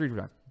 I'll say it 3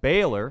 times.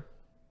 Baylor.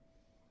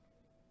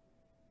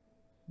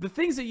 The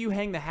things that you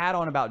hang the hat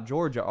on about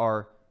Georgia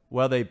are,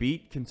 well, they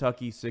beat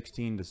Kentucky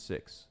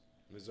 16-6.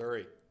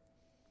 Missouri.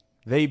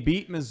 They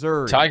beat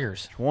Missouri.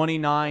 Tigers.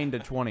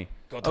 29-20.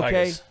 Go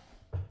Tigers.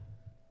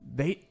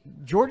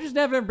 Georgia's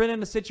never been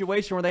in a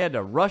situation where they had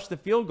to rush the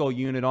field goal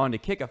unit on to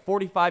kick a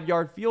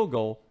 45-yard field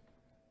goal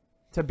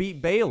to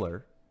beat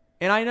Baylor.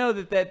 And I know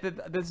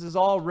that this is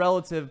all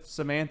relative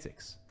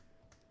semantics.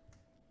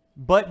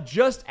 But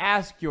just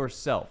ask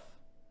yourself,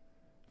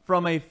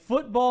 from a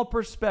football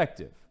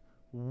perspective,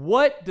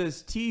 what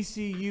does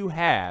TCU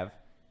have,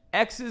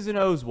 X's and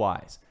O's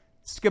wise,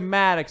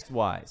 schematics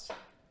wise,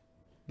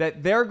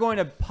 that they're going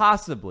to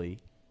possibly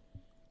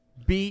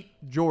beat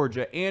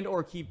Georgia and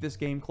or keep this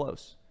game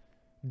close?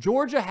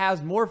 Georgia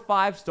has more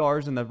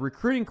 5-stars in the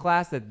recruiting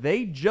class that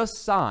they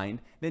just signed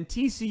than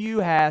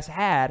TCU has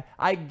had.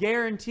 I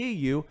guarantee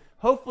you.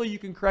 Hopefully you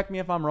can correct me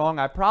if I'm wrong.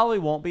 I probably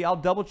won't be. I'll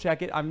double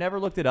check it. I've never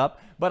looked it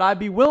up. But I'd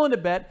be willing to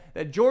bet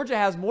that Georgia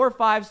has more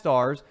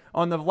 5-stars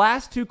on the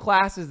last 2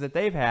 classes that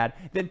they've had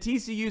than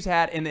TCU's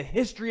had in the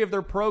history of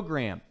their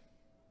program.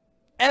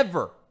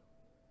 Ever.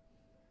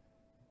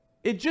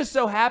 It just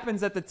so happens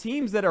that the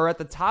teams that are at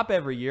the top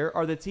every year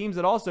are the teams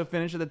that also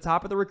finish at the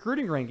top of the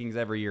recruiting rankings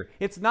every year.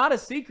 It's not a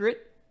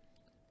secret.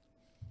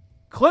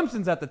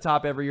 Clemson's at the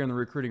top every year in the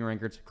recruiting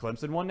rankings.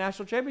 Clemson won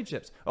national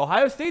championships.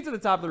 Ohio State's at the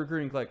top of the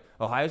recruiting click.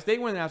 Ohio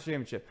State won the national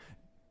championship.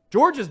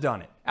 Georgia's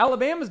done it.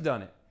 Alabama's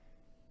done it.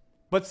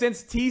 But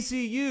since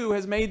TCU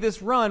has made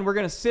this run, we're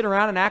going to sit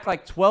around and act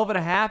like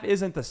 12.5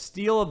 isn't the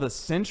steal of the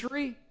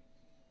century?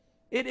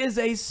 It is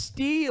a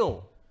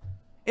steal.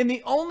 And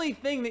the only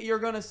thing that you're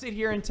going to sit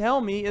here and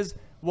tell me is,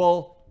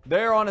 well,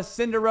 they're on a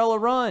Cinderella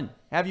run.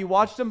 Have you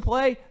watched them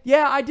play?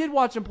 Yeah, I did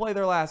watch them play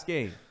their last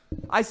game.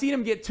 I seen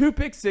him get 2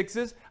 pick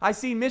sixes. I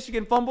seen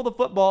Michigan fumble the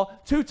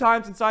football 2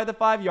 times inside the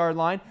 5-yard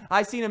line.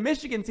 I seen a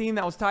Michigan team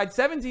that was tied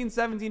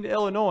 17-17 to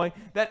Illinois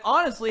that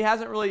honestly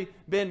hasn't really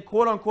been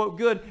quote-unquote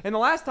good. And the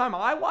last time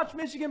I watched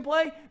Michigan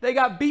play, they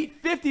got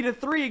beat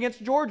 50-3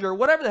 against Georgia or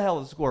whatever the hell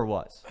the score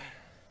was.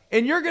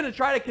 And you're going to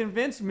try to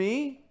convince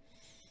me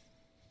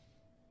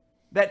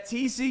that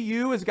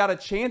TCU has got a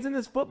chance in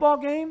this football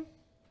game?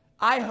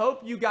 I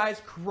hope you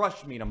guys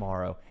crush me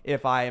tomorrow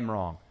if I am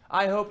wrong.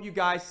 I hope you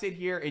guys sit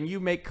here and you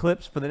make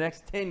clips for the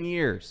next 10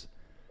 years.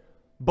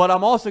 But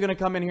I'm also going to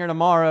come in here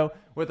tomorrow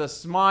with a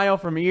smile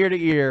from ear to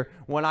ear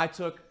when I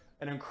took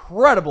an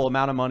incredible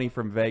amount of money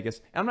from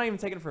Vegas. And I'm not even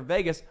taking it from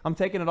Vegas. I'm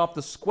taking it off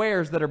the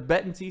squares that are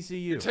betting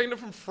TCU. You're taking it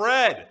from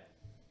Fred.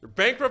 You're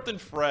bankrupting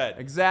Fred.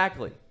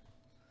 Exactly.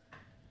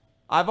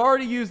 I've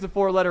already used the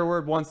 4-letter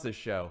word once this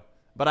show,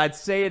 but I'd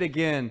say it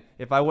again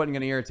if I wasn't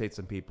going to irritate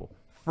some people.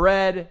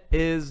 Fred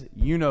is,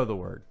 you know the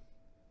word,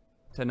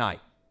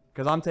 tonight.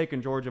 Because I'm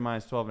taking Georgia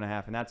minus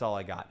 12.5, and that's all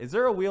I got. Is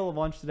there a wheel of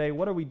lunch today?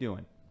 What are we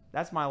doing?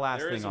 That's my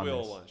last thing on this. There is a wheel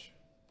of lunch.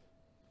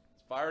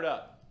 It's fired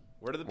up.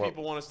 Where do the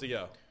people want us to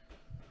go?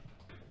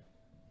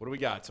 What do we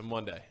got? It's a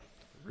Monday.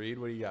 Reed,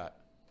 what do you got?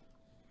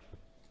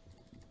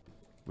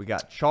 We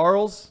got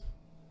Charles.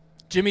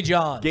 Jimmy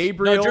Johns.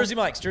 Gabriel. No, Jersey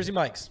Mike's. Jersey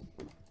Mike's.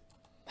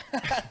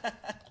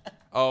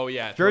 Oh,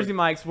 yeah. Jersey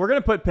Mike's. We're going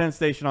to put Penn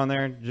Station on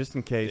there just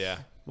in case. Yeah.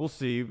 We'll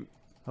see.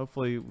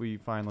 Hopefully we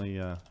finally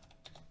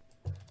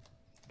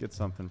get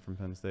something from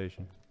Penn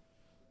Station.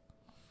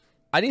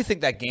 I do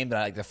think that game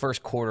tonight, like the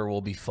first quarter,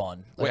 will be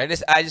fun. Like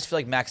I just feel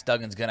like Max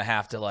Duggan's gonna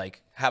have to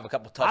like have a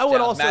couple touchdowns. I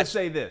would also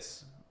say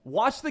this: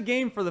 watch the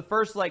game for the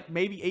first like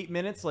maybe 8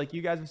 minutes, like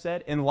you guys have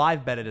said, and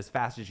live bet it as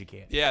fast as you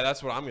can. Yeah,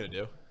 that's what I'm going to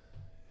do.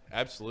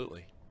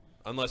 Absolutely.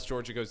 Unless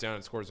Georgia goes down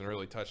and scores an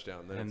early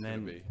touchdown, then it's going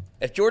to be.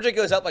 If Georgia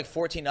goes up like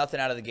 14-0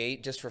 out of the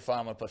gate, just for fun,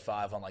 I'm gonna put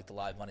 5 on like the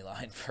live money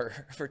line for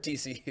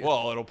TCU.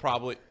 Well, it'll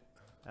probably.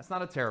 That's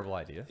not a terrible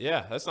idea.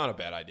 Yeah, that's not a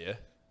bad idea.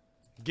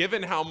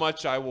 Given how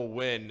much I will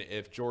win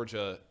if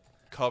Georgia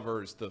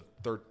covers the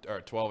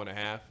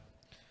 12.5,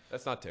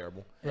 that's not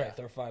terrible. Right,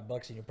 throw $5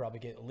 and you'll probably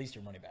get at least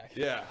your money back.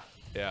 Yeah,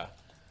 yeah.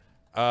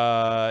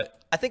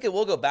 I think it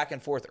will go back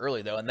and forth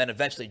early though, and then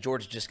eventually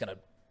Georgia's just gonna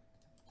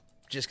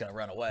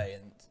run away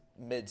in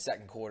mid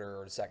second quarter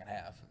or the second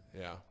half.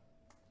 Yeah.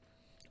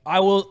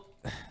 I will,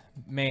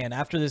 man.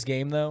 After this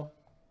game though,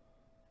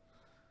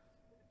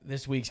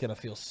 this week's gonna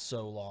feel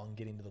so long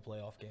getting to the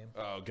playoff game.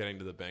 Oh, getting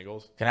to the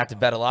Bengals. Gonna have to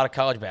bet a lot of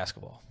college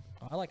basketball.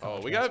 I like. Oh,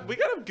 we got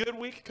a good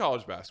week of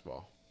college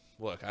basketball.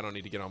 Look, I don't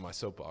need to get on my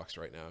soapbox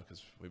right now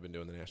because we've been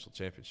doing the national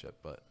championship,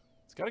 but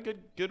it's got a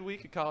good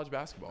week of college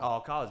basketball. Oh,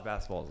 college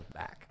basketball is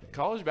back.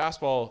 College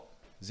basketball,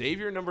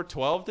 Xavier number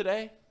 12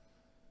 today.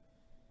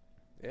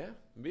 Yeah,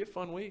 it'll be a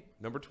fun week.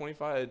 Number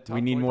 25.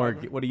 We need more.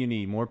 25. What do you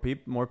need? More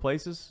more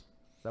places? Is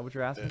that what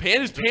you're asking?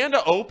 Is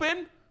Panda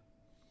open?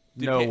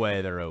 No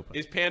way they're open.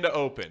 Is Panda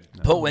open?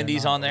 Put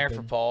Wendy's on there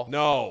for Paul.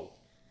 No.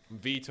 I'm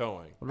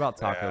vetoing. What about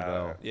Taco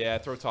Bell? Yeah,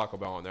 throw Taco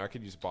Bell on there. I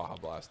could use Baja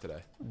Blast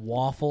today.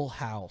 Waffle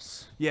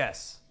House.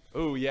 Yes.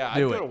 Oh, yeah. I'd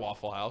Do go it. to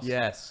Waffle House.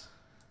 Yes.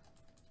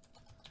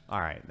 All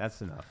right,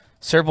 that's enough.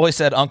 Sir Boy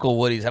said Uncle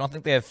Woody's. I don't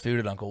think they have food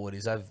at Uncle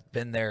Woody's. I've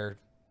been there,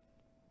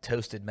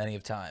 toasted many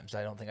of times.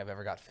 I don't think I've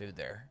ever got food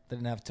there. They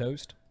didn't have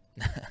toast.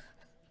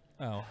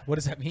 Oh, what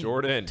does that mean?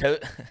 Jordan.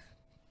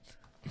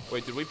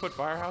 Wait, did we put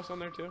Firehouse on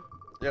there too?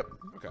 Yep.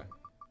 Okay.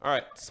 All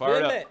right. Fire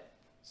it up.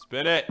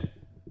 Spin it.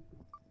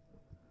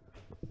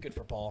 Good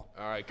for Paul.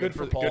 All right. Good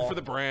for Paul. Good for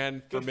the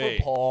brand. For Good for me.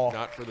 Paul.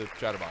 Not for the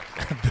chatterbox.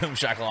 Boom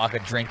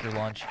shakalaka, drink your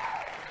lunch.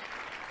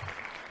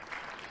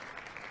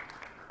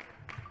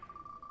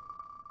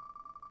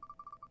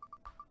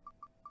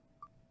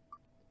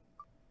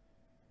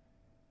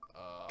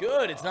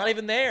 Good. It's not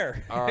even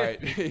there. All right.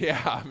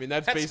 Yeah. I mean,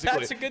 that's basically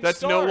that's a good no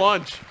start.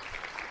 lunch.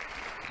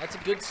 That's a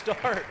good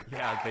start.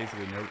 Yeah,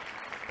 basically no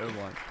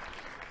lunch.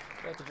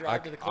 You have to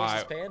drive to the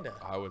closest Panda.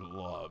 I would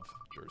love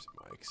Jersey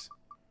Mike's.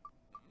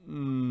 Shit,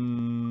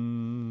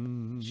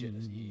 I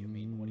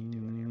mean, what are you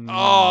doing here?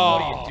 Oh.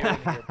 What are you doing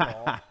here,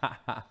 Paul?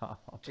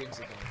 Jinx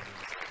it,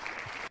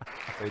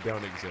 They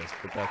don't exist,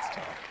 but that's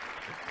tough.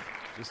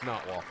 Just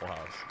not Waffle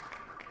House.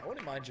 I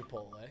wouldn't mind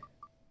Chipotle.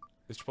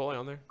 Is Chipotle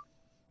on there?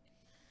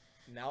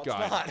 Now it's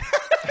God. not.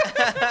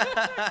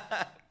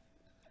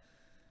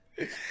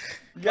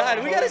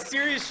 God, we got a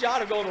serious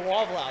shot of going to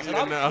Waffle House, and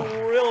I'm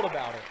thrilled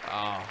about it.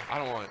 Oh, I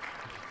don't want.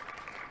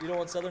 You don't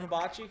want Southern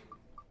Hibachi?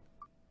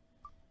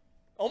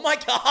 Oh my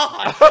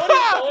God! What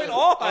is going on?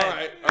 All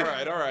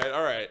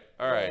right.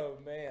 Oh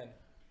man.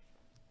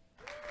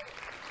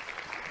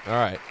 All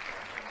right.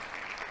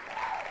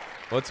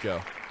 Let's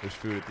go. There's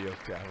food at the Oak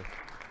Tavern.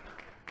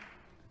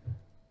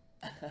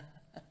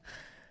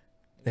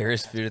 There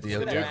is food at the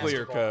Oak Tavern.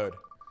 Nuclear code.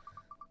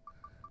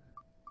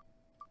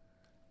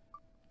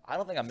 I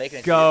don't think I'm making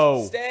it.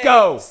 Go. Stay.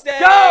 Go. Stay.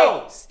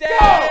 Go.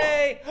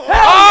 Stay. Go.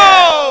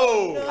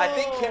 Oh! No. I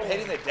think him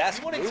hitting the desk.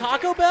 You wanted moved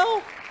Taco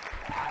Bell?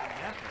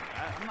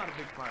 I'm not a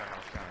big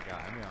Firehouse kind of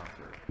guy. I mean,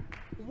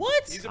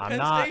 What? He's a I'm Penn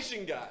not.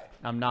 Station guy.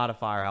 I'm not a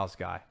Firehouse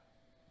guy.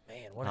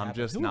 Man, what I'm happened?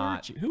 just Who not.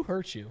 Hurt you? Who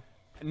hurt you?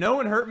 No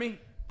one hurt me.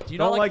 Do you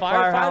Don't not like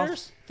Firehouse.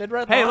 firefighters? Fed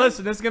Red Hey, Line?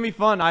 listen, this is gonna be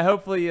fun. I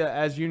hopefully,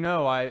 as you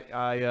know,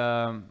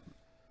 I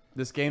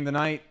this game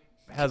tonight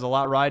has a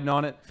lot riding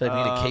on it. feel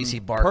like we need a Casey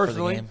Bart for the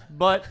personally, game.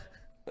 but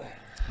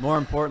more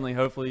importantly,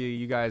 hopefully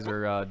you guys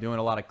are doing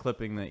a lot of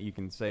clipping that you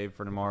can save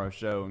for tomorrow's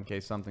show in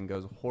case something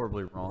goes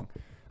horribly wrong.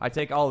 I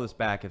take all this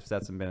back if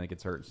Stetson Bennett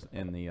gets hurt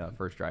in the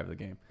first drive of the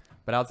game.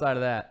 But outside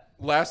of that,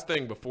 Last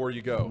thing before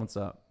you go. what's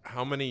up?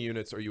 How many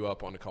units are you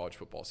up on the college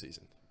football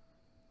season?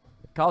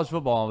 College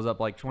football was up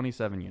like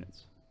 27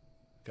 units.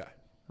 Okay.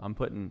 I'm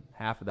putting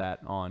half of that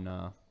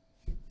on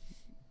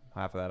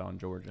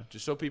Georgia.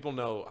 Just so people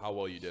know how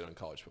well you did on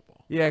college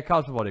football. Yeah,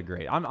 college football did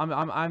great.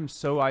 I'm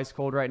so ice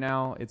cold right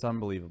now. It's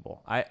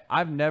unbelievable.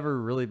 I've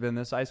never really been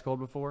this ice cold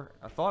before.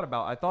 I thought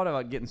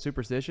about getting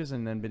superstitious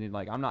and then being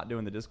like, I'm not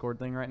doing the Discord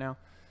thing right now.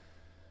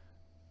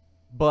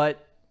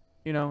 But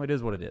you know, it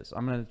is what it is.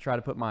 I'm gonna try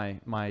to put my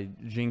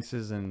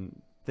jinxes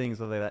and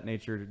things of that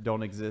nature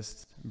don't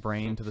exist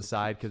brain to the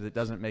side because it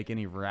doesn't make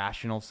any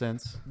rational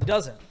sense. It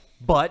doesn't.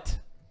 But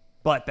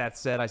that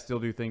said, I still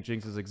do think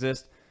jinxes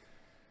exist.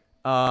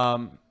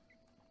 College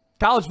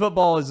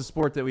football is a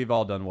sport that we've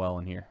all done well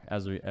in here,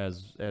 as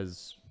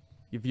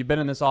if you've been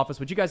in this office,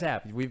 which you guys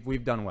have,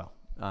 we've done well.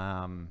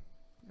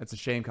 It's a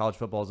shame college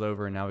football is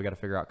over, and now we got to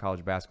figure out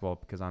college basketball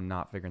because I'm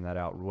not figuring that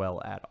out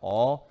well at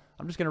all.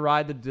 I'm just gonna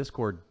ride the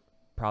Discord,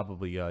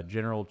 probably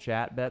general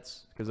chat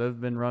bets because those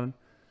have been running.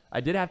 I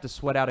did have to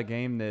sweat out a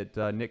game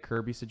that Nick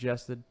Kirby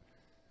suggested.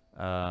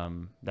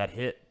 That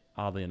hit,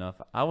 oddly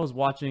enough. I was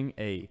watching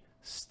a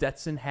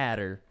Stetson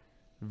Hatter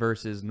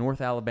versus North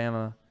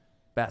Alabama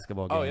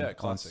basketball game on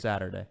classic.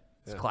 Saturday.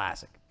 It's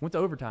classic. Went to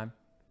overtime.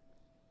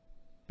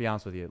 Be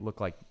honest with you, it looked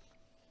like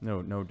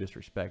no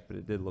disrespect, but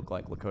it did look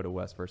like Lakota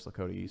West versus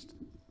Lakota East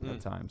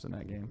at times in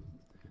that game.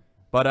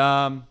 But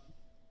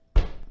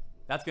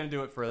that's gonna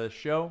do it for this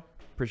show.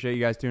 Appreciate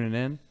you guys tuning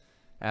in.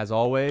 As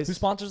always, Who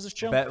sponsors this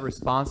show? Bet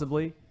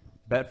responsibly.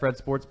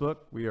 Betfred Sportsbook.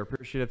 We are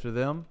appreciative to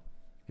them.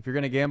 If you're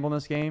going to gamble in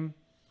this game,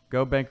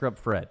 go bankrupt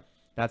Fred.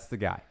 That's the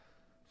guy.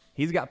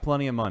 He's got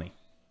plenty of money.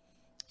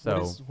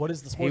 So what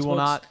is the he will sportsbook's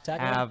not tagline?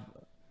 have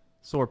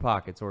sore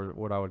pockets, or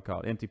what I would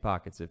call it, empty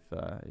pockets if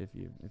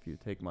you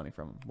take money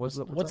from him. What's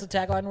the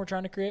tagline we're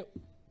trying to create?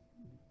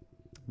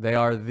 They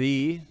are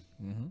the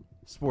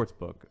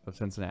Sportsbook of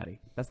Cincinnati.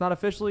 That's not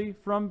officially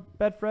from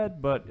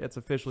Betfred, but it's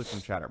officially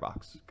from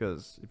Chatterbox.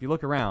 Because if you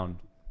look around,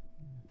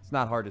 it's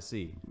not hard to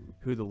see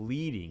who the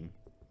leading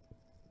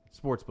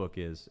sportsbook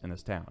is in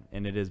this town,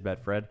 and it is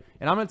Betfred.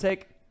 And I'm going to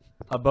take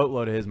a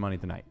boatload of his money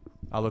tonight.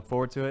 I look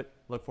forward to it.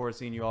 Look forward to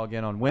seeing you all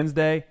again on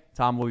Wednesday.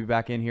 Tom will be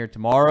back in here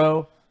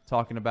tomorrow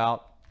talking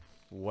about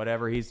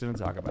whatever he's going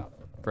to talk about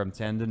from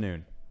 10 to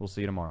noon. We'll see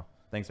you tomorrow.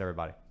 Thanks,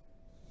 everybody.